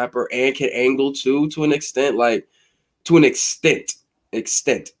rapper and can angle too, to an extent. You know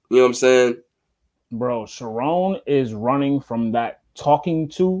what I'm saying? Bro, Sharon is running from that talking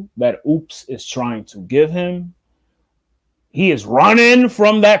to that Oops is trying to give him. He is running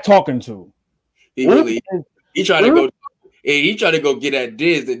from that talking to. He tried to go get at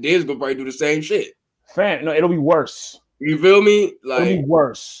Diz, and Diz gonna probably do the same shit. Fam, no, it'll be worse. You feel me? Like it'll be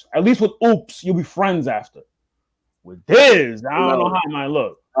worse. At least with Oops, you'll be friends after. With Diz, I don't know how it might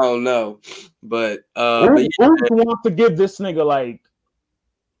look. I don't know, but Oops wants to give this nigga like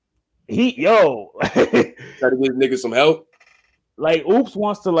try to give nigga some help. Like Oops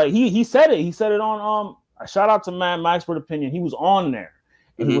wants to like he said it. He said it on shout out to Mad Max for the opinion. He was on there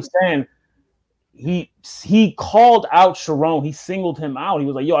and he was saying he called out Sharon. He singled him out. He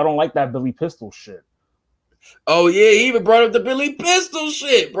was like, yo, I don't like that Billy Pistol shit. Oh yeah, he even brought up the Billy Pistol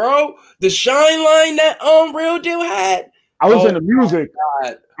shit, bro. The shine line that Real Deal had. I was in the music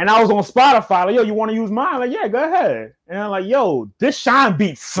and I was on Spotify. Like, yo, you want to use mine? Like, yeah, go ahead. And I'm like, yo, this shine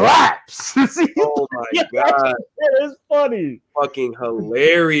beat slaps. Oh my god, it's funny, fucking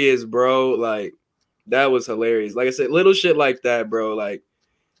hilarious, bro. Like that was hilarious. Like I said, little shit like that, bro. Like,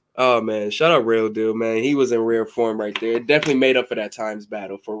 oh man, shout out Real Deal, man. He was in rare form right there. It definitely made up for that Times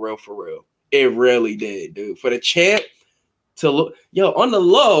battle, for real, for real. It really did, dude. For the champ to look, yo, on the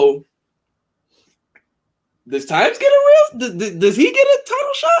low, does Times get a real? Does he get a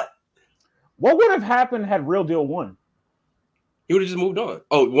title shot? What would have happened had Real Deal won? He would have just moved on.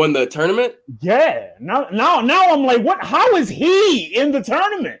 Oh, won the tournament? Yeah. Now I'm like, what? How is he in the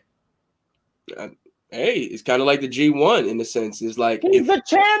tournament? Hey, it's kind of like the G1 in the sense. It's like he's the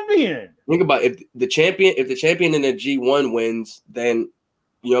champion. Think about it, if the champion in the G1 wins, then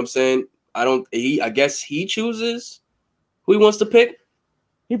you know what I'm saying. I guess he chooses who he wants to pick.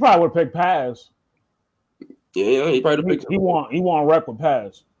 He probably would pick Paz. Yeah, he probably picked. He want rep with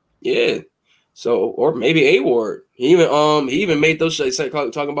Paz. Yeah. So, or maybe A Ward. He even made those shit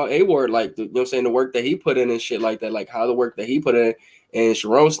talking about A Ward, like you know what I'm saying, the work that he put in and shit like that, like how the work that he put in and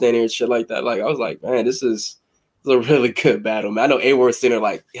Sharon standing and shit like that. Like I was like, man, this is a really good battle, man. I know A Ward's sitting there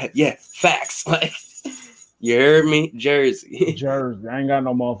like, yeah, facts. Like, you heard me, Jersey. Jersey. I ain't got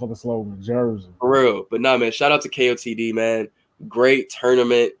no motherfucking slogan. Jersey. For real. But nah, man, shout out to KOTD, man. Great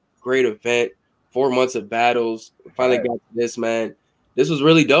tournament, great event. 4 months of battles. Finally got to this, man. This was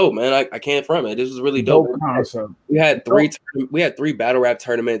really dope, man. I can't front it. This was really dope. Concept. We had three battle rap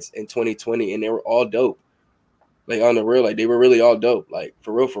tournaments in 2020, and they were all dope. Like on the real, like they were really all dope. Like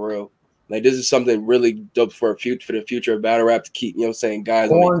for real. Like this is something really dope for the future of battle rap to keep, you know what I'm saying, guys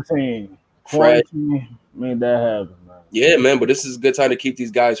Quarantine made that happen, man. Yeah, man, but this is a good time to keep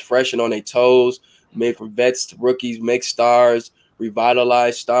these guys fresh and on their toes, made from vets to rookies, make stars,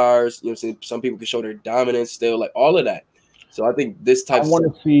 revitalize stars. You know what I'm saying? Some people can show their dominance still, like all of that. So I think this type. I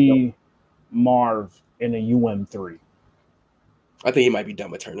want to see Marv in a UM3. I think he might be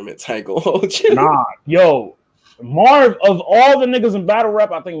done with tournaments. I ain't gonna hold you. Nah, yo, Marv, of all the niggas in battle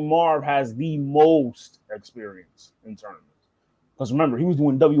rap, I think Marv has the most experience in tournaments. Because remember, he was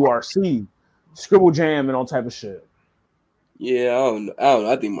doing WRC, Scribble Jam, and all type of shit. Yeah, I don't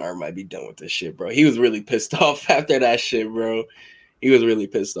know. I think Marv might be done with this shit, bro. He was really pissed off after that shit, bro. He was really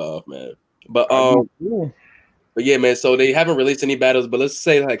pissed off, man. But yeah, man. So they haven't released any battles, but let's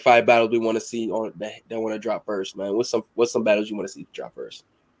say like 5 battles we want to see on that want to drop first, man. What's some battles you want to see drop first?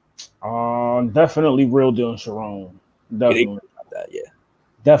 Definitely Real Deal and Sharon. Definitely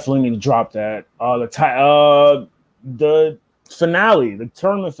definitely need to drop that. The finale, the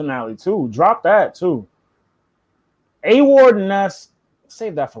tournament finale too. Drop that too. A Ward and Ness,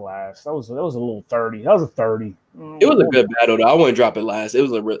 save that for last. That was a little 30. That was a 30. It was a good battle though. I wouldn't drop it last. It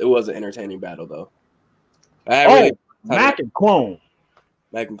was an entertaining battle though. Mac and Clone.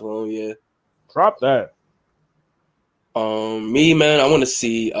 Mac and Clone, yeah. Drop that. Me, man, I want to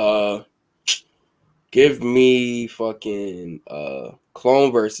see give me fucking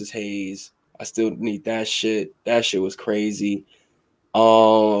Clone versus Hayes. I still need that shit. That shit was crazy.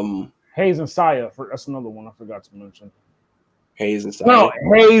 Hayes and Saya, that's another one I forgot to mention. Hayes and Saya. No,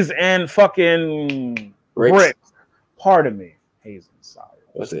 Hayes and fucking Bricks. Pardon me. Hayes and Saya.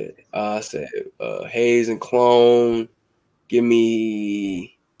 What's it? I said Hayes and Clone. Give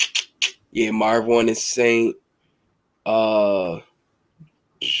me Marv 1 and Saint. Damn.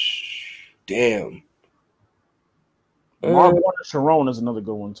 Marv 1 and Sharon is another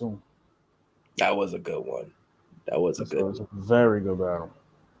good one too. That was a good one. That was a very good battle.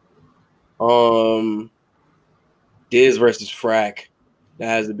 Diz versus Frack. That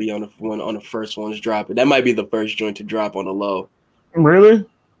has to be on the first one's dropping. That might be the first joint to drop on the low. Really?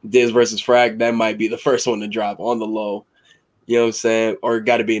 Diz versus Frack, that might be the first one to drop on the low. You know what I'm saying? Or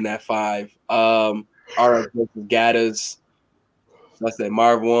got to be in that 5. RX versus Gaddaz. So I said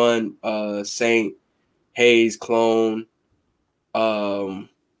Marv 1, Saint, Hayes, Clone, RX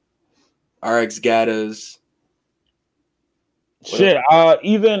Gaddaz. Shit,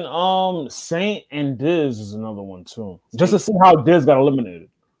 even Saint and Diz is another one too. Just to see how Diz got eliminated.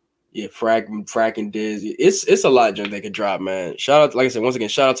 Yeah, Frack and Diz. It's a lot of junk they could drop, man. Shout out, like I said, once again,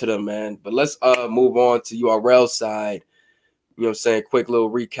 shout out to them, man. But let's move on to URL side. You know what I'm saying? Quick little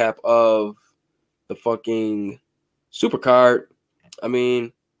recap of the fucking Supercard. I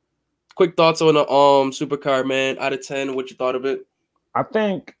mean, quick thoughts on the Supercard, man. Out of 10, what you thought of it? I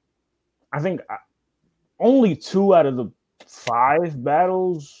think only 2 out of the 5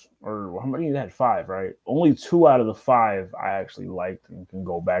 battles, or how many had 5, right? Only 2 out of the 5 I actually liked and can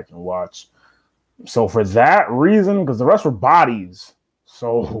go back and watch. So for that reason, because the rest were bodies,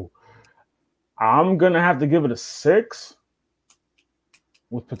 so I'm gonna have to give it a 6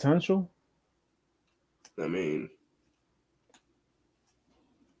 with potential. I mean,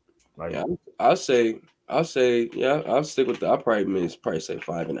 like, yeah, I'll stick with the. I'll probably say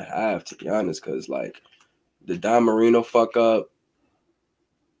 5.5 to be honest, because like the Don Marino fuck up.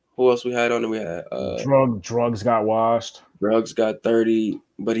 Who else we had on it? We had Drugs got washed. Drugs got 30,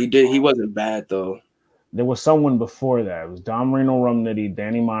 but he wasn't bad though. There was someone before that. It was Don Marino, Rum Nitty,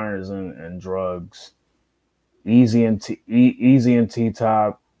 Danny Myers, and Drugs. Easy and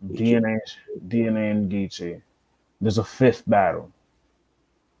T-Top, DNA and Geechee. There's a 5th battle.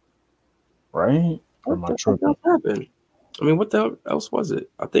 Right? Or am I tripping? Happened? I mean, what the hell else was it?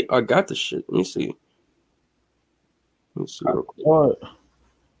 I think I got the shit. Let me see real quick. What?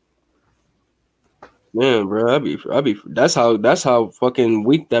 Man, bro, I'd be. That's how fucking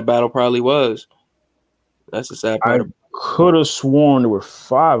weak that battle probably was. That's the sad part. could have sworn there were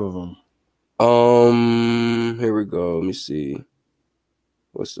 5 of them. Here we go. Let me see.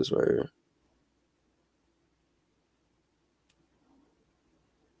 What's this right here?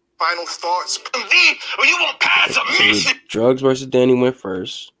 Final thoughts. Leave, or you won't pass a mission. Drugs versus Danny went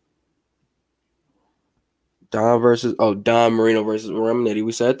first. Don Marino versus Remedy.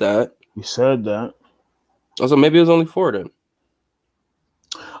 We said that. We said that. Also, maybe it was only 4 then.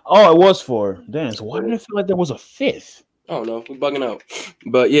 Oh, it was 4. Damn. So why did it feel like there was a 5th? I don't know. We're bugging out.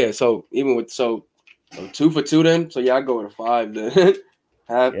 But yeah, so even with 2 for 2 then. So yeah, I go with a 5 then.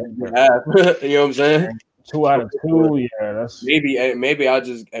 half. You know what I'm saying? 2 out of 2. Yeah, that's maybe I'll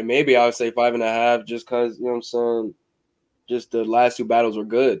say 5.5 just because, you know what I'm saying? Just the last 2 battles were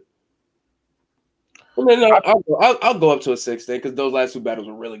good. And then I'll go up to a 6 then because those last 2 battles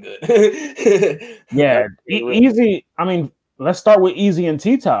were really good. Yeah, Easy. I mean, let's start with Easy and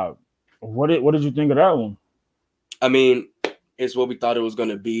T-Top. What did you think of that one? I mean, it's what we thought it was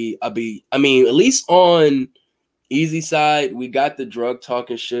gonna be. I mean, at least on Easy side, we got the drug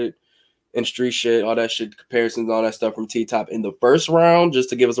talking shit and street shit, all that shit, comparisons, all that stuff from T-Top in the first round, just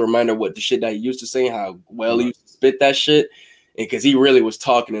to give us a reminder what the shit that he used to say, how well he used to spit that shit. And because he really was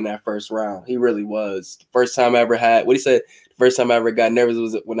talking in that first round. He really was. The first time I ever had, what he said, the first time I ever got nervous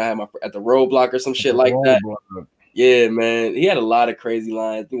was when I had at the roadblock or some shit like that. Yeah, man. He had a lot of crazy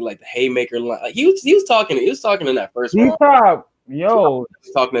lines. I think like the haymaker line. Like, he was talking in that first round. T-Top, He was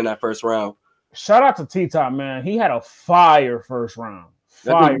talking in that first round. Shout out to T-Top, man. He had a fire first round.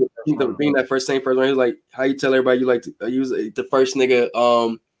 Fire. Being that first round, he was like, how you tell everybody you like to use the first nigga,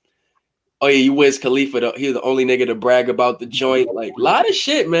 oh yeah, you Wiz Khalifa. He was the only nigga to brag about the joint. Like a lot of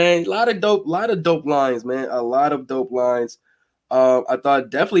shit, man. A lot of dope lines, man. A lot of dope lines. I thought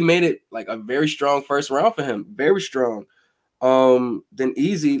definitely made it like a very strong first round for him. Very strong. Then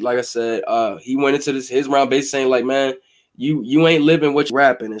Easy, like I said, he went into his round basically saying like, man, you ain't living what you're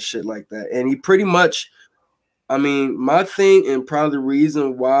rapping and shit like that. And he pretty much, I mean, my thing and probably the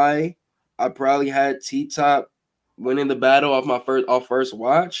reason why I probably had T-Top winning the battle off first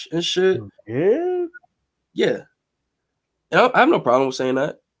watch and shit. Yeah. And I have no problem with saying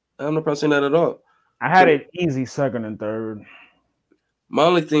that. I have no problem saying that at all. I had it Easy second and third. My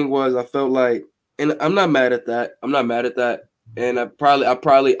only thing was I felt like, and I'm not mad at that. And I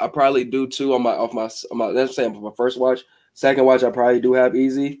probably do too on my let's say on my first watch. Second watch, I probably do have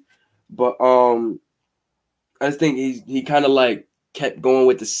Easy. But I just think he kind of like kept going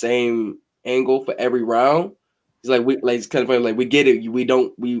with the same angle for every round. He's like, it's kind of funny, like we get it. We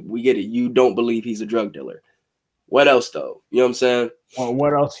get it. You don't believe he's a drug dealer. What else though? You know what I'm saying? Well,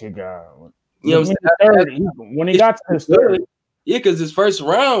 what else you got? You know what I'm saying? When he got to his third. Yeah, because his first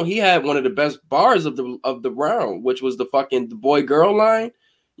round, he had one of the best bars of the round, which was the boy girl line. You know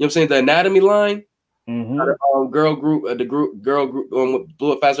what I'm saying? The anatomy line. Mm-hmm. The girl group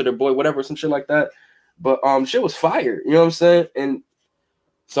blew it faster than boy, whatever, some shit like that. But shit was fire. You know what I'm saying? And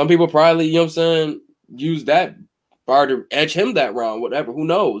some people probably, you know what I'm saying, use that bar to edge him that round, whatever. Who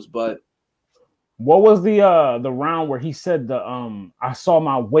knows? But what was the round where he said I saw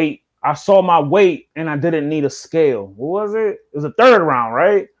my weight and I didn't need a scale? What was it? It was the third round,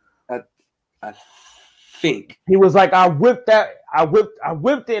 right? I think he was like, I whipped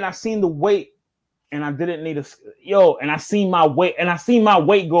it and I seen the weight and I didn't need and I seen my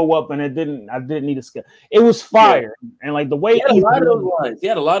weight go up and I didn't need a scale. It was fire. Yeah. And like the way he had a lot of those lines. He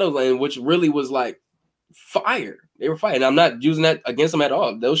had a lot of lines, which really was like fire. They were fire. And I'm not using that against him at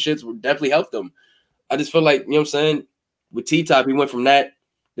all. Those shits would definitely help them. I just feel like, you know what I'm saying, with T-Top, he went from that,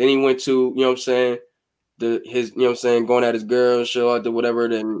 then he went to, you know what I'm saying, his, you know what I'm saying, going at his girl and shit like that, whatever.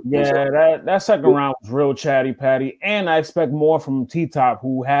 Then that second round was real chatty patty, and I expect more from T-Top,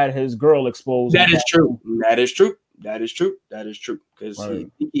 who had his girl exposed. That is true. Because right.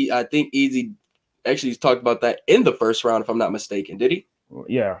 I think Easy actually talked about that in the first round, if I'm not mistaken. Did he?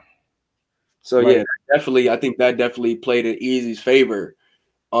 Yeah. So right. Yeah, definitely. I think that definitely played in Easy's favor.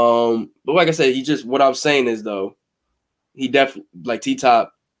 But like I said, what I was saying is though, he definitely like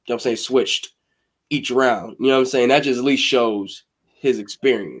T-Top, you know what I'm saying, switched each round. You know what I'm saying? That just at least shows his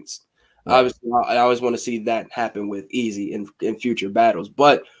experience. Right. Obviously, I always want to see that happen with Easy in future battles.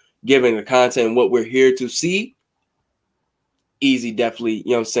 But given the content and what we're here to see, Easy definitely, you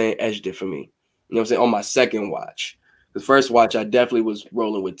know what I'm saying, edged it for me. You know what I'm saying? On my second watch. The first watch, I definitely was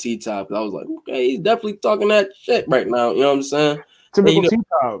rolling with T-Top. I was like, okay, he's definitely talking that shit right now. You know what I'm saying? Typical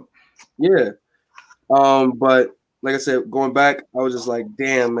T-Top. Yeah. But like I said, going back, I was just like,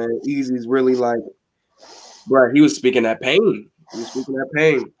 damn, man, Easy's really like, right, he was speaking that pain.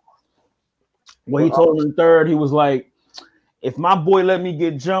 When he told him in third, he was like, if my boy let me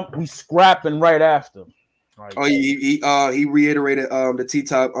get jumped, we scrapping right after. Like, Oh, he reiterated the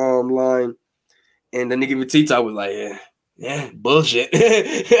T-Top line, and the nigga with T-Top was like, yeah, bullshit.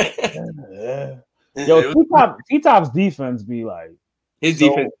 yeah. Yo, T-Top's defense be like his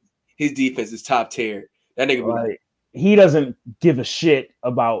defense is top tier. That nigga be like, he doesn't give a shit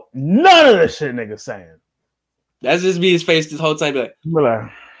about none of the shit niggas saying. That's just be his face this whole time. Be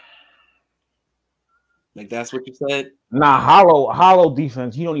like that's what you said? Nah, hollow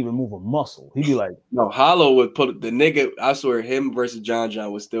defense, he don't even move a muscle. He'd be like, no, Hollow would put the nigga, I swear him versus John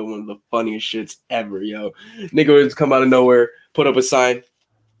was still one of the funniest shits ever, yo. Nigga would just come out of nowhere, put up a sign.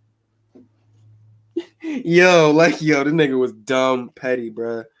 Yo, the nigga was dumb petty,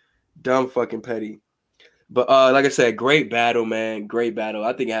 bruh. Dumb fucking petty. But like I said, great battle, man. Great battle.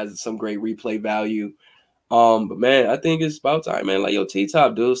 I think it has some great replay value. But man, I think it's about time, man. Like, yo,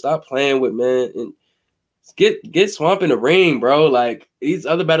 T-Top, dude, stop playing with, man, and get Swamp in the ring, bro. Like, these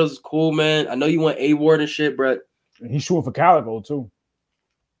other battles is cool, man. I know you want A-Ward and shit, but he's shooting for Calico too.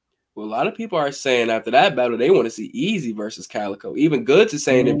 Well, a lot of people are saying after that battle they want to see Easy versus Calico. Even Goods is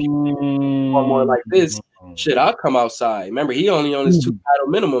saying if people want more like this, shit, I'll come outside. Remember, he only on his 2 battle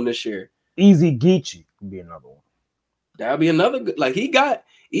minimum this year. Easy Geechee could be another one. That'll be another good. Like, he got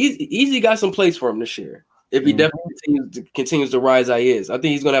Easy got some place for him this year. If he definitely continues to rise, I think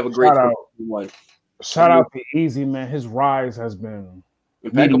he's gonna have a great one. Shout out to Easy, man. His rise has been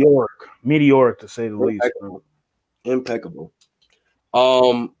meteoric to say the least. Impeccable.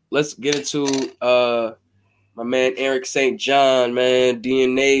 Let's get into my man Eric St. John, man.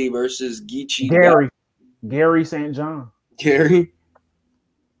 DNA versus Geechee. Gary St. John. Gary?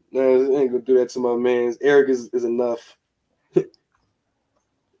 No, I ain't gonna do that to my man. Eric is enough.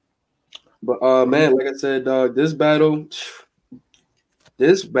 But man, like I said, dog, this battle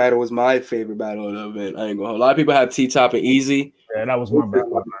was my favorite battle of the event. I ain't gonna hold. A lot of people have T-Top and Easy. Yeah, that was my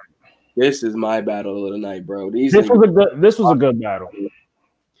battle. This is my battle of the night, bro. This was a good battle.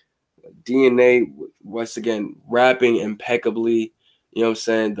 DNA, once again, rapping impeccably. You know what I'm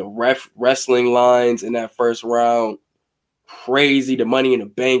saying? The wrestling lines in that first round, crazy. The Money in the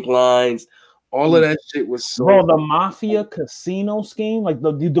Bank lines, all of that shit was so. Bro, the Mafia casino scheme, like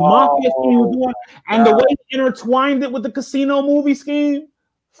the Mafia scheme he was doing, and the way he intertwined it with the casino movie scheme,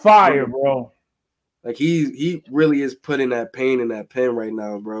 fire, bro. Like, he really is putting that pain in that pen right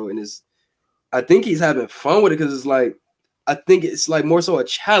now, bro. And I think he's having fun with it because it's like, I think it's like more so a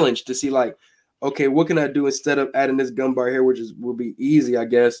challenge to see, like, okay, what can I do instead of adding this gun bar here, which will be easy, I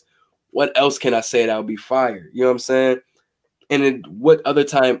guess. What else can I say that would be fire? You know what I'm saying? And what other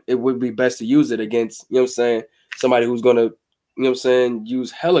time it would be best to use it against, you know what I'm saying, somebody who's going to, you know what I'm saying,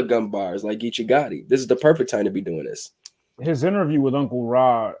 use hella gun bars like Geechee Gotti. This is the perfect time to be doing this. His interview with Uncle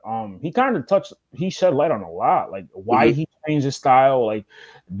Rod, he shed light on a lot, like why he changed his style. Like,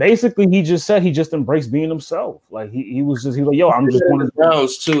 basically, he just said he just embraced being himself. Like, he was like, yo, I'm just one of the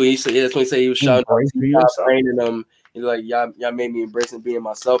rounds too. He said, that's when he said he was shouting out, training them. He's like, y'all made me embracing being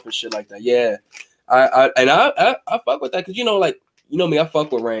myself and shit like that. Yeah, I fuck with that because, you know, like, you know me, I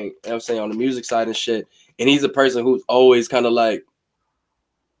fuck with Rain. You know what I'm saying, on the music side and shit. And he's a person who's always kind of like,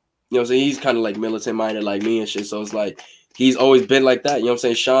 you know what I'm saying, he's kind of like militant minded like me and shit. So it's like, he's always been like that. You know what I'm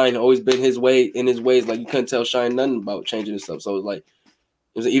saying? Shine always been his ways. Like, you couldn't tell Shine nothing about changing his stuff. So it's like,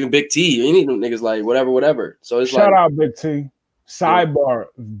 it was even Big T. You need them niggas like whatever. So it's shout out Big T. Sidebar.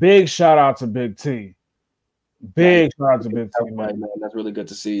 Big shout out to Big T. Big shout out to Big T, man. That's really good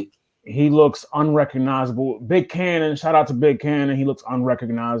to see. He looks unrecognizable. Big Cannon. Shout out to Big Cannon. He looks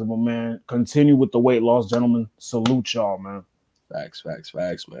unrecognizable, man. Continue with the weight loss, gentlemen. Salute y'all, man. Facts,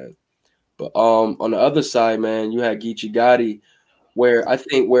 man. But on the other side, man, you had Geechee Gotti, where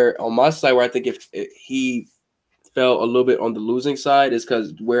on my side, where I think if he fell a little bit on the losing side is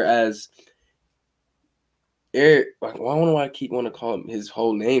because whereas Eric, I don't know why I keep wanting to call him his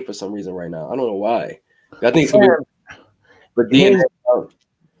whole name for some reason right now. I don't know why. I think but DNA,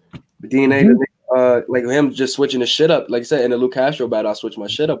 like him just switching the shit up. Like I said, in the Luke Castro battle, I switched my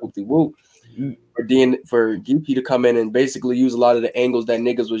shit up with the whoop. For Geechee to come in and basically use a lot of the angles that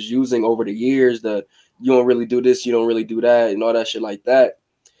niggas was using over the years, you don't really do this, you don't really do that, and all that shit like that.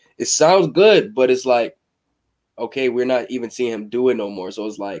 It sounds good, but it's like, okay, we're not even seeing him do it no more. So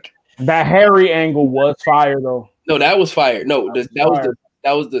it's like that Harry angle was fire though. No, that was fire. No, that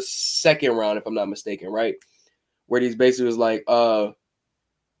was the second round, if I'm not mistaken, right? Where these basically was like, or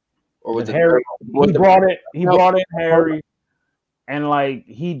was it Harry? He brought in Harry. And like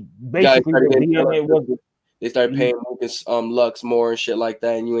he basically they started paying Lucas Lux more and shit like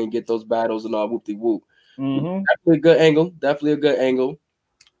that, and you ain't get those battles and all whoop-de-whoop. Definitely a good angle.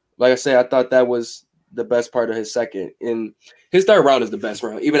 Like I said, I thought that was the best part of his second. And His third round is the best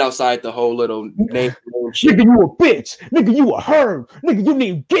round, even outside the whole little name shit. Nigga, you a bitch. Nigga, you a Herb. Nigga, you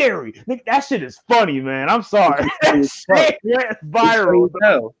named Gary. Nigga, that shit is funny, man. I'm sorry. That shit went viral.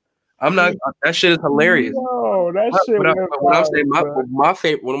 No, I'm not. That shit is hilarious. No, that shit But went I'm viral. saying bro.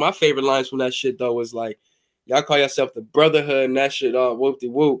 one of my favorite lines from that shit though was like, y'all call yourself the Brotherhood and that shit, whoop de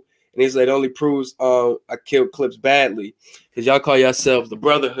whoop. And he's like, it only proves I killed Clips badly because y'all call yourselves the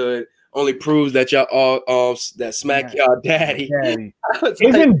Brotherhood. Only proves that y'all all that smack y'all daddy. Daddy. Like,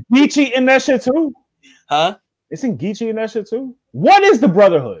 Isn't Geechee in that shit too? huh? Isn't Geechee in that shit too? What is the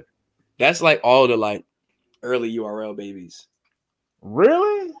Brotherhood? That's like all the like early URL babies.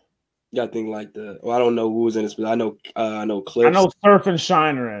 Really? You gotta think like I don't know who was in this, but I know Clips. I know Surf and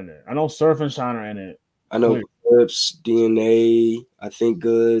Shiner in it. I know Clips, DNA, I think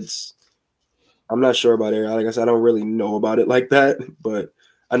Goods. I'm not sure about it. Like I said, I don't really know about it like that, but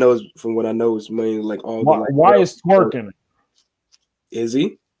I know from what I know, it's mainly like all. Why is Twerk in it? Is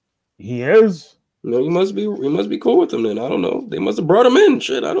he? He is. No, he must be cool with them then. I don't know. They must have brought him in.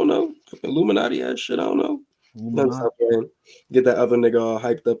 Shit, I don't know. Illuminati ass shit. I don't know. Get that other nigga all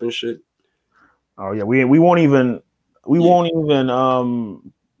hyped up and shit. Oh yeah, we won't even what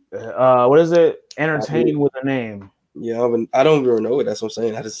is it? Entertain with a name. Yeah, I don't even know it. That's what I'm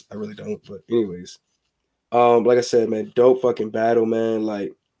saying. I really don't. But anyways, like I said, man, dope fucking battle, man.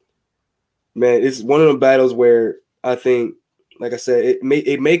 Like, man, it's one of them battles where I think, like I said,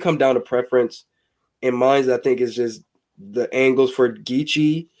 it may come down to preference. In mine, I think it's just the angles for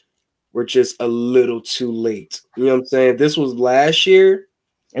Geechee were just a little too late. You know what I'm saying? If this was last year,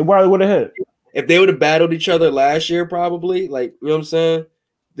 it probably would have hit. If they would have battled each other last year, probably, like, you know what I'm saying?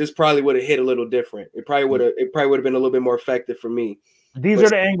 This probably would have hit a little different. It probably would have been a little bit more effective for me. These are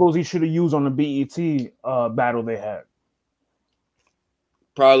the angles he should have used on the BET battle they had.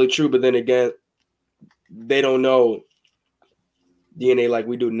 Probably true, but then again, they don't know DNA like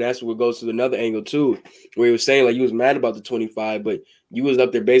we do, and that's what goes to another angle too, where he was saying like you was mad about the 25, but you was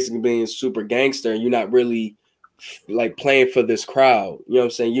up there basically being super gangster, and you're not really like playing for this crowd. You know what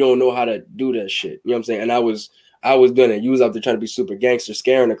I'm saying? You don't know how to do that shit. You know what I'm saying? And I was doing it. You was out there trying to be super gangster,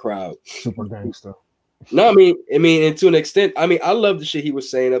 scaring the crowd. Super gangster. No, I mean, and to an extent, I mean, I love the shit he was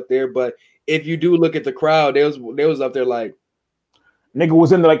saying up there, but if you do look at the crowd, they was up there like nigga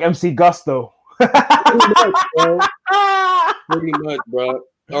was in there like MC Gusto. Pretty much, bro.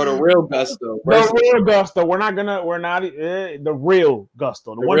 Or the real Gusto. The real Gusto. We're not the real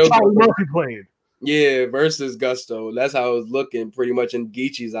Gusto. The one Charlie Murphy played. Yeah, versus Gusto. That's how it was looking pretty much in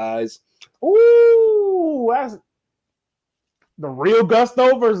Geechee's eyes. Ooh, that's the real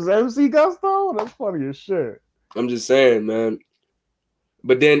Gusto versus MC Gusto? That's funny as shit. I'm just saying, man.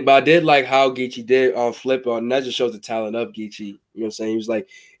 But I did like how Geechee did on flip on, and that just shows the talent of Geechee. You know what I'm saying? He was like,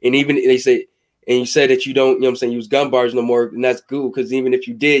 and even they say, and you said that you don't, you know what I'm saying, use gun bars no more, and that's good, because even if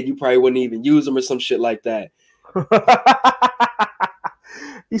you did, you probably wouldn't even use them or some shit like that.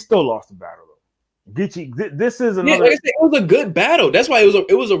 He still lost the battle though. Geechee, this is another. Yeah, like I said, it was a good battle. That's why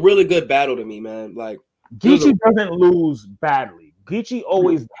it was a really good battle to me, man. Like Geechee doesn't lose badly. Geechee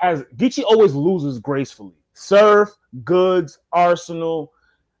always loses gracefully. Surf, Goods, Arsenal,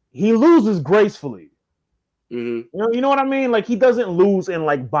 he loses gracefully. Mm-hmm. You know what I mean? Like he doesn't lose in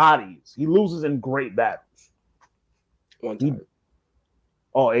like bodies. He loses in great battles. One time.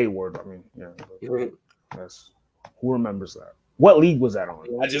 A word. I mean, yeah. That's who remembers that. What league was that on?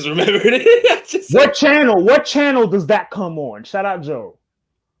 I just remembered it. What channel? What channel does that come on? Shout out Joe.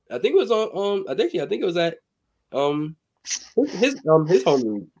 I think it was on. I think it was at his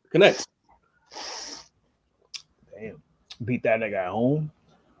home Connect. Damn, beat that nigga at home.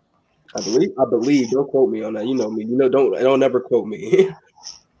 I believe. Don't quote me on that. You know me. You know, don't ever quote me.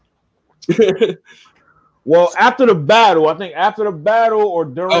 Well, after the battle, I think after the battle or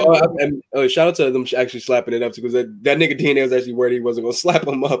during. Shout out to them actually slapping it up because that nigga DNA was actually worried he wasn't gonna slap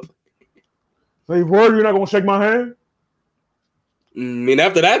him up. So you worried you're not gonna shake my hand? I mean,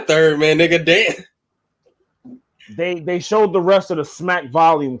 after that third, man, nigga, damn. They showed the rest of the Smack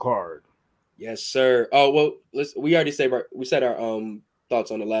volume card. Yes, sir. Oh well, we already said we said our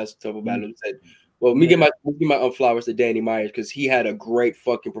thoughts on the last couple battles. We said, well, give my flowers to Danny Myers because he had a great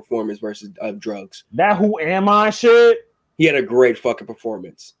fucking performance versus Drugs. That Who Am I shit? He had a great fucking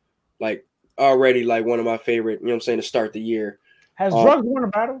performance. Like already like one of my favorite, you know what I'm saying, to start the year. Has Drugs won a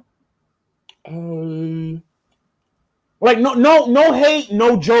battle? Like no hate,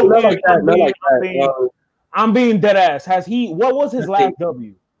 no joke. Not like that. I'm being dead ass. Has he? What was his last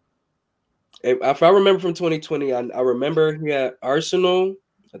W? If I remember from 2020, I remember he had Arsenal.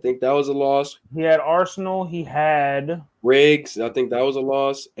 I think that was a loss. He had Arsenal. He had Riggs. I think that was a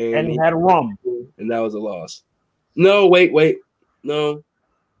loss. And he had Rum. And that was a loss. No, wait. No.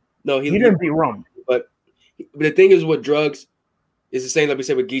 He didn't beat Rum. But the thing is with drugs, it's the same like we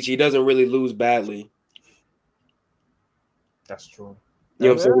said with Geechee. He doesn't really lose badly. That's true. You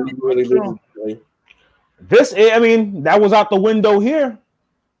know what I'm saying? He really loses badly. I mean, that was out the window here.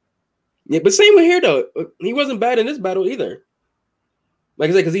 Yeah, but same with here though. He wasn't bad in this battle either. Like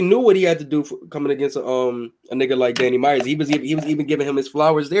I said, because he knew what he had to do for coming against a nigga like Danny Myers. He was even giving him his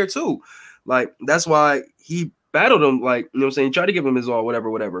flowers there too. Like that's why he battled him. Like you know what I'm saying, he tried to give him his all,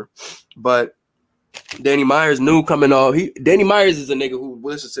 whatever. But Danny Myers knew coming off. Danny Myers is a nigga who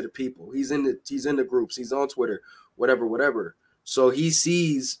listens to the people. He's in the groups. He's on Twitter, whatever. So he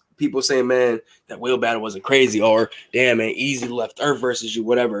sees people saying, "Man, that Will battle wasn't crazy," or "Damn, man, easy left Earth versus you,"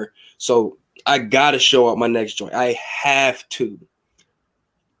 whatever. So I gotta show up my next joint. I have to.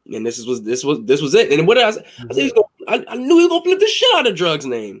 And this was it. And what did I say? I knew he was gonna flip the shit out of Drugs'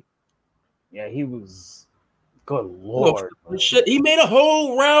 name. Yeah, he was. Good lord, shit. He made a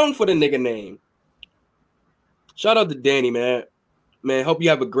whole round for the nigga name. Shout out to Danny, man. Man, hope you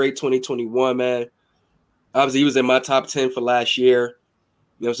have a great 2021, man. Obviously, he was in my top 10 for last year.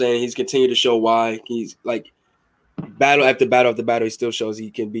 You know what I'm saying? He's continued to show why. He's like battle after battle after battle. He still shows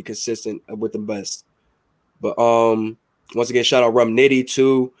he can be consistent with the best. But once again, shout out Rum Nitty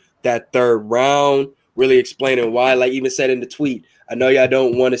too. That third round, really explaining why. Like even said in the tweet, I know y'all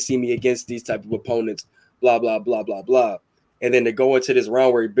don't want to see me against these type of opponents. Blah blah blah blah blah. And then to go into this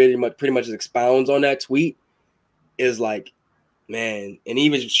round where he pretty much expounds on that tweet is like, man. And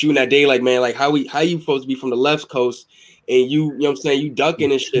even shooting that day, like man, like how you supposed to be from the left coast and you know what I'm saying, you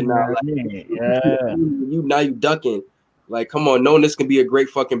ducking and shit now. Like, yeah, you ducking. Like, come on, knowing this can be a great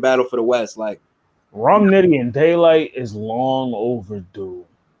fucking battle for the West, like. Rum Nitty and Daylight is long overdue.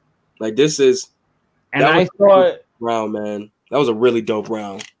 Like this is, and I thought round, man, that was a really dope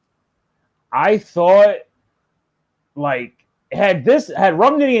round. I thought, like, had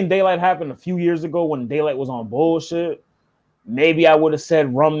Rum Nitty and Daylight happened a few years ago when Daylight was on bullshit, maybe I would have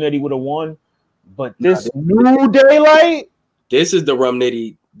said Rum Nitty would have won. But this new Daylight, this is the Rum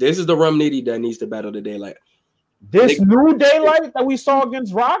Nitty. This is the Rum Nitty that needs to battle the Daylight. This new Daylight that we saw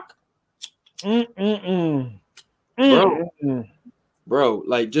against Rock. Bro,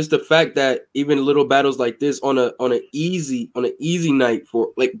 like just the fact that even little battles like this on an easy night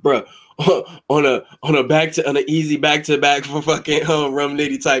for like, bro, on an easy back to back for fucking Rum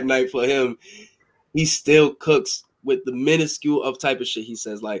Nitty type night for him, he still cooks with the minuscule of type of shit he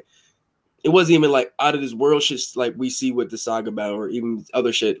says. Like it wasn't even like out of this world shit like we see with the Saga battle or even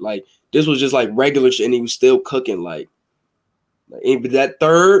other shit. Like this was just like regular shit, and he was still cooking. Like that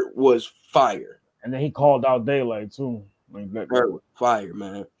third was fire. And then he called out Daylight too. Like that fire,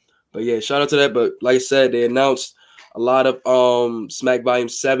 man. But yeah, shout out to that. But like I said, they announced a lot of Smack Volume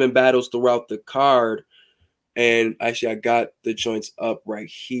 7 battles throughout the card. And actually I got the joints up right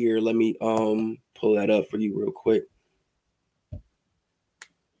here. Let me pull that up for you real quick.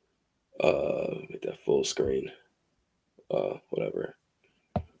 Make that full screen. Whatever.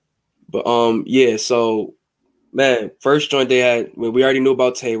 But yeah, so man, first joint they had, we already knew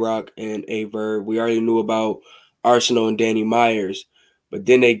about Tay-Rock and Averb. We already knew about Arsenal and Danny Myers. But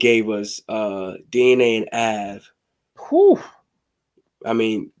then they gave us DNA and Av. Whew. I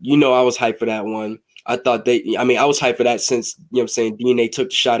mean, you know, I was hyped for that one. I was hyped for that since, you know what I'm saying, DNA took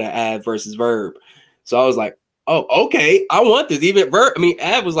the shot at Av versus Verb. So I was like, oh, okay, I want this. Even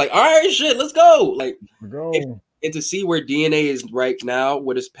Av was like, all right, shit, let's go. Like, and to see where DNA is right now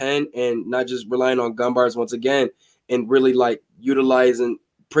with his pen and not just relying on gun bars once again and really like utilizing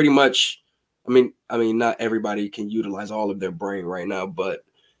pretty much, I mean, not everybody can utilize all of their brain right now, but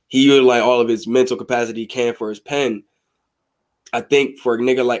he utilized all of his mental capacity he can for his pen. I think for a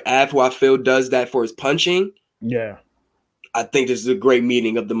nigga like Av, who I feel does that for his punching, yeah, I think this is a great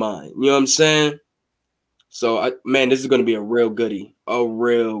meeting of the mind. You know what I'm saying? So, this is going to be a real goodie,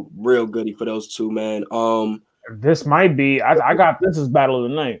 real goodie for those two, man. This might be. I got this as battle of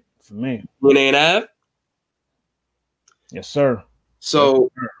the night for me. DNA and Av? Yes, sir.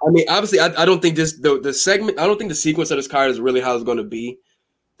 So, I mean, obviously, I don't think the segment, I don't think the sequence of this card is really how it's going to be.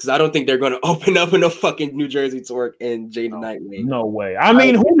 Because I don't think they're going to open up in a fucking New Jersey Twerk and Jaden Nightwing. No way. I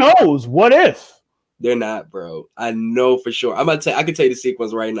mean, who knows? What if? They're not, bro. I know for sure. I can tell you the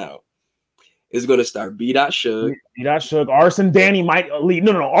sequence right now. It's going to start B.Suge. B.Suge. Arson Danny might lead.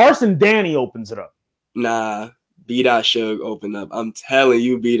 No. Arson Danny opens it up. Nah. B.Suge open up. I'm telling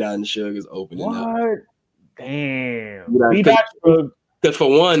you, B.Suge is opening up. What? Damn. B.Suge. Because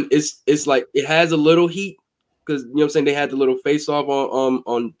for one, it's like it has a little heat. Because you know what I'm saying, they had the little face off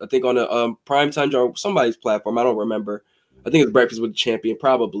on I think on a Primetime or somebody's platform. I don't remember. I think it's Breakfast with the Champion,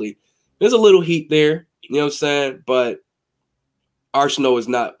 probably. There's a little heat there. You know what I'm saying? But Arsenal is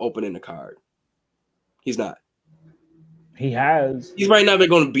not opening the card. He's not. He has. He's right now. They're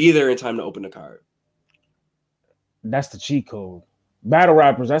going to be there in time to open the card. That's the cheat code. Battle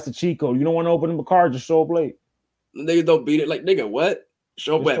rappers, that's the cheat code. You don't want to open them a card, just show up late. Niggas don't beat it. Like, nigga, what?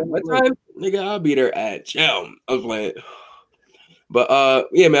 Show up at what time? Nigga, I'll be there at jam. I was playing. But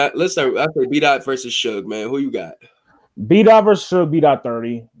yeah, man. Let's start. I say B-Dot versus Suge, man. Who you got? B-Dot versus Suge, B-Dot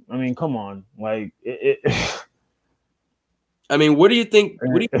 30. I mean, come on. Like I mean, what do you think?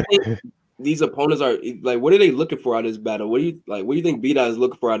 What do you think these opponents are like? What are they looking for out of this battle? What do you think B-Dot is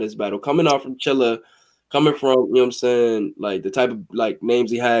looking for out of this battle? Coming off from Chilla, coming from, you know what I'm saying, like the type of like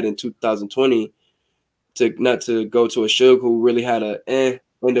names he had in 2020, to not to go to a Suge who really had a end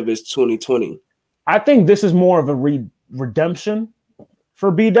of his 2020. I think this is more of a redemption for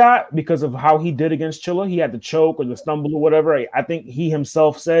B-Dot because of how he did against Chilla. He had the choke or the stumble or whatever. I think he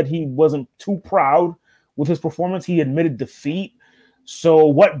himself said he wasn't too proud with his performance. He admitted defeat. So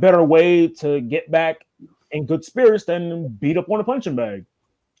what better way to get back in good spirits than beat up on a punching bag?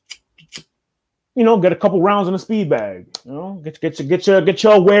 You know, get a couple rounds in a speed bag. You know, get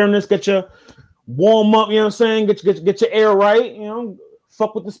your awareness, get your warm up. You know what I'm saying? Get your air right. You know,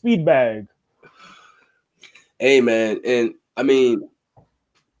 fuck with the speed bag. Hey man, and I mean,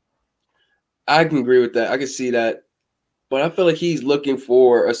 I can agree with that. I can see that, but I feel like he's looking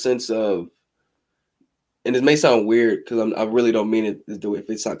for a sense of, and this may sound weird because I really don't mean it the way if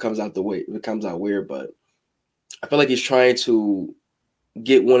it comes out the way if it comes out weird, but I feel like he's trying to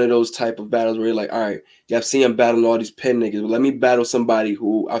get one of those type of battles where you're like, all right, yeah, I've seen him battling all these pen niggas, but let me battle somebody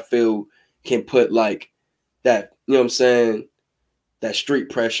who I feel can put like that, you know what I'm saying, that street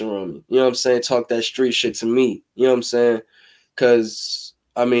pressure on me. You know what I'm saying? Talk that street shit to me. You know what I'm saying? Because,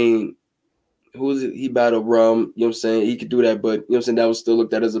 I mean, who is it? He battled Rum. You know what I'm saying? He could do that, but, you know what I'm saying, that was still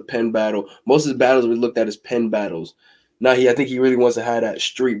looked at as a pen battle. Most of his battles were looked at as pen battles. Now, I think he really wants to have that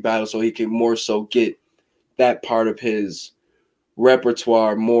street battle so he can more so get that part of his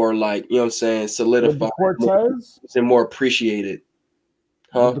repertoire more like, you know what I'm saying, solidified. Cortez? And more appreciated.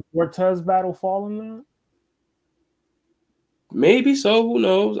 Huh? Did the Cortez battle fall in there? Maybe so. Who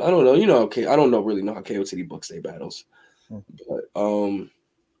knows? I don't know. You know, okay. I don't really know how KOTD books their battles. But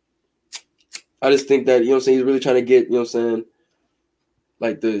I just think that, you know what I'm saying, he's really trying to get, you know what I'm saying,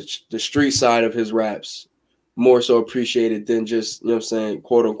 like the street side of his raps more so appreciated than just, you know what I'm saying,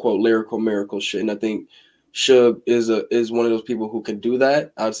 quote unquote lyrical miracle shit. And I think Suge is one of those people who can do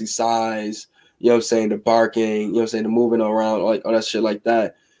that. Obviously size, you know what I'm saying, the barking, you know what I'm saying, the moving around, like all that shit like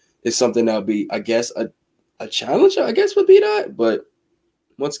that is something that'll be, I guess, a challenge, I guess, would be that. But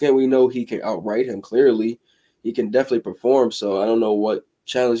once again, we know he can outright him clearly. He can definitely perform. So I don't know what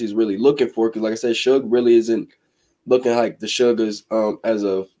challenge he's really looking for. Because like I said, Suge really isn't looking like the Suge is as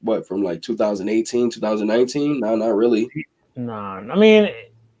of what, from like 2018, 2019? No, not really. Nah, I mean,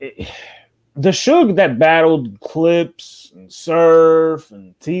 the Suge that battled Clips and Surf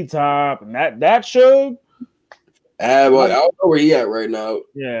and T-Top and that Suge. Well, I don't know where he at right now.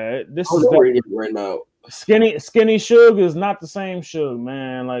 Yeah, this is where he at right now. Skinny Suge is not the same Suge,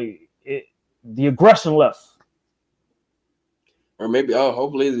 man. Like the aggression left. Or maybe,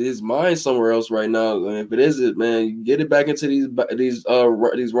 hopefully his mind's somewhere else right now. And if it isn't, man, you get it back into these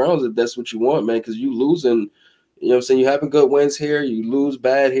rounds if that's what you want, man. Because you losing, you know what I'm saying, you having good wins here, you lose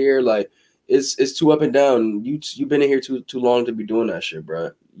bad here. Like it's too up and down. You've been in here too long to be doing that shit, bro.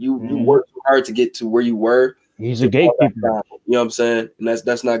 You worked too hard to get to where you were. He's a gatekeeper. You know what I'm saying? And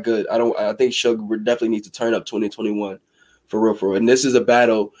that's not good. I think Suge definitely needs to turn up 2021 for real. And this is a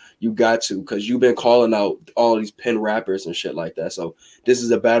battle you got to, because you've been calling out all these pen rappers and shit like that. So this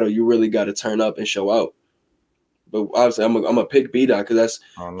is a battle you really got to turn up and show out. But obviously, I'm gonna pick B-Dot because that's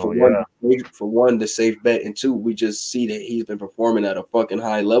for one the safe bet, and two, we just see that he's been performing at a fucking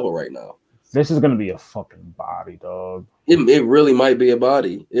high level right now. This is gonna be a fucking body, dog. It really might be a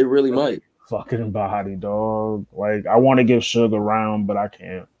body. It really might. Fucking body, dog. Like I want to give Suge a round, but I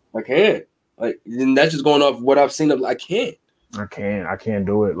can't. Like, and that's just going off what I've seen of. I can't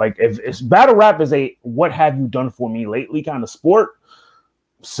do it. Like if it's battle rap is a what have you done for me lately kind of sport.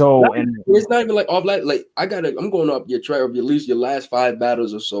 So and it's not even like off like I'm going up your track of at least your last 5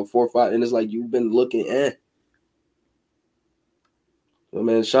 battles or so, 4 or 5, and it's like you've been looking Well,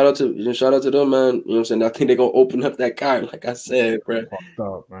 man, shout out to them, man. You know what I'm saying? I think they're gonna open up that card, like I said, bro. Fucked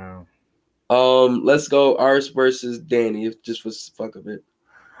up, man. Let's go Ars versus Danny, if just for the fuck of it.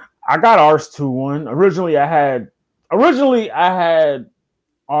 I got Ars 2-1. Originally I had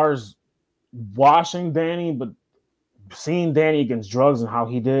Ars washing Danny, but seeing Danny against drugs and how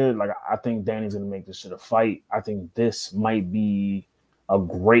he did, like I think Danny's gonna make this shit a fight. I think this might be a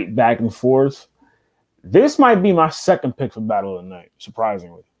great back and forth. This might be my second pick for Battle of the Night,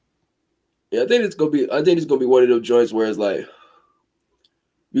 surprisingly. Yeah, I think it's gonna be one of those joints where it's like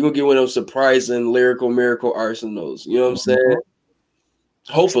you're gonna get one of those surprising lyrical miracle arsenals. You know what I'm saying?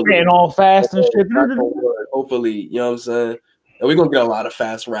 Hopefully, Getting all fast and shit. Hopefully, you know what I'm saying? And we're gonna get a lot of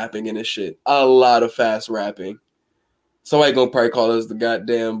fast rapping in this shit. A lot of fast rapping. Somebody gonna probably call us the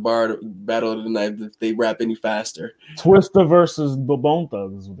goddamn Battle of the Night if they rap any faster. Twista versus the Bone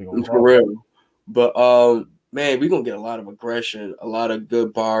Thugs is what they gonna call For real. But man, we're gonna get a lot of aggression, a lot of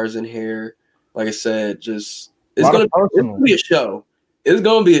good bars in here. Like I said, it's gonna be a show. It's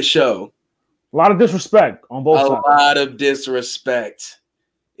gonna be a show. A lot of disrespect on both sides. A lot of disrespect.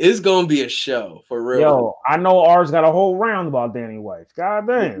 It's gonna be a show for real. Yo, I know ours got a whole round about Danny White. God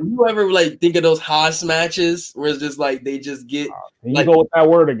damn. You ever like think of those Haas matches where it's just like they just get you go with that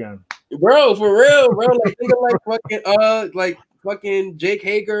word again. Bro, for real, bro. Like think of like fucking Jake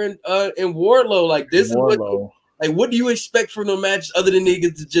Hager and Wardlow. Like this Wardlow. What do you expect from the match other than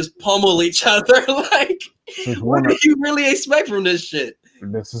niggas to just pummel each other? Like what do you really expect from this shit?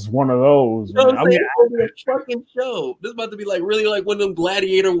 This is one of those. You know what I'm saying? It's a fucking show. This is about to be like really like one of them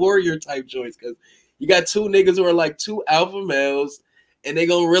gladiator warrior type joints because you got two niggas who are like two alpha males and they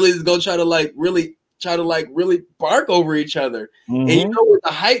gonna really try to really bark over each other. Mm-hmm. And you know with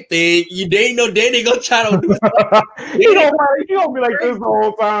the hype thing, they ain't no Danny gonna try to do something. He gonna be like this the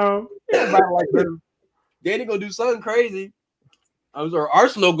whole time. Like this. Danny gonna do something crazy. I'm sorry,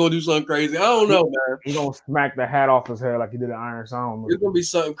 Arsenal gonna do something crazy. I don't know, man. He gonna smack the hat off his head like he did at Iron Sound. It's gonna be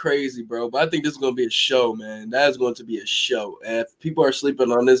something crazy, bro. But I think this is gonna be a show, man. That is going to be a show. And if people are sleeping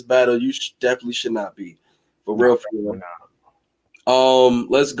on this battle, you definitely should not be. For real.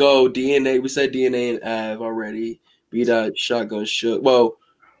 Let's go. DNA. We said DNA and Av already. B-Dot, Shotgun, Shook. Well,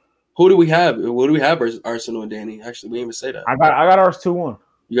 who do we have? What do we have versus Arsenal and Danny? Actually, we didn't even say that. I got ours 2-1.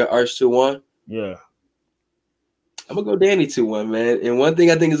 You got ours 2-1? Yeah. I'm gonna go Danny 2-1, man. And one thing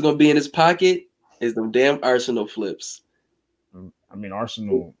I think is gonna be in his pocket is them damn Arsenal flips. I mean,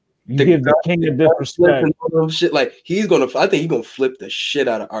 Arsenal. You give the king of disrespect. Shit, like I think he's gonna flip the shit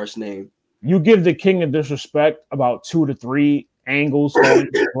out of Ar's name. You give the king of disrespect about 2 to 3 angles.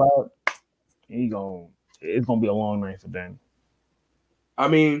 It's gonna be a long night for Danny. I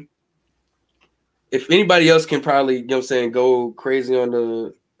mean, if anybody else can probably, you know what I'm saying, go crazy on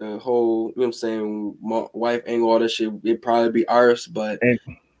the whole, you know what I'm saying, wife angle, all that shit, it'd probably be ours. But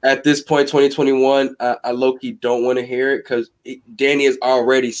at this point, 2021, I low-key don't want to hear it because Danny has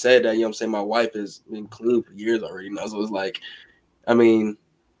already said that, you know what I'm saying, my wife has been clean for years already now. So it's like, I mean.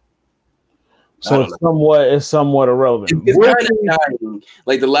 So it's somewhat irrelevant. It's kind of dying.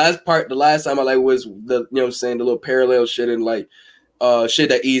 Like the last time I was the, you know what I'm saying, the little parallel shit and like, shit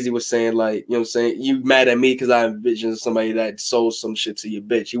that Easy was saying, like, you know what I'm saying, you mad at me because I envisioned somebody that sold some shit to your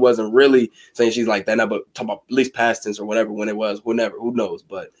bitch. He wasn't really saying she's like that now, but talking about at least past tense or whatever, when it was, whenever, who knows.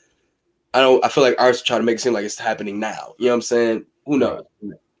 But I feel like ours trying to make it seem like it's happening now. You know what I'm saying? Who knows?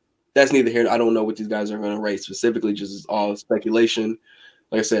 Right. That's neither here. I don't know what these guys are going to rate specifically, just all speculation.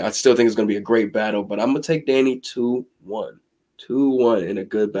 Like I said, I still think it's going to be a great battle, but I'm going to take Danny 2-1. 2-1 in a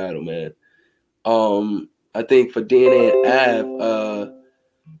good battle, man. I think for DNA and Av,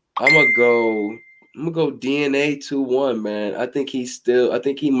 I'm gonna go DNA 2-1, man. I think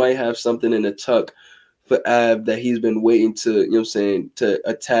he might have something in the tuck for Av that he's been waiting to, you know what I'm saying, to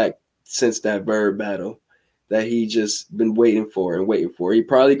attack since that Verb battle that he just been waiting for. He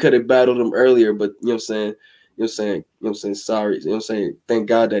probably could have battled him earlier, but you know what I'm saying, sorry, you know what I'm saying, thank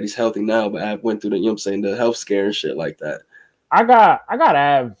God that he's healthy now, but Av went through the, you know what I'm saying, the health scare and shit like that. I got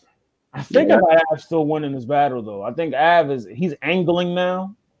Av. I think about Av still winning this battle, though. I think Av he's angling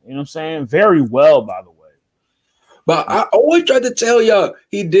now. You know what I'm saying? Very well, by the way. But I always tried to tell y'all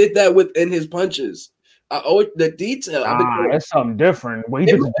he did that within his punches. The detail. It's something different. When he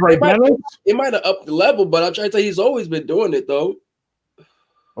did the Dre Dennis, it might have upped the level, but I try to tell you, he's always been doing it, though.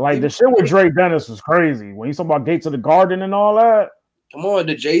 Like the shit with Dre Dennis was crazy. When you talk about Gates of the Garden and all that. Come on,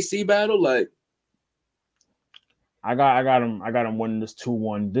 the JC battle, like. I got him winning this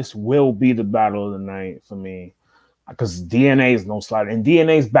 2-1. This will be the battle of the night for me. Because DNA is no slide. And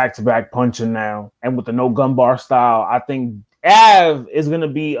DNA's back-to-back punching now. And with the no gun bar style, I think Av is going to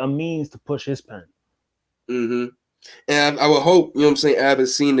be a means to push his pen. Mm-hmm. And I would hope, you know what I'm saying, Av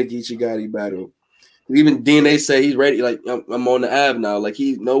has seen the Geechee Gotti battle. Even DNA say he's ready. Like, I'm on the Av now. Like,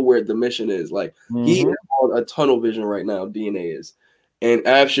 he know where the mission is. Like, he is on a tunnel vision right now, DNA is. And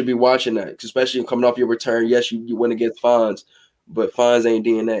Av should be watching that, especially coming off your return. Yes, you went against Fonz, but Fonz ain't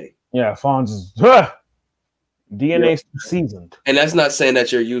DNA. Yeah, Fonz is DNA's seasoned. And that's not saying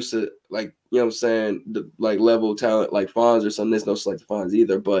that you're used to, like, you know what I'm saying, the like level talent like Fonz or something. There's no select Fonz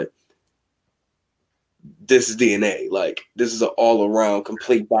either, but this is DNA. Like, this is an all-around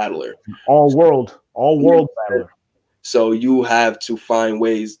complete battler. All world battler. So you have to find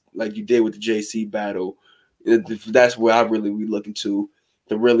ways, like you did with the JC battle. That's where I really be looking to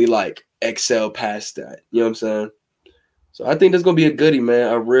really like excel past that. You know what I'm saying? So I think that's gonna be a goodie,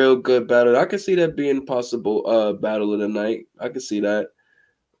 man. A real good battle. I can see that being a possible battle of the night. I can see that.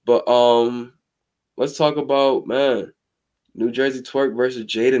 But let's talk about, man, New Jersey Twerk versus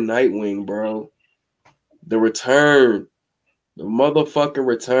Jada Nightwing, bro. The return. The motherfucking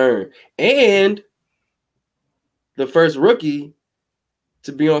return. And the first rookie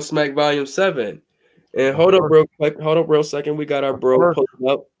to be on Smack Volume 7. And hold up real quick. Hold up real second. We got our bro pulled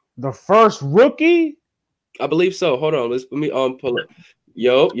up. The first rookie? I believe so. Hold on. Let me pull up.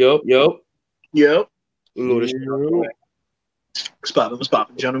 Yo. Yep. You move this. What's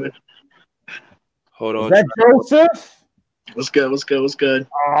poppin', gentlemen? Hold on. Is that Joseph? What's good?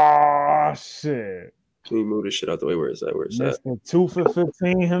 Oh shit. Let me move this shit out the way. Where is that? Mr. 2 for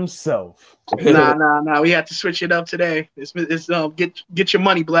 15 himself. Nah. We have to switch it up today. It's get your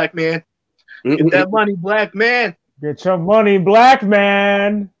money, black man. Get that money, black man. Get your money, black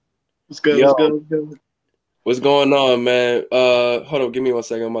man. What's good? What's going on, man? Hold on, give me 1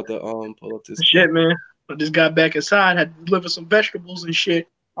 second. I'm about to pull up this shit, man. I just got back inside, had to deliver some vegetables and shit.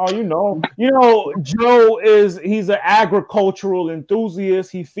 Oh, you know, Joe he's an agricultural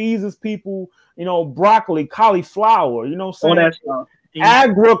enthusiast. He feeds his people, broccoli, cauliflower, you know what I'm saying? All that stuff.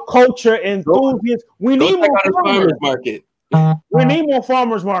 Agriculture enthusiasts. We need more farmers market. We need more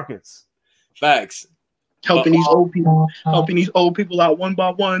farmers markets. Facts. Helping these old people out one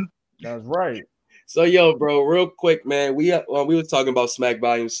by one. That's right. So, yo, bro, real quick, man, we were talking about Smack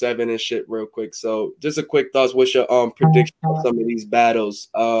Volume 7 and shit real quick. So, just a quick thoughts. What's your prediction on some of these battles?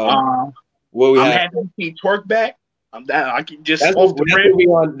 What we I'm have? having to see Twerk back. I can just that's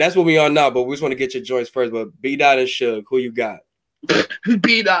what we on now, but we just want to get your joints first. But B-Dot and Suge, who you got?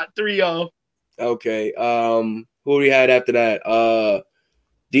 B-Dot 3-0. Okay. Who we had after that?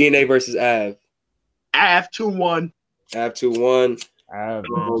 DNA versus Av. Av 2-1. Av 2-1.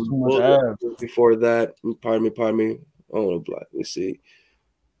 Before that, pardon me. Oh, black. Let me see.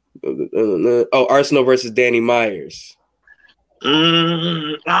 Oh, Arsenal versus Danny Myers.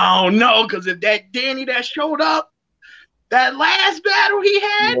 Oh no, because if that Danny that showed up, that last battle he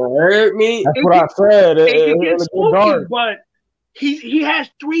had, you heard me. That's what I said. It gets spooky, but he has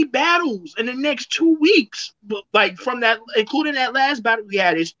 3 battles in the next 2 weeks. But like from that, including that last battle we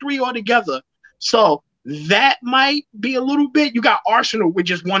had, it's 3 altogether. So that might be a little bit. You got Arsenal with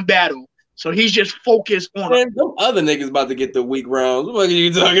just 1 battle, so he's just focused on. Man, them other niggas about to get the weak rounds. What are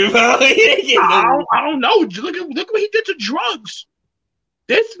you talking about? I don't know. Look what he did to drugs.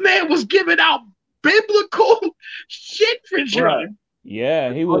 This man was giving out biblical shit for drugs. Right.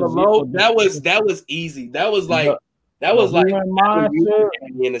 Yeah, he was. That was easy. That was like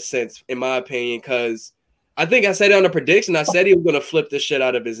in a sense, in my opinion, because I think I said it on the prediction. I said he was gonna flip the shit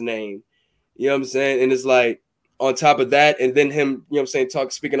out of his name. You know what I'm saying? And it's like on top of that, and then him, you know what I'm saying,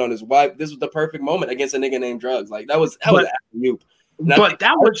 speaking on his wife. This was the perfect moment against a nigga named Drugs. Like that was absolute. But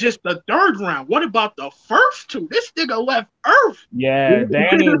that was just the 3rd round. What about the first 2? This nigga left Earth. Yeah,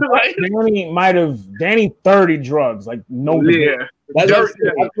 Danny might have 30 drugs. Like no. Yeah.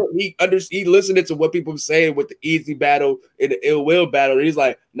 He listened to what people were saying with the easy battle and the ill will battle. And he's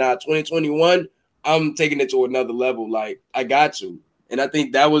like, nah, 2021, I'm taking it to another level. Like I got to. And I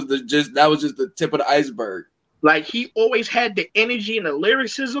think that was just the tip of the iceberg. Like he always had the energy and the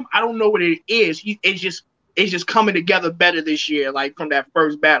lyricism. I don't know what it is. It's just coming together better this year. Like from that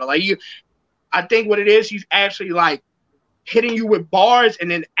first battle, I think what it is, he's actually like hitting you with bars and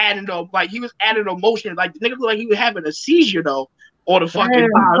then adding up. Like he was adding emotion. Like the nigga looked like he was having a seizure though. All the fucking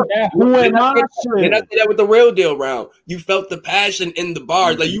time. And I say that with the Real Deal round. You felt the passion in the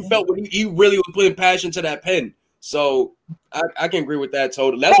bars. Like you felt when he really was putting passion to that pen. So I can agree with that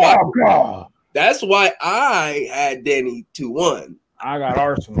totally. That's why I had Danny 2-1. I got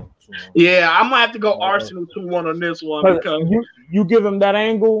Arsenal. Yeah, I'm gonna have to go Arsenal 2-1 on this one because you give him that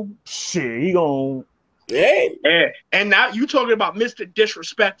angle, shit, he gonna. Yeah. And now you talking about Mr.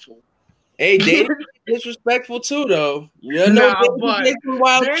 Disrespectful. Hey, Danny disrespectful too, though. Yeah,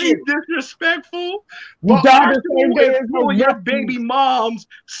 but Danny's disrespectful. You got the same day as your baby moms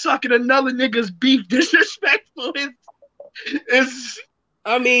sucking another nigga's beef. Disrespectful is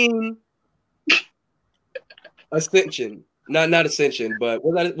I mean, Ascension. Not Ascension, but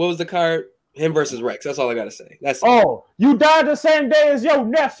what was the card? Him versus Rex. That's all I gotta say. That's you died the same day as your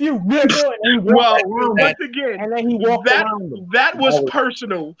nephew, nigga. And once again, and then he walked around him. That was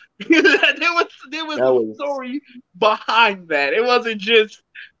personal. there was a story behind that. It wasn't just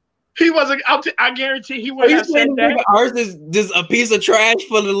He wasn't. I guarantee he Are wouldn't you have said saying that. ours is just a piece of trash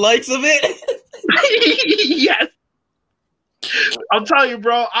for the likes of it? Yes. I'm telling you,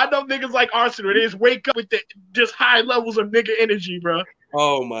 bro. I know niggas like Arsenal. They just wake up with the just high levels of nigga energy, bro.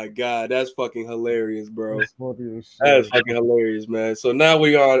 Oh my god, that's fucking hilarious, bro. That's funny as shit. That's fucking hilarious, man. So now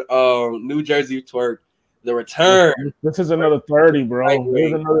we on New Jersey Twerk, the return. This is another 30, bro.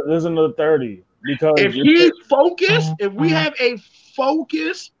 There's another 30 because If he's focused, if we have a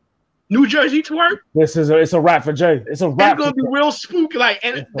focused New Jersey Twerk, it's a wrap for Jay. It's a wrap. It's gonna be real spooky. Like,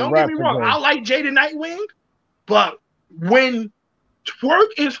 and don't get me wrong, I like Jay the Nightwing, but when Twerk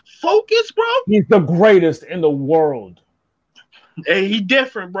is focused, bro, he's the greatest in the world. And he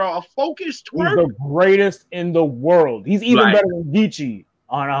different, bro. A focused Twerk. He's the greatest in the world. He's even better than Geechee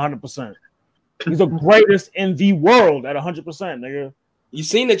on 100%. He's the greatest in the world at 100%, nigga. You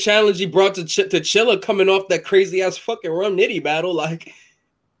seen the challenge he brought to Chilla coming off that crazy ass fucking Rum Nitty battle, like.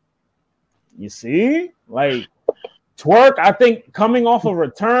 You see, like Twerk. I think coming off a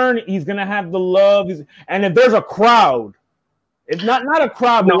return, he's gonna have the love. And if there's a crowd, it's not a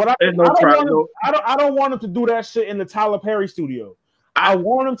crowd. But I don't want him to do that shit in the Tyler Perry studio. I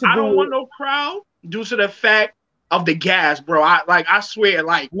want him to. I don't want no crowd due to the fact of the gas, bro. I swear,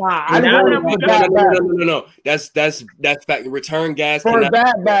 like no. That's fact. Return gas for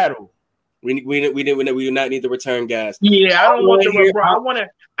that battle. We do not need the return gas. Yeah, I don't want the bro.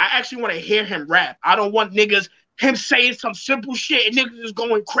 I actually want to hear him rap. I don't want him saying some simple shit and niggas is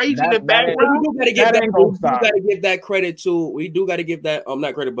going crazy in the background. We do gotta give that credit to. We do gotta give that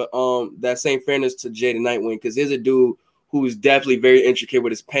not credit, but that same fairness to Jay the Nightwing, because here's a dude who's definitely very intricate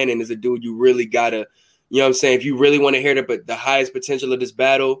with his pen, and is a dude you really gotta, you know what I'm saying? If you really want to hear the highest potential of this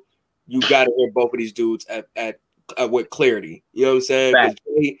battle, you gotta hear both of these dudes at with clarity. You know what I'm saying?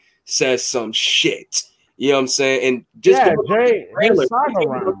 Jay says some shit. You know what I'm saying? And just Jay,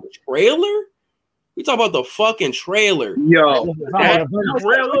 trailer. We talk about the fucking trailer. Yo, that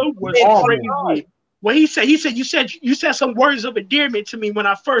trailer was crazy. What he said, you said some words of endearment to me when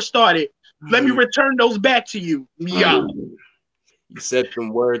I first started. Let me return those back to you. Yeah. You said some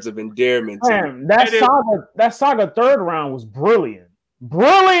words of endearment. Man, that saga third round was brilliant.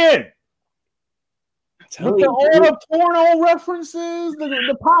 Brilliant. With all the porno references,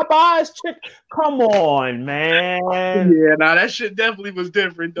 the Popeyes chick. Come on, man. Yeah, nah, that shit definitely was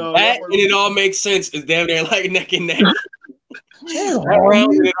different, though. And it all makes sense. It's damn near like neck and neck.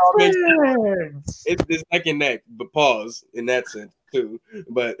 It's neck and neck, but pause in that sense too.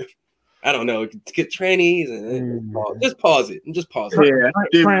 But I don't know. Get trannies and just pause it. Just pause it. Yeah,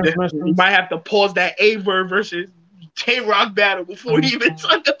 you might have to pause that Aver versus Tay-Rock battle before we even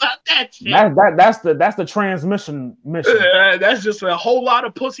talk about that shit. That's the transmission mission. That's just a whole lot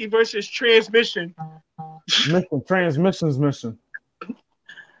of pussy versus transmission. Transmissions mission.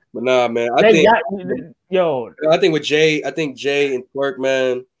 But nah, man. I think with Jay, Jay and Twerk,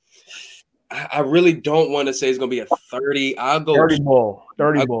 man. I really don't want to say it's gonna be a 30. I'll go 30 ball.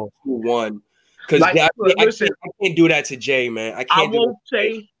 2-1. Because I can't do that to Jay, man. I can't do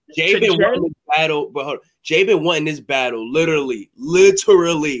that. Jay been wanting this battle, but hold on. Jay been wanting this battle, literally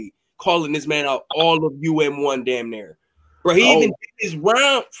calling this man out all of UM1 damn near. Bro, he even did his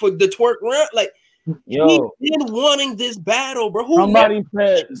round for the Twerk round. Like, he been wanting this battle, bro.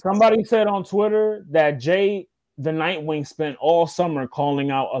 Somebody said on Twitter that Jay the Nightwing spent all summer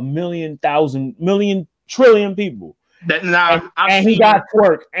calling out 1,000,000 trillion people. He got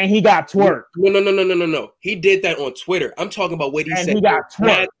Twerk. No. He did that on Twitter. I'm talking about what he said. He got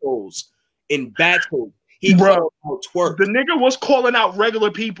in battles. He called out Twerk. The nigga was calling out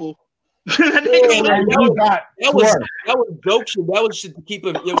regular people. that was dope shit. That was shit to keep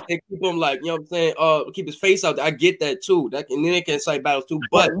him, keep him like, you know what I'm saying? Keep his face out there. I get that too. And then they can incite battles too.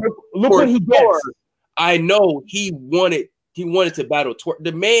 But look what he gets. I know he wanted to battle Twerk.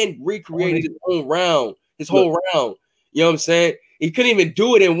 The man recreated his own round, his whole round. You know what I'm saying? He couldn't even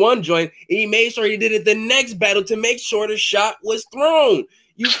do it in one joint. And he made sure he did it the next battle to make sure the shot was thrown.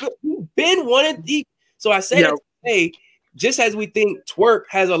 You've been wanting. So I said it today, just as we think Twerk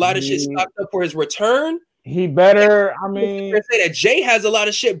has a lot of shit stocked up for his return, he better. I say that Jay has a lot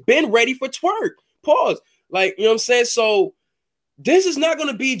of shit been ready for Twerk. Pause. Like, you know what I'm saying? So this is not going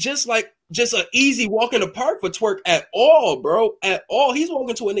to be just an easy walk in the park for Twerk at all, bro. At all. He's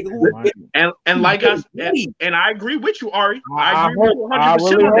walking to a nigga who and like I said, and I agree with you, Ari. I agree with you 100% on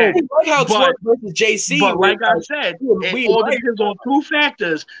that. Like how Twerk versus JC. But like I said, it all depends on two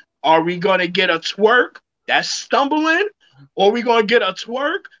factors. Are we gonna get a Twerk that's stumbling, or are we gonna get a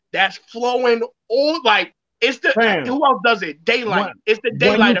Twerk that's flowing all like it's the who else does it? Daylight. It's the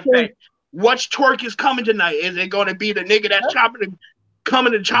daylight effect. Which Twerk is coming tonight? Is it gonna be the nigga that's chopping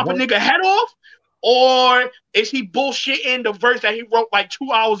coming to chop a nigga head off, or is he bullshitting the verse that he wrote like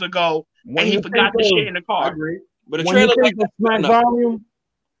 2 hours ago and he forgot the shit in the car? I agree. But the When trailer you think of Smack Volume,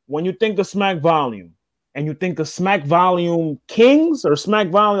 when you think of Smack Volume, and you think of Smack Volume Kings or Smack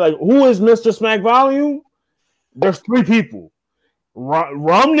Volume, like who is Mr. Smack Volume? There's 3 people: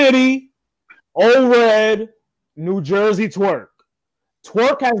 Rum Nitty, Old Red, New Jersey Twerk.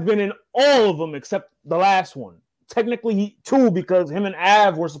 Twerk has been in all of them except the last one. Technically 2 because him and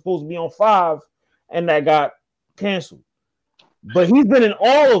Av were supposed to be on 5, and that got canceled. But he's been in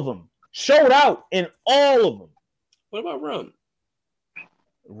all of them. Showed out in all of them. What about Rum?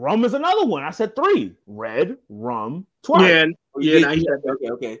 Rum is another one. I said 3. Red, Rum, Twerk. Yeah.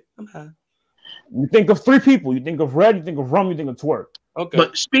 Okay. I'm high. You think of 3 people. You think of Red, you think of Rum, you think of Twerk. Okay.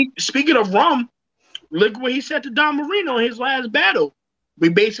 But speaking of Rum, look what he said to Don Marino in his last battle. We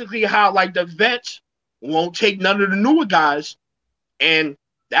basically how like the vets won't take none of the newer guys, and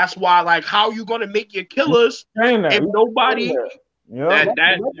that's why like how you gonna make your killers if nobody. Yeah, I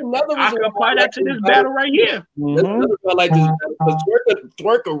can apply that to this battle right here. I like this battle.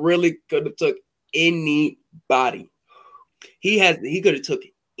 Twerk really could have took anybody. He could have took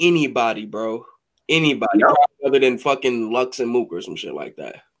anybody, bro. Anybody, other than fucking Lux and Mook or some shit like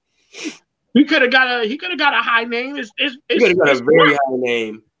that. He could have got a high name. He could have got a very high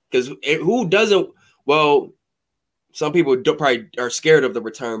name because who doesn't? Well, some people probably are scared of the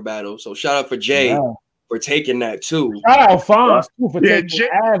return battle. So shout out for Jay for taking that too. Shout out Fonz too for taking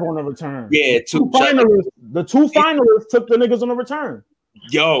Av on the return. Yeah, the 2 finalists took the niggas on the return.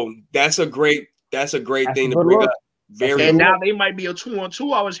 Yo, that's a great thing to bring up. And now they might be a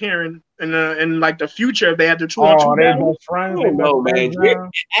 2-on-2. I was hearing in like the future they had the 2-on-2. They best friends.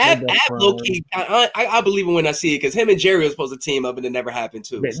 Ab low key. I believe it when I see it because him and Jerry were supposed to team up and it never happened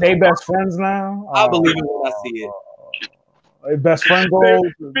too. They best friends now. I believe it when I see it. They best friend goals.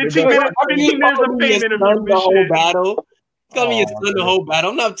 15 minutes of pain in the whole battle. It's gonna be your son the whole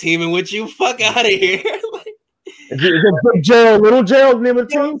battle. I'm not teaming with you. Fuck out of here. Is it Big Jail, Little Jail, name of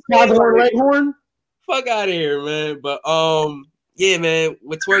the team? Foghorn Leghorn. Fuck out of here, man. But yeah, man,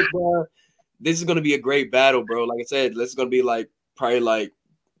 with Twerk, bro, this is gonna be a great battle, bro. Like I said, this is gonna be like probably like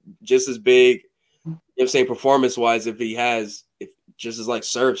just as big, you know what I'm saying, performance wise, if just as like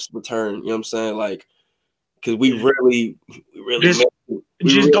Surf's return, you know what I'm saying? Like, because we really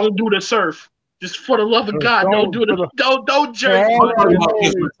don't do the Surf. Just for the love of God, don't jerk. The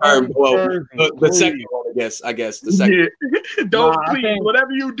second one, I guess the second. Yeah. Don't please,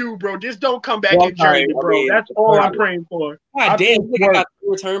 whatever you do, bro. Just don't come back and jerk, bro. That's all I'm praying for. God damn, I got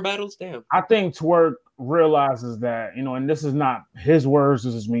return battles. Damn. I think Twerk realizes that, you know, and this is not his words.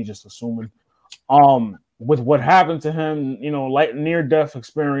 This is me just assuming. With what happened to him, you know, like near-death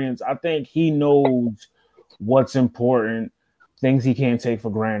experience, I think he knows what's important, things he can't take for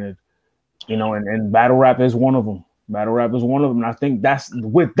granted. You know, and battle rap is one of them. Battle rap is one of them. And I think that's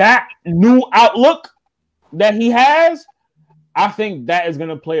with that new outlook that he has, I think that is going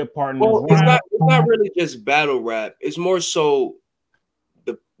to play a part in this. It's not really just battle rap. It's more so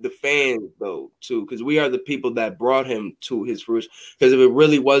the fans, though, too, because we are the people that brought him to his fruition. Because if it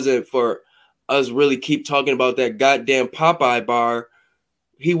really wasn't for us really keep talking about that goddamn Popeye bar,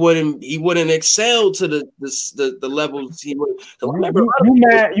 he wouldn't excel to the levels he would.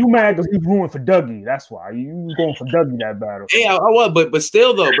 You mad because he ruined for Dougie. That's why you going for Dougie that battle. Yeah, I was, but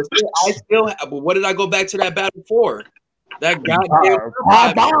still though, but what did I go back to that battle for? That goddamn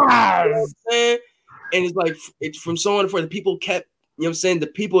and it's like it's from someone for the people kept, you know what I'm saying? The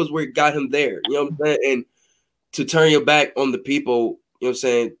people is where it got him there. You know what I'm saying? And to turn your back on the people, you know what I'm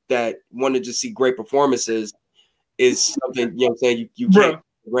saying, that wanted to see great performances is something, you know what I'm saying, you can't.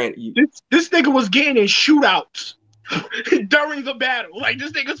 This nigga was getting in shootouts during the battle. Like,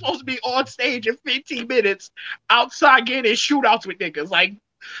 this nigga's supposed to be on stage in 15 minutes outside getting in shootouts with niggas. Like,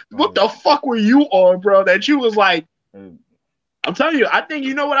 what the fuck were you on, bro? That you was like, I'm telling you, I think,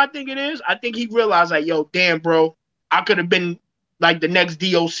 you know what I think it is? I think he realized, like, yo, damn, bro, I could have been like the next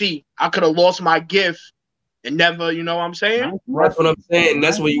DOC. I could have lost my gift and never, you know what I'm saying? That's what I'm saying.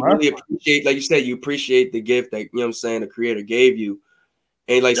 That's what you really appreciate. Like you said, you appreciate the gift that, you know what I'm saying, the creator gave you.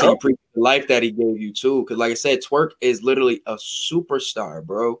 And like I said, you appreciate the life that he gave you too. Because like I said, Twerk is literally a superstar,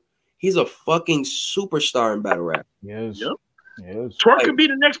 bro. He's a fucking superstar in battle rap. Yes. Yep. Yes. Twerk could be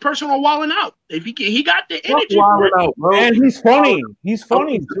the next person on Wildin' Out if he got the energy. Out, bro. And he's funny. He's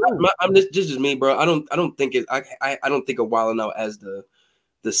funny too. I'm just me, bro. I don't think it. I don't think of Wildin' Out as the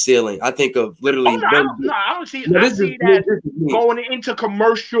ceiling. I think of literally. I don't see. I see that going into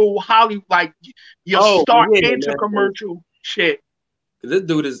commercial Hollywood, like your start into commercial shit. This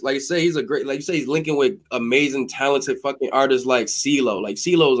dude is, like I say, he's a great, like you say, he's linking with amazing, talented fucking artists like CeeLo. Like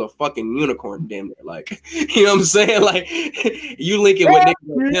CeeLo's a fucking unicorn, damn near. Like, you know what I'm saying? Like, you linking with niggas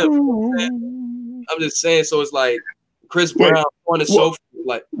like him. I'm just saying. So it's like Chris Brown on the sofa.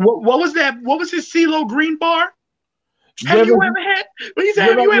 Like, what was that? What was his CeeLo Green bar? Have you ever had? When he said,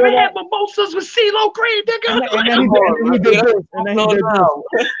 "Have you ever had mimosas with CeeLo Green, nigga?" And then he did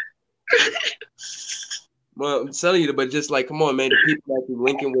Well, I'm telling you, but just like, come on, man. The people that you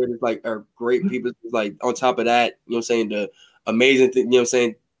linking with is like are great people. It's like on top of that, you know what I'm saying? The amazing thing, you know what I'm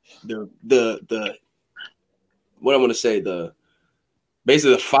saying? The what I want to say,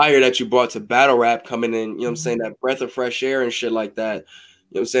 basically the fire that you brought to battle rap coming in, you know what I'm saying? That breath of fresh air and shit like that.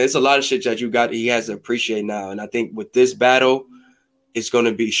 You know what I'm saying? It's a lot of shit that he has to appreciate now. And I think with this battle, it's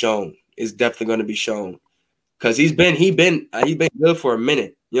gonna be shown. It's definitely gonna be shown. Cause he's been good for a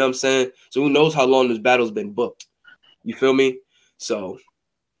minute. You know what I'm saying? So who knows how long this battle's been booked? You feel me? So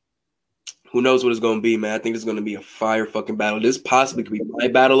who knows what it's gonna be, man? I think it's gonna be a fire fucking battle. This possibly could be my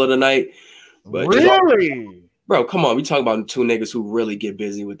battle of the night. But really, bro, come on. We talking about two niggas who really get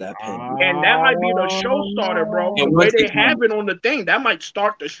busy with that pen. And that might be the show starter, bro. The way they have it on the thing, that might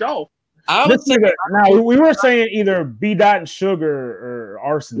start the show. Now we were saying either B Dot and Sugar or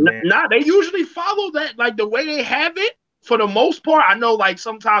Arson. Nah, they usually follow that, like the way they have it. For the most part, I know like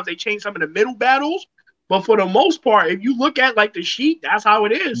sometimes they change some of the middle battles, but for the most part, if you look at like the sheet, that's how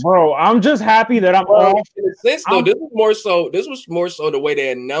it is. Bro, I'm just happy that I'm off. This was more so the way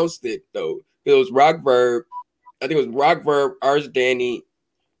they announced it though. It was Rock Verb. I think it was Rock Verb, Ars Danny,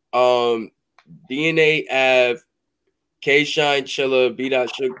 DNA Av, K Shine, Chilla, B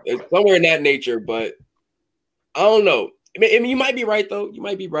Dot Sugar. It's somewhere in that nature, but I don't know. I mean, you might be right though. You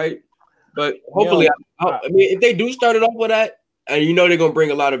might be right. But hopefully, I mean, if they do start it off with that, and you know they're gonna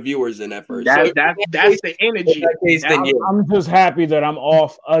bring a lot of viewers in at first. That's the energy. I'm just happy that I'm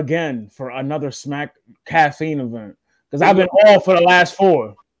off again for another Smack Caffeine event because I've been off for the last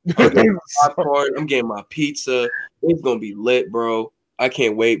 4. I'm getting my pizza. It's gonna be lit, bro. I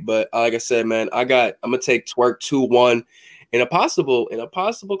can't wait. But like I said, man, I'm gonna take Twerk 2-1 in a possible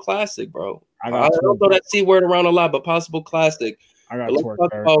classic, bro. I don't know that C word around a lot, but possible classic. Let's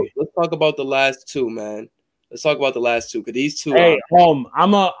talk about the last two, man. Let's talk about the last two because these two. Hey,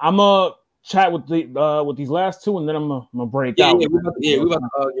 I'm a chat with these last two, and then I'm gonna break out. We're about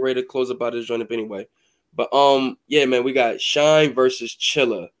to get ready to close up out this joint up anyway. But yeah, man, we got Shine versus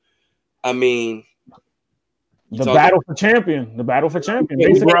Chilla. I mean, the battle for champion. The battle for champion.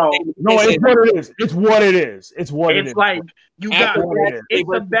 Bro, no, it's what it is. It's what it is. It's what it is. It's like you got it's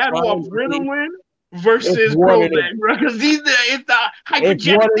a battle of Ritalin versus Prozac, bro. Because it's the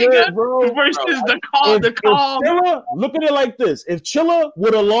hyperjet nigga versus the calm. Look at it like this: if Chilla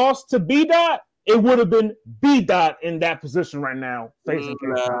would have lost to B Dot, it would have been B Dot in that position right now. Facing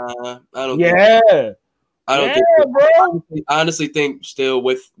I don't. Yeah. I don't think, bro. I honestly think still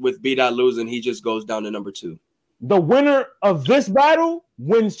with B Dot losing, he just goes down to number 2. The winner of this battle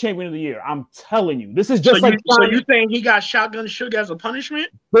wins champion of the year. I'm telling you. This is just so you think he got Shotgun Suge as a punishment?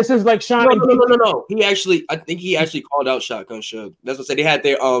 This is like Sean. No. I think he actually called out Shotgun Suge. That's what I said. They had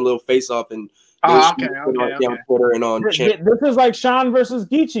their little face off and on Twitter and on. This is like Sean versus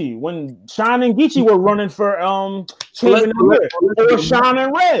Geechee when Sean and Geechee were running for champion of the year. Or Sean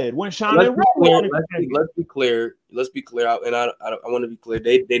and Red when Sean and Red. Let's be clear. And I want to be clear.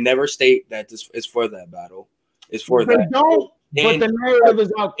 They never state that this is for that battle. It's for they that. Don't. But the narrative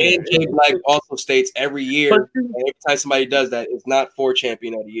is out there. And Jay Black also states every year, every time somebody does that, it's not for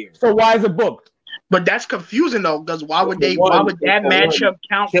champion of the year. So why is it booked? But that's confusing though, because why would that matchup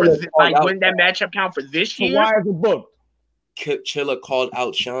count for wouldn't that matchup count for this year? So why is it booked? Chilla called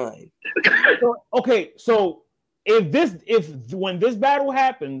out Shine. So when this battle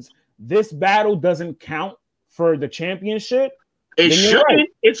happens, this battle doesn't count for the championship. It shouldn't. Right.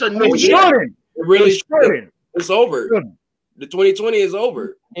 It's a new year. It really shouldn't. It's over. The 2020 is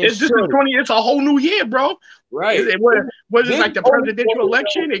over. It's just 20. It's a whole new year, bro. Right. What is it like the presidential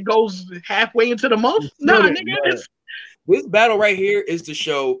election? It goes halfway into the month. Nah, nigga. This battle right here is to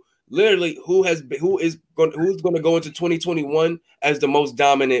show literally who's going to go into 2021 as the most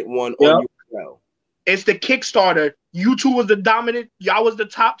dominant one on URL. It's the Kickstarter. You two was the dominant. Y'all was the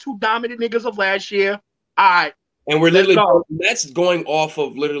top 2 dominant niggas of last year. All right. And we're literally that's going off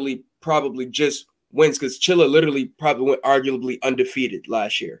of literally probably just wins because Chilla literally probably went arguably undefeated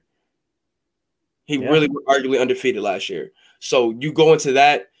last year. He really went arguably undefeated last year. So you go into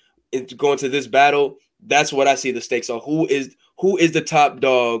that, go into this battle, that's what I see the stakes are. Who is the top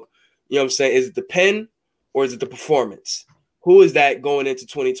dog? You know what I'm saying? Is it the pen or is it the performance? Who is that going into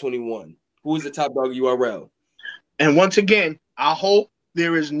 2021? Who is the top dog URL? And once again, I hope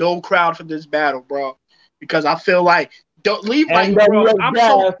there is no crowd for this battle, bro, because I feel like don't leave like bro. I'm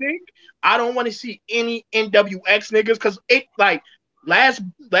so sick. I don't want to see any NWX niggas because it like last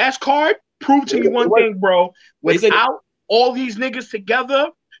card proved to me one thing, bro. Without all these niggas together,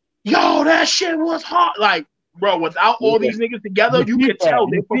 yo, that shit was hot. Like, bro, without all these niggas together, you can tell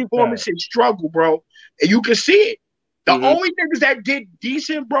their performances struggle, bro, and you can see it. The only niggas that did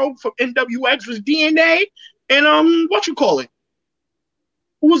decent, bro, from NWX was DNA and what you call it?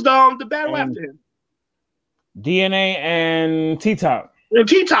 Who was the battle after him? DNA and T-Top. And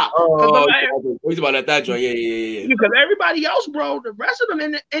T-Top. Oh, he's about at that joint. Yeah. Because everybody else, bro, the rest of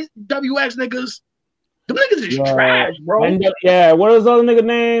them NWX niggas, them niggas is trash, bro. And, what is the other nigga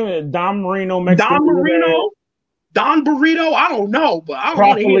name? Don Marino, Mexican. Don Marino. Don Burrito, I don't know, but I don't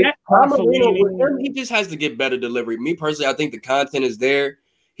want to hear that. Don Marino, he just has to get better delivery. Me personally, I think the content is there.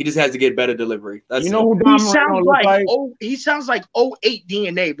 He just has to get better delivery. That's you know who Don he Marino sounds like? He sounds like 08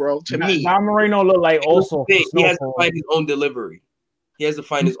 DNA, bro. To me, Don Marino look like also. He has to find his own delivery. He has to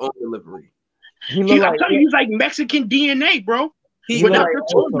find his own delivery. I'm telling you, he's like Mexican DNA, bro. He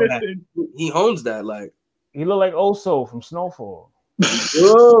hones that. Like he look like Oso from Snowfall.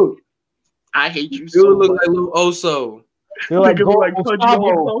 Bro, I hate you. You look like little Oso. He look like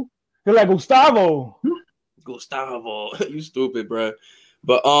Gustavo. He like Gustavo. Gustavo, you stupid, bro.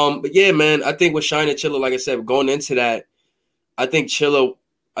 But yeah, man. I think with Shine and Chilla, like I said, going into that, I think Chilla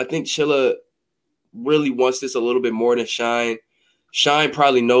really wants this a little bit more than Shine. Shine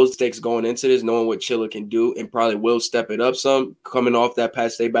probably knows stakes going into this, knowing what Chilla can do, and probably will step it up some coming off that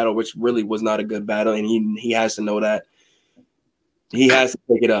Pat Stay battle, which really was not a good battle, and he has to know that. He has to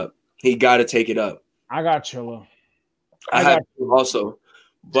take it up. He got to take it up. I got Chilla. I got Chilla also,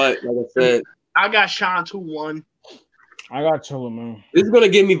 but like I said, I got Shine 2-1. I got Chilla, man. This is gonna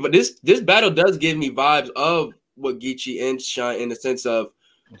give me this battle does give me vibes of what Geechee and Shine in the sense of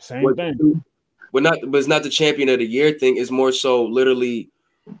same thing. But it's not the champion of the year thing. It's more so literally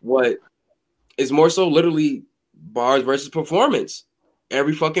bars versus performance.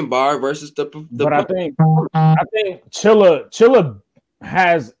 Every fucking bar versus the But I think Chilla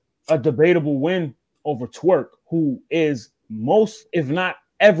has a debatable win over Twerk, who is most, if not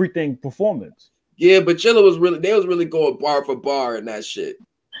everything, performance. Yeah, but Chilla was really going bar for bar in that shit.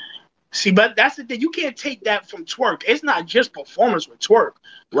 See, but that's the thing. You can't take that from Twerk. It's not just performance with Twerk.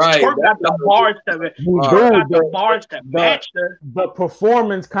 Right. Twerk got the bars to match the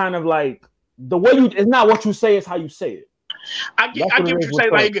performance kind of like the way it's not what you say, it's how you say it. I get what you're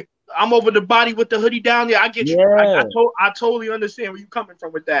saying. Like, I'm over the body with the hoodie down there. I get you. I totally understand where you're coming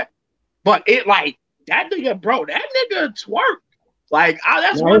from with that. But it like that nigga, bro, that nigga Twerk. Like,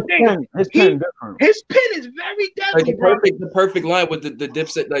 that's one thing. His pen is very deadly, like the perfect line with the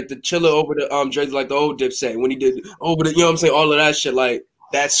Dipset, like the Chilla over the jersey, like the old Dipset when he did over the, you know what I'm saying, all of that shit, like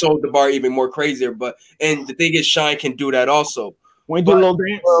that sold the bar even more crazier. But and the thing is, Shine can do that also. When you do a little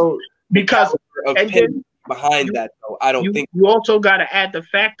dance, because and then behind that though, I don't think you also got to add the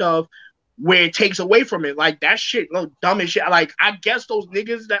fact of where it takes away from it. Like that shit, look dumb as shit. Like I guess those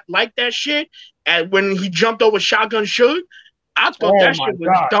niggas that like that shit, and when he jumped over Shotgun Suge. I thought that shit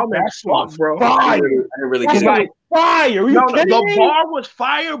was dumb as fuck, bro. I didn't really get it. Fire. The bar was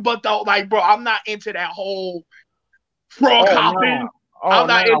fire, but though, like, bro, I'm not into that whole frog hopping. I'm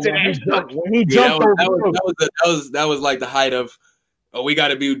not into that stuff. When he jumped over, that was like the height of, we got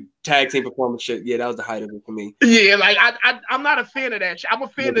to be tag team performance shit. Yeah, that was the height of it for me. Yeah, like I'm not a fan of that shit. I'm a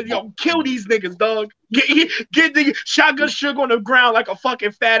fan of kill these niggas, dog. Get the Shotgun Suge on the ground like a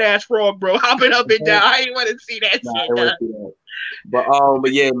fucking fat ass frog, bro. Hopping up and down. I ain't want to see that shit.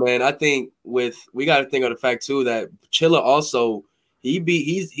 But yeah, man, I think we got to think of the fact too that Chilla also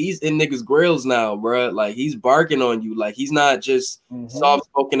he's in niggas' grills now, bro. Like he's barking on you, like he's not just soft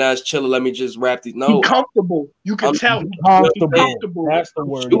spoken ass Chilla. Let me just rap these. No, he's comfortable. You can tell. Comfortable. That's the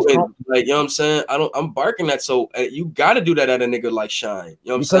word. Like, you know what I'm saying? I'm barking that. So you got to do that at a nigga like Shine.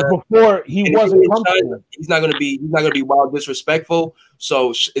 You know what I'm saying? Because before he wasn't comfortable. Shine, he's not gonna be wild disrespectful.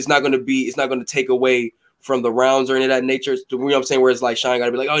 So it's not gonna take away from the rounds or any of that nature. You know what I'm saying? Where it's like Shine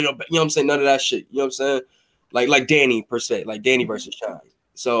gotta be like, oh, you know what I'm saying? None of that shit. You know what I'm saying? Like Danny per se, like Danny versus Shine.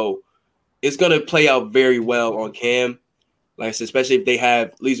 So it's gonna play out very well on cam. Like I said, especially if they have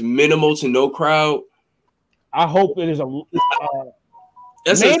at least minimal to no crowd. I hope it is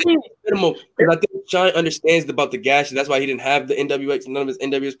that's minimal, because I think Shine understands about the gash, and that's why he didn't have the NWX, none of his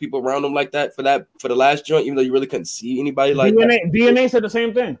NWX people around him like that for the last joint, even though you really couldn't see anybody like that. DNA said the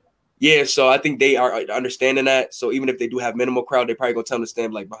same thing. Yeah, so I think they are understanding that. So even if they do have minimal crowd, they probably gonna tell them to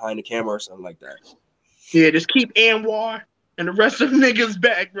stand like behind the camera or something like that. Yeah, just keep Anwar. and the rest of them niggas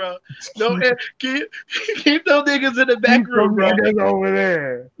back, bro. No, keep those niggas in the back room, bro. Over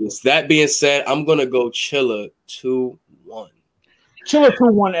there. Yes, that being said, I'm gonna go Chilla 2-1. Chilla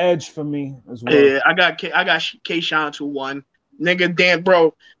 2-1 edge for me as well. Yeah, I got K-Shine 2-1. Nigga, damn,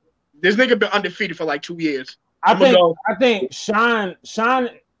 bro. This nigga been undefeated for like 2 years. I think Shine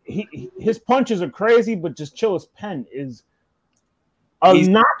his punches are crazy, but just Chilla's pen is a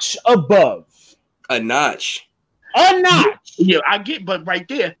notch above. A notch. Yeah, I get, but right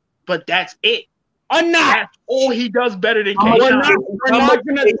there, but that's it. A notch. That's all he does better than We're K-Shine. not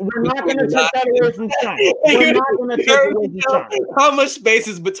gonna take that away from Shine. We're not gonna take it away from Shine. How much space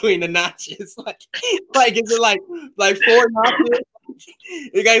is between the notches? Like is it like 4 notches?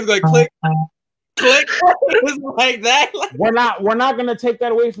 You guys going click. It's like that. Like, we're not gonna take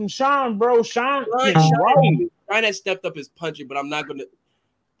that away from Shine, bro. Shine has stepped up his punching, but I'm not gonna.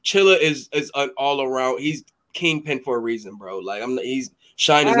 Chilla is an all around. He's kingpin for a reason, bro. Like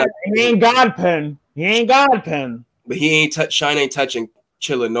Shine is not. He ain't God pen. But Shine ain't touching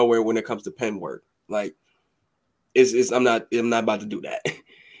Chilla nowhere when it comes to pen work. Like, I'm not about to do that.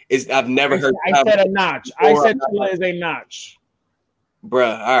 I've never heard. I said a notch. I said Chilla is a notch.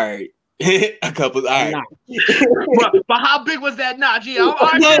 Bruh, all right. A couple, all right. But how big was that notch? Yeah,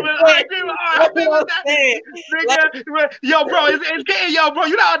 I agree with how big was that? Nigga, yo, bro, it's getting, yo, bro,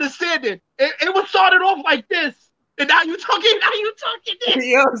 you not understanding. It was started off like this, and now you talking this.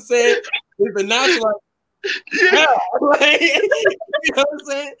 You know what I'm saying? It's a notch like, yeah. Like, you know what I'm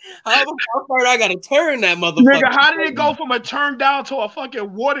saying? How far I gotta turn that motherfucker? Nigga, how did it go from a turn down to a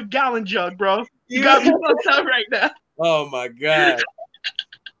fucking water gallon jug, bro? You got me fucked up right now. Oh my god.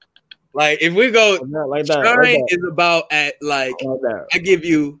 Like if we go, Shine is about at like I give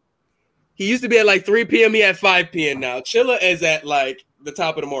you. He used to be at like 3 p.m. He at 5 p.m. now. Chilla is at like the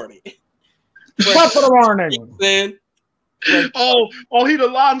top of the morning. Top of the morning. You know what I'm saying? He the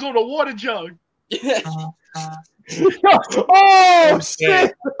lines on the water jug. Oh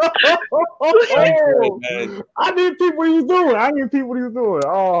shit! I didn't think what he was doing.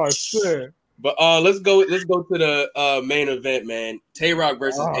 Oh shit! But let's go to the main event, man. Tay Rock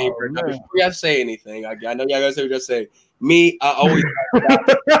versus Averb. Now, before y'all say anything, I know y'all gonna say what y'all say. Me, I always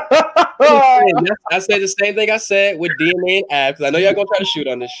I said the same thing I said with DNA and Ab, because I know y'all gonna try to shoot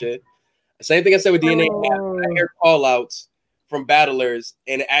on this shit. The same thing I said with DNA and Ab. I hear call outs from battlers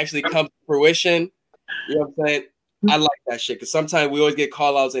and it actually comes to fruition. You know what I'm saying? I like that shit because sometimes we always get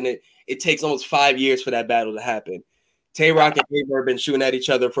call outs and it takes almost 5 years for that battle to happen. Tay Rock and Averb have been shooting at each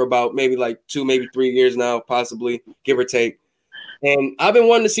other for about maybe like 2, maybe 3 years now, possibly, give or take. And I've been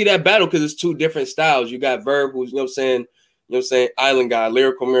wanting to see that battle because it's 2 different styles. You got Verb, who's, you know what I'm saying, island guy,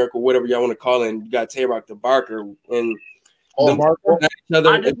 lyrical miracle, whatever y'all want to call it. And you got Tay Rock, the Barker. And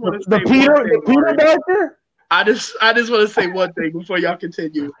the Peter Barker? I just want to say one thing before y'all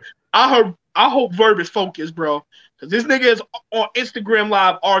continue. I hope Verb is focused, bro. Because this nigga is on Instagram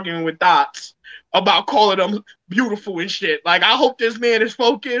Live arguing with Dots about calling them beautiful and shit. Like, I hope this man is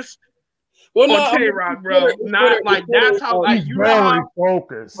focused on Tay Rock, bro. Not like that's how like you know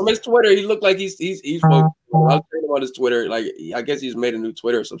focused. From his Twitter, he looked like he's focused. I was thinking about his Twitter. Like, I guess he's made a new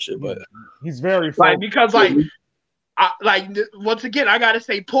Twitter or some shit, but he's very focused. Like because once again, I gotta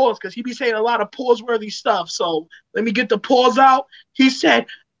say pause because he be saying a lot of pause-worthy stuff. So let me get the pause out. He said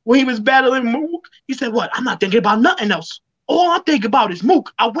when he was battling Mook, he said, "What? I'm not thinking about nothing else. All I'm thinking about is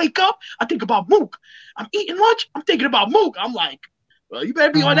Mook. I wake up, I think about Mook. I'm eating lunch, I'm thinking about Mook." I'm like, well, you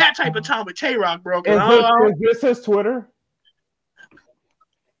better be on that type of time with Tay Rock, bro. Is this his Twitter?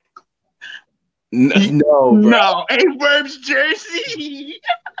 No, bro. No, Averb's jersey.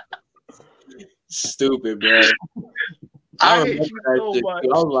 Stupid, bro. I hate you so much. I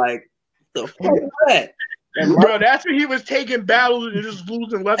was like, the fuck is that? Bro, that's when he was taking battles and just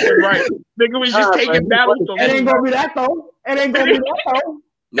losing left and right. Nigga was just taking battles. It ain't gonna be that though.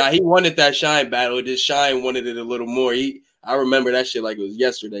 Nah, he wanted that Shine battle. Just Shine wanted it a little more. I remember that shit like it was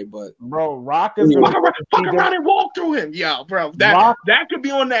yesterday, but bro, Rock is fuck around and walk through him. Yeah, bro. That could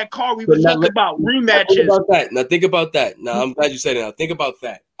be on that card we were talking about rematches. Think about that. Now I'm glad you said it. Now think about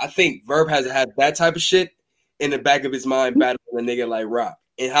that. I think Verb has had that type of shit in the back of his mind battling a nigga like Rock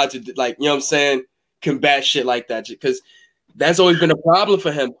and how to, like, you know what I'm saying, combat shit like that, because that's always been a problem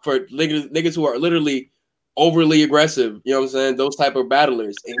for him, for niggas who are literally overly aggressive, you know what I'm saying, those type of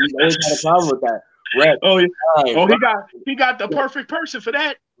battlers, and he's always had a problem with that. Red. He got the perfect person for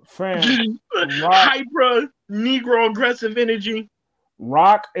that. Rock, hyper Negro aggressive energy.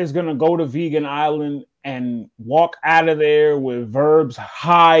 Rock is gonna go to Vegan Island and walk out of there with Verb's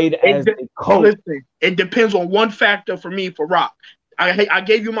hide as a coat. Listen, it depends on one factor for me for Rock. I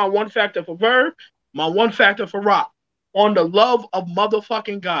gave you my one factor for Verb, my one factor for Rock. on the love of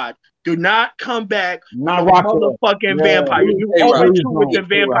motherfucking God, do not come back Not with rock motherfucking Yeah. vampire. You Hey, over Rock. two with the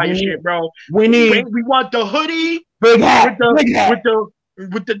vampire shit, bro. We need We want the hoodie big hat. Big hat.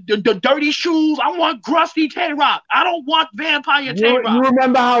 with the dirty shoes. I want Grusty Tay-Rock. I don't want vampire Tay-Rock. You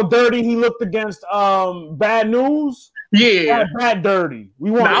remember how dirty he looked against Bad News? Yeah. That dirty.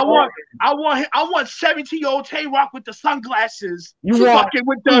 We want. Now, I want 17-year-old Tay-Rock with the sunglasses. You want fucking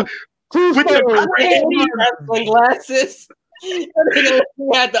with the crazy sunglasses.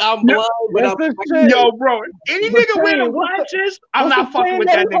 I'm blind, but yo, bro. Any nigga wearing glasses, I'm not fucking with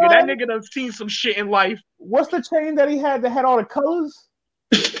that nigga. That nigga done seen some shit in life. What's the chain that he had that had all the colors?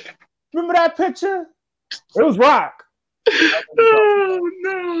 Remember that picture? It was Rock. Oh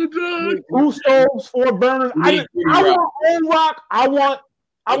no, dog. 2 stoves, 4 burners. I want old Rock. I want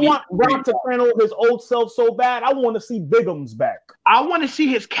Rock to channel his old self so bad. I want to see Bigums back. I want to see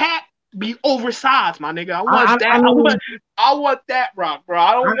his cat be oversized, my nigga. I want that Rock, bro.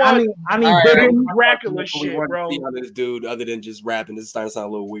 I don't want Bigums. Dracula shit, bro. See on this dude, other than just rapping, this is starting to sound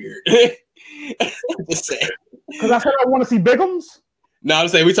a little weird. Just saying. Because I said I want to see Bigums. No, I'm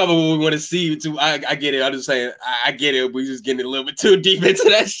saying we talking about what we want to see. Too, I get it. I'm just saying I get it. We just getting a little bit too deep into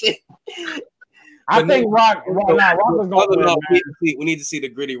that shit. I think Rock is going to we need to see the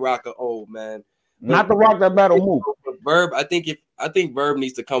gritty Rock of old, man. Not the Rock that battle move. Verb, I think Verb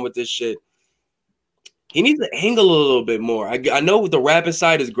needs to come with this shit. He needs to angle a little bit more. I know the rapping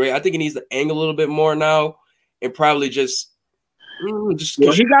side is great. I think he needs to angle a little bit more now, and probably just he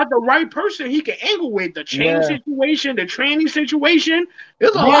got the right person. He can angle with the chain situation, the training situation.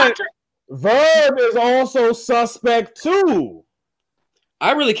 There's a lot. Verb is also suspect too.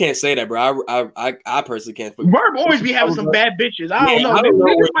 I really can't say that, bro. I personally can't. Verb always be having some bad bitches. I don't know.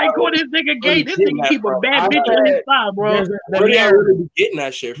 Niggas might call this nigga gay. This nigga keep a bad bitch on his side, bro. Where they really getting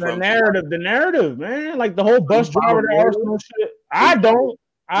that shit from? The narrative, man. Like the whole bus driver, the Arsenal shit. I don't.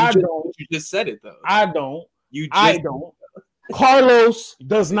 You just said it though. I don't. I don't. Carlos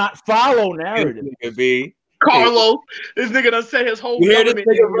does not follow narrative. Carlos, this nigga done said his whole government.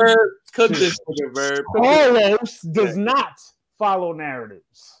 Cook this nigga Verb. Carlos does not follow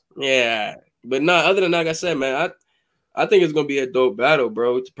narratives. Yeah, but no. Other than that, like I said, man, I think it's gonna be a dope battle,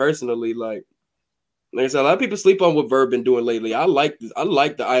 bro. Personally, like I said, a lot of people sleep on what Verb been doing lately. I like the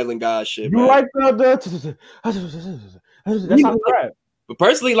Island God shit. You man. Like the that's not right. But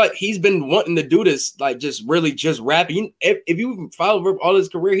personally, like he's been wanting to do this, like just really just rapping. If you follow Verb all his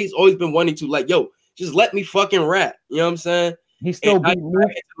career, he's always been wanting to, like, yo, just let me fucking rap. You know what I'm saying? He's still being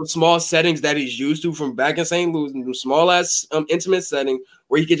into small settings that he's used to from back in St. Louis, in small ass intimate setting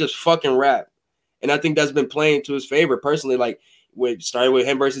where he could just fucking rap. And I think that's been playing to his favor personally. Like when started with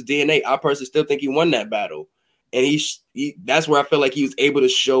him versus DNA, I personally still think he won that battle. And he that's where I feel like he was able to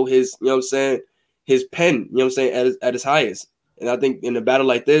show his, you know what I'm saying, his pen, you know what I'm saying, at his highest. And I think in a battle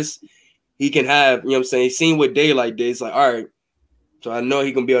like this, he can have, you know what I'm saying, seen what Daylight did. It's like, all right, so I know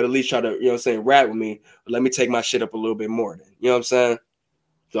he can be able to at least try to, you know what I'm saying, rap with me, but let me take my shit up a little bit more then. You know what I'm saying?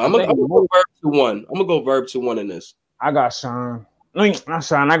 So I'm gonna go Verb 2-1. I'm gonna go Verb 2-1 in this. I got Sean. Not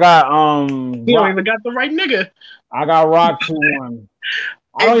Sean. I got You don't even got the right nigga. I got Rock 2-1.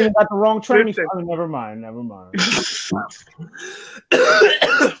 I don't even got the wrong training. Never mind.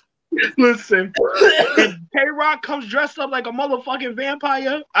 Listen, if Tay-Rock comes dressed up like a motherfucking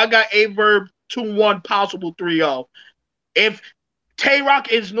vampire, I got Verb 2-1, possible 3-0. If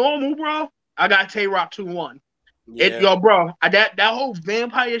Tay-Rock is normal, bro, I got Tay-Rock 2-1. Yeah. Bro, that whole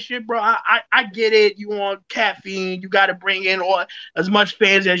vampire shit, bro, I get it. You want caffeine, you got to bring in as much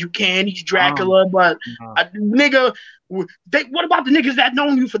fans as you can. He's Dracula, but nigga, what about the niggas that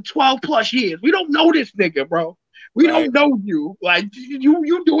known you for 12 plus years? We don't know this nigga, bro. We don't know you. Like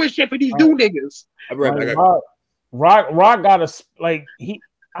you doing shit for these new niggas. Rock got a like he.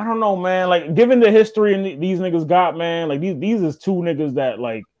 I don't know, man. Like given the history and these niggas got, man. Like these is two niggas that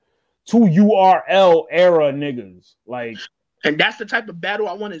like 2 URL era niggas. Like, and that's the type of battle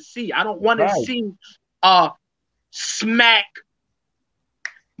I want to see. I don't want to see smack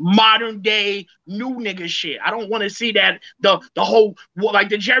modern day new nigga shit. I don't want to see that the whole like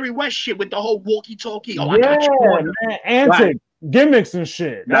the Jerry West shit with the whole walkie talkie. Oh, yeah, man, antics, gimmicks and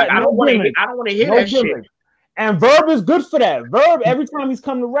shit. Like, I don't want to hear that shit. And Verb is good for that. Verb, every time he's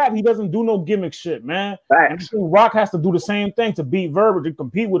come to rap, he doesn't do no gimmick shit, man. And I think Rock has to do the same thing to beat Verb or to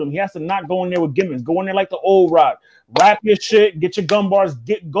compete with him. He has to not go in there with gimmicks. Go in there like the old Rock. Rap your shit, get your gun bars,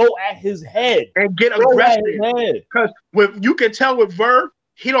 go at his head. And get aggressive. Because you can tell with Verb,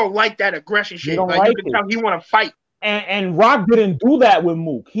 he don't like that aggression shit. Like you can tell he want to fight. And Rock didn't do that with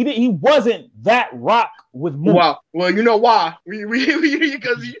Mook. He wasn't that Rock with Mook. Well, you know why?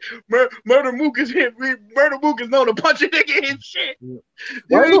 Because Murder Mook is known to punch a nigga in shit.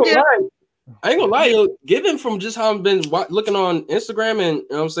 I ain't gonna lie, yo. Given from just how I've been looking on Instagram and you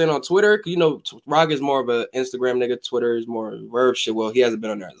know what I'm saying on Twitter, you know, Rock is more of an Instagram nigga. Twitter is more Verb shit. Well, he hasn't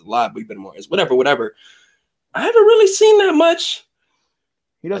been on there a lot, but he's been more. It's whatever. I haven't really seen that much.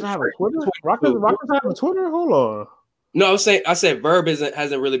 He doesn't have a Twitter. Rock doesn't have a Twitter. Hold on. No, I said Verb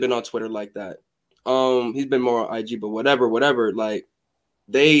hasn't really been on Twitter like that. He's been more on IG, but whatever. Like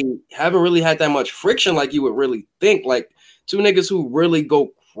they haven't really had that much friction like you would really think. Like two niggas who really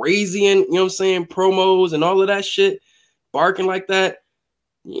go crazy and you know what I'm saying, promos and all of that shit, barking like that.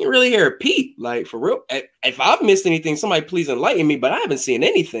 You ain't really hear Pete. Like for real. If I've missed anything, somebody please enlighten me, but I haven't seen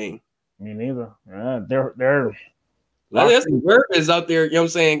anything. Me neither. They're Verb is out there, you know what I'm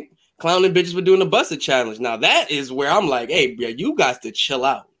saying, clowning bitches for doing the busted challenge. Now that is where I'm like, hey, bro, you guys to chill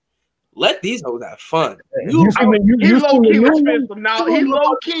out. Let these hoes have fun. He low-key was pissed. Now he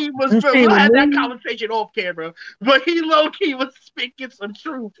low-key was pissed. We had that conversation off camera, but he low-key was speaking some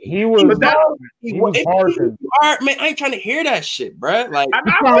truth. He was hard, man. I ain't trying to hear that shit, bro. Like I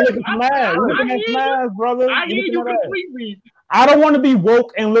hear you completely. I don't want to be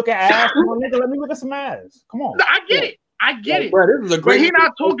woke and look at ass. Nigga, let me look at some ass. Come on. No, I get it. Bro, this is a great. But he's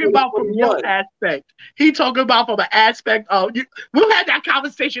not talking about from your aspect. He talking about from an aspect of you. We'll have that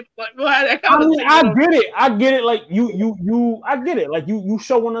conversation. I get it. Like you. I get it. Like you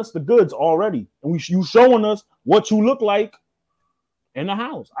showing us the goods already, and you showing us what you look like in the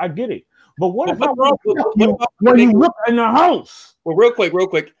house. I get it. But what if when you look in the house? Well, real quick.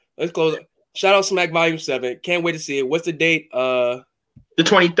 Let's close it. Shout out Smack Volume 7. Can't wait to see it. What's the date? The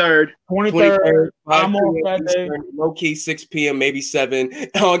 23rd. 23rd. I'm on that day. Low key 6 p.m. maybe 7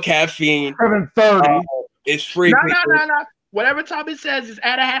 on caffeine. 7:30. It's free. No. Whatever time it says, it's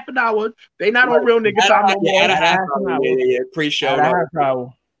at a half an hour. They not on real niggas time. At a half hour. Yeah. Pre-show.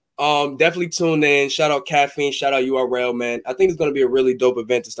 Definitely tune in. Shout out Caffeine. Shout out URL, man. I think it's gonna be a really dope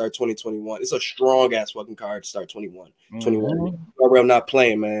event to start 2021. It's a strong ass fucking card to start 21. 21. URL not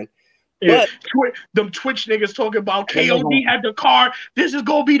playing, man. Yeah, them Twitch niggas talking about KOD had the card. This is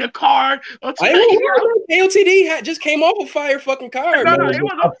gonna be the card. KOTD just came off a fire fucking card. No, it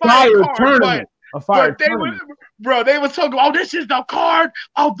was a fire card, tournament. They was talking about this is the card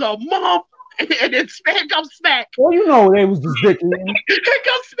of the month, and then Smack comes Smack. Well, you know they was just dicking. Here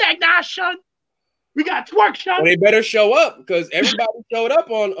comes Smack, nah, son. We got twerk, son. Well, they better show up because everybody showed up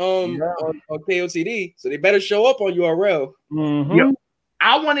on KOTD, so they better show up on URL. Mm-hmm. Yep.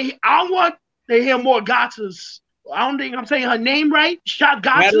 I want to hear more Gatas. I don't think I'm saying her name right. Shot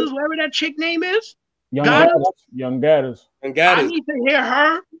Gatas, whatever that chick name is. Young Gatas. I need to hear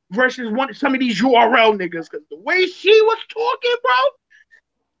her versus some of these URL niggas because the way she was talking, bro,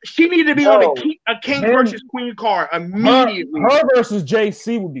 she needed to be on a King versus Queen card immediately. Her versus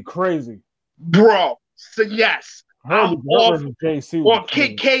JC would be crazy, bro. So yes. JC or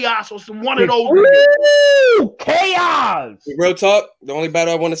Kid Chaos or some one of those. Ooh, Chaos. Real talk. The only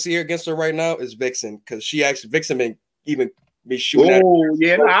battle I want to see her against her right now is Vixen because Vixen been shooting at her. Oh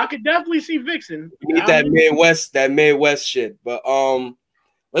yeah, I could definitely see Vixen. You need that Midwest shit. But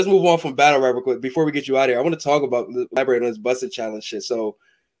let's move on from battle rap real quick before we get you out of here. I want to talk about elaborate on this busted challenge shit. So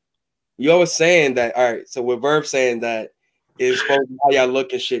you always saying that. All right. So with Verb saying that. Is supposed to how y'all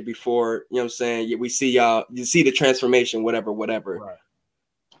look and shit before, you know what I'm saying? We see y'all, you see the transformation, whatever. Right.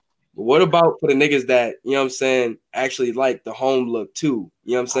 But what about for the niggas that, you know what I'm saying, actually like the home look too?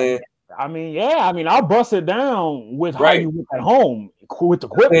 You know what I'm saying? I mean, I'll bust it down with how you look at home with the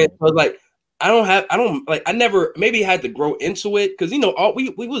equipment. So like, I never maybe had to grow into it because, you know,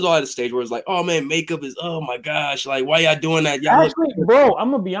 we was all at a stage where it's like, oh man, makeup is, oh my gosh, like, why y'all doing that? Y'all actually, bro, I'm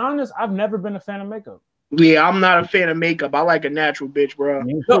going to be honest, I've never been a fan of makeup. Yeah, I'm not a fan of makeup. I like a natural bitch, bro.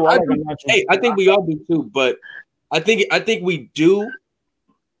 No, I think we all do too, but I think we do.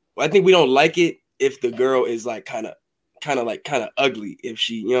 I think we don't like it if the girl is like kind of ugly. If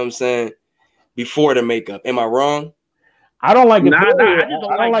she, you know what I'm saying, before the makeup. Am I wrong? I don't like it. I just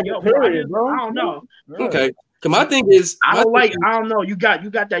don't like it. Period, bro. I don't know. Okay. Cause my thing is, I don't know. You got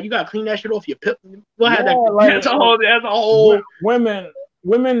that. You got to clean that shit off your pip. We'll have that. Like, that's a whole. Women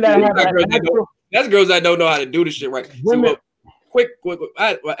that have that. That's girls that don't know how to do this shit right. Women, quick.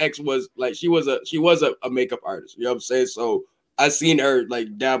 My ex was like, she was a makeup artist. You know what I'm saying? So I seen her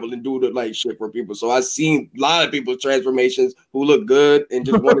like dabble and do the like shit for people. So I seen a lot of people's transformations who look good and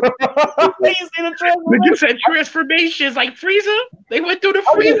just wanted. You said transformations like Frieza. They went through the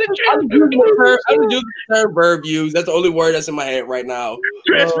Frieza transformation. I was using the term Verb use. That's the only word that's in my head right now.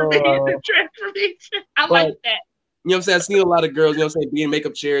 Transformation. I like that. You know what I'm saying? I've seen a lot of girls, you know what I'm saying, being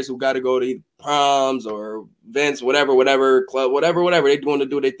makeup chairs who got to go to proms or events, whatever, club, whatever. They want to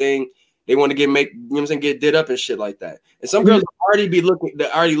do their thing. They want to you know what I'm saying, get did up and shit like that. And some girls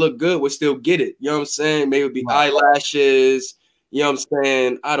that already look good would still get it. You know what I'm saying? Maybe it would be eyelashes, you know what I'm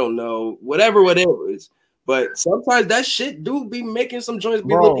saying? I don't know. Whatever it is. But sometimes that shit do be making some joints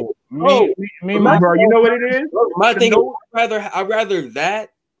be looking. Bro, you know what it is? My thing is,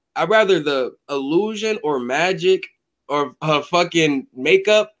 I'd rather the illusion or magic or fucking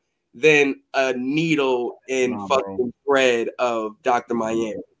makeup than a needle and fucking thread of Dr.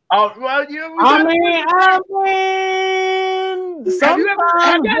 Miami. Oh well, I mean, have you ever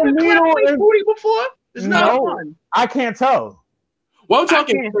clapped booty before? It's not fun. I can't tell. Well, I'm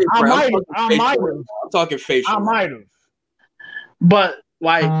talking. I might have. I'm talking facial. I might have. But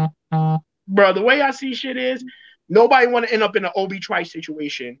like, bro, the way I see shit is, nobody want to end up in an Obi Trice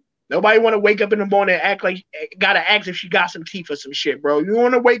situation. Nobody want to wake up in the morning and act like gotta ask if she got some teeth or some shit, bro. You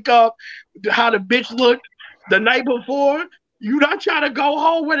want to wake up how the bitch looked the night before. You not trying to go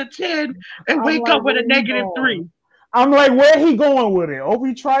home with a 10 and wake up with a -3. I'm like, where he going with it?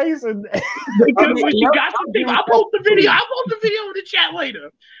 Obi Trice and when she got some teeth. I'll post the video. In the chat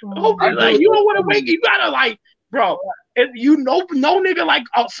later. Like, you don't want to wake. You gotta like, bro. No nigga like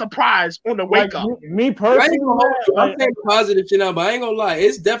a surprise on the wake up. Me personally, I'm saying positive shit now, but I ain't gonna lie.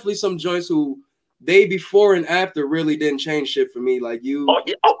 It's definitely some joints who they before and after really didn't change shit for me. Like you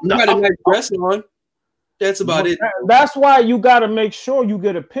got a nice dress on. That's about it. That's why you got to make sure you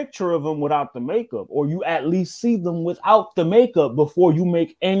get a picture of them without the makeup, or you at least see them without the makeup before you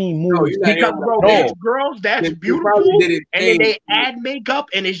make any moves. Because there's girls that's beautiful, and then they add makeup,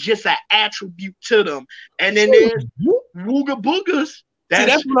 and it's just an attribute to them. And then there's Wooga Boogers.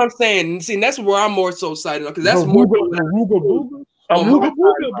 That's what I'm saying. See, that's where I'm more so excited because that's more Wooga Boogers. Wooga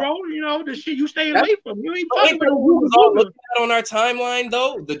Booga, bro. You know the shit you stay away from. You ain't fucking with Wooga Booga. On our timeline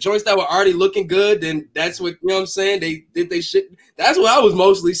though, the joints that were already looking good, then that's what, you know what I'm saying. They did they shit. That's what I was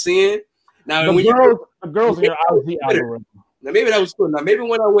mostly seeing. Now the girls in your IG algorithm. Now maybe that was cool. Now maybe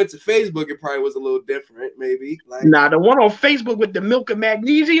when I went to Facebook, it probably was a little different. Maybe like the one on Facebook with the milk and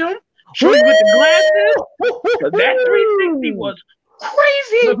magnesium, showing with the glasses. That 360 was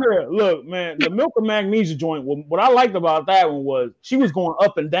crazy. Look, man, the milk and magnesia joint. What I liked about that one was she was going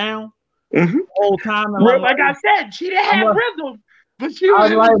up and down the whole time. And like I said, she didn't have rhythm, but she was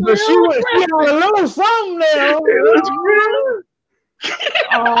she had a little something there.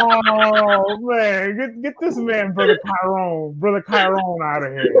 Oh man, get this man, brother Chiron out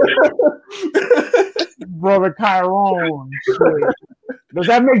of here. Brother Chiron. Does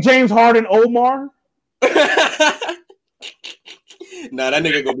that make James Harden Omar? Nah, that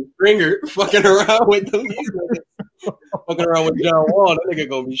nigga gonna be Stringer fucking around with them. Fucking around with John Wall. That nigga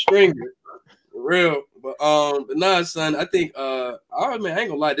gonna be Stringer. For real. But nah, son, I think man, I ain't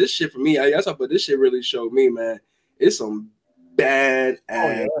gonna lie, this shit for me, but this shit really showed me, man. It's some bad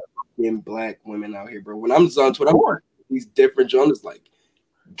ass fucking black women out here, bro. When I'm on Twitter, I'm watching these different joints like,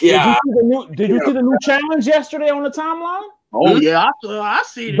 yeah. Did you see the new challenge yesterday on the timeline? Oh yeah, I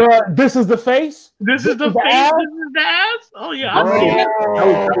see it. This is the face. This is the face. This is the ass. Oh yeah, I see it.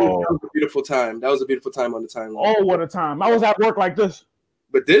 That was a beautiful time. That was a beautiful time on the timeline. Oh, what a time! I was at work like this.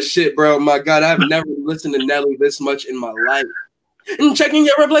 But this shit, bro, my God, I've never listened to Nelly this much in my life. And checking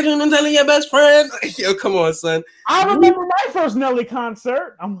your reflection and telling your best friend. Yo, come on, son. I remember my first Nelly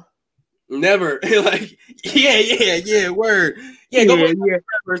concert. Never. Like, yeah, word. Yeah, go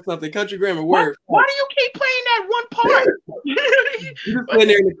or something. Country Grammar, word. Why do you keep playing that one part? You just playing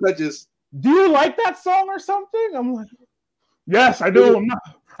there in the clutches. Do you like that song or something? I'm like, yes, I do.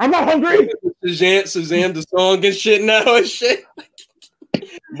 I'm not hungry. Shazam the song and shit now and shit.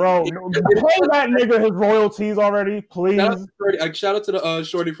 Bro, pay that nigga his royalties already, please. Shout out to the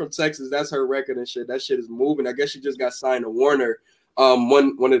shorty from Texas. That's her record and shit. That shit is moving. I guess she just got signed to Warner.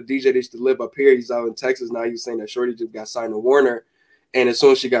 One of the DJs that used to live up here, he's out in Texas now. He was saying that shorty just got signed to Warner, and as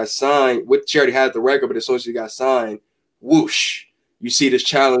soon as she got signed, she already had the record, but as soon as she got signed, whoosh, you see this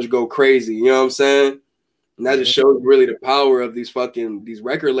challenge go crazy. You know what I'm saying? And that just shows really the power of these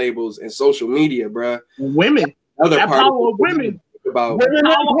record labels and social media, bro. Women, other that power of women. About women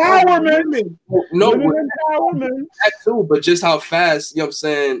empowerment. No, women empowerment. That too, but just how fast, you know what I'm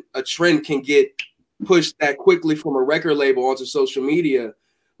saying, a trend can get pushed that quickly from a record label onto social media.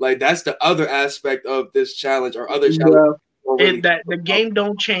 Like that's the other aspect of this challenge or other challenge. That the game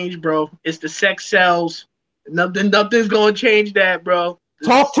don't change, bro. It's the sex sells. Nothing's gonna change that, bro.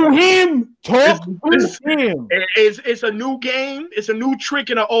 Talk to him. Talk to him. It's a new game. It's a new trick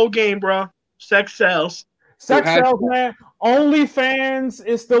in an old game, bro. Sex sells. Sex sells, man. OnlyFans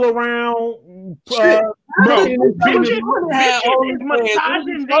is still around. Bro,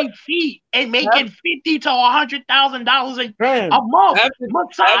 massaging their feet and making $50,000 to $100,000 a month.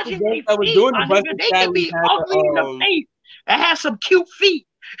 Massaging their feet, my nigga. They can be ugly in the face and have some cute feet.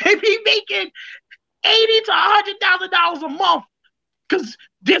 They be making $80,000 to $100,000 a month. Cause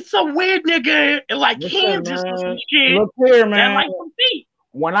there's some weird nigga in like Kansas or some shit. Look here, man. That like some feet.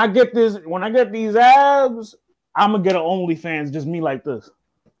 When I get these abs, I'm gonna get an OnlyFans, just me like this.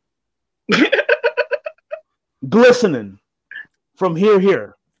 Glistening from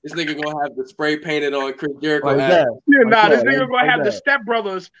here. This nigga gonna have the spray painted on Chris Jericho. Like abs. This nigga gonna have the Step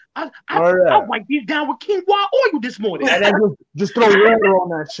Brothers. I wiped these down with King Wah oil this morning. And then just throw water on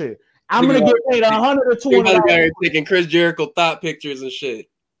that shit. I'm gonna get paid $100 or $200. Taking Chris Jericho thought pictures and shit.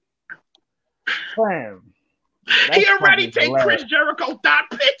 Damn. He already take Chris Jericho thought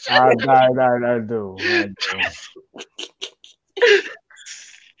pictures. I do.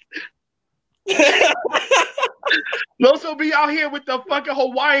 Loso be out here with the fucking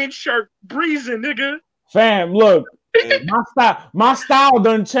Hawaiian shirt, breezing, nigga. Fam, look, my style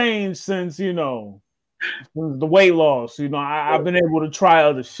done changed since the weight loss. I've been able to try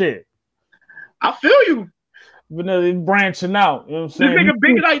other shit. I feel you. Been branching out. You know what I'm saying? This nigga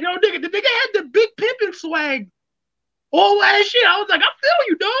big like, the nigga had the big pimpin' swag. All that shit. I was like, I feel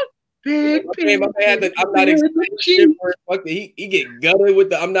you, dog. Big pimpin'. I'm not excited for he get gutted with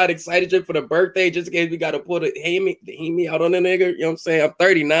the I'm not excited for the birthday just in case we gotta put the Hemi out on the nigga. You know what I'm saying? I'm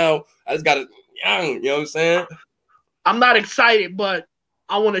 30 now. I just gotta young, you know what I'm saying? I'm not excited, but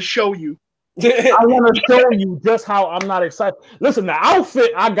I want to show you. I want to show you just how I'm not excited. Listen, the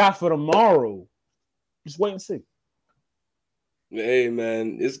outfit I got for tomorrow. Just wait and see. Hey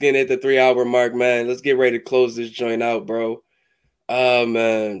man, it's getting at the 3-hour mark, man. Let's get ready to close this joint out, bro.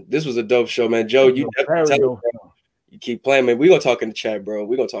 Man, this was a dope show, man. Joe, you keep playing, man. We gonna talk in the chat, bro.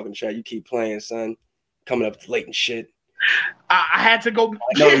 We gonna talk in the chat. You keep playing, son. Coming up late and shit. I had to go. We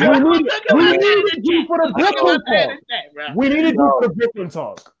needed you for the Brooklyn talk. We needed you for the Brooklyn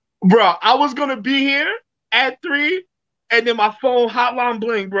talk, bro. I was gonna be here at 3, and then my phone hotline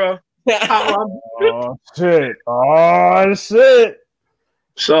bling, bro. Oh shit!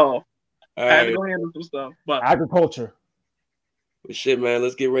 So I had to go handle some stuff. But agriculture. But shit, man.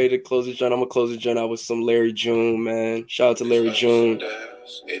 Let's get ready to close this joint. I'm gonna close this joint out with some Larry June, man. Shout out to Larry June. Keep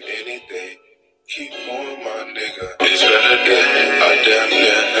on, my nigga. It's better than I damn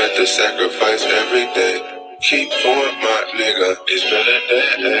near had to sacrifice every day. Keep going, my nigga. It's better than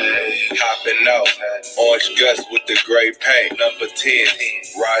hopping out. Orange guts with the gray paint. Number 10.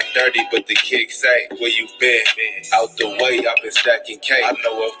 Ride dirty, but the kicks ain't. Where you been? Out the way, I've been stacking cake. I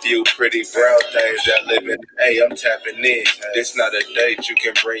know a few pretty brown things that live in A. I'm tapping in. This not a date, you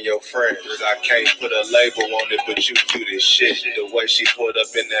can bring your friends. I can't put a label on it, but you cute as shit. The way she put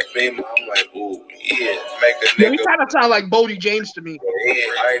up in that beamer, I'm like, ooh, yeah. Make a nigga. You kind of sound like Bodie James to me.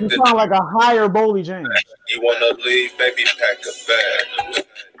 Yeah, you sound like a higher Bodie James. You wanna leave, baby, pack a bag.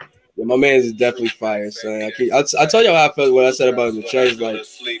 Yeah, my man is definitely fire, son. I tell you how I felt when I said about the church. Like,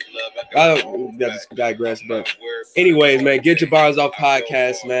 I don't digress, but anyways, man, Get Your Bars Off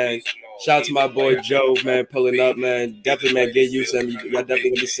podcast, man. Shout out to my boy Joe, man, pulling up, man. Definitely, man, get used to him. Y'all definitely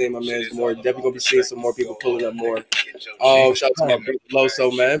gonna be seeing my man more. Definitely gonna be seeing some more people pulling up more. Shout out to my big Loso,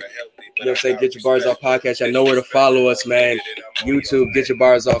 man. You know what I'm saying? Get Your Bars Off podcast. Y'all know where to follow us, man. YouTube, Get Your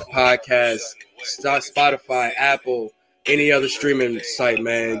Bars Off podcast. Spotify, Apple, any other streaming site,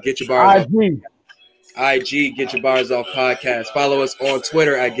 man. Get Your Bars Off. IG, Get Your Bars Off podcast. Follow us on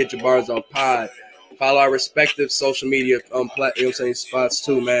Twitter at Get Your Bars Off pod. Follow our respective social media spots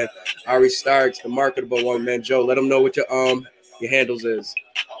too, man. Ari Starks, the marketable one, man. Joe, let them know what your handles is.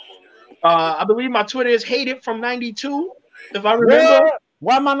 I believe my Twitter is hated from 92, if I remember. Yeah.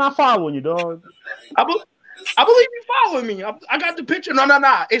 Why am I not following you, dog? I believe you following me. I got the picture. No.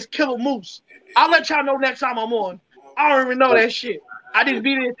 It's Killer Moose. I'll let y'all know next time I'm on. I don't even know that shit. I just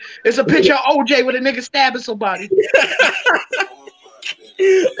be there. It's a picture of OJ with a nigga stabbing somebody.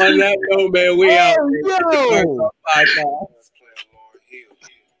 On that note, man, we out. Yo.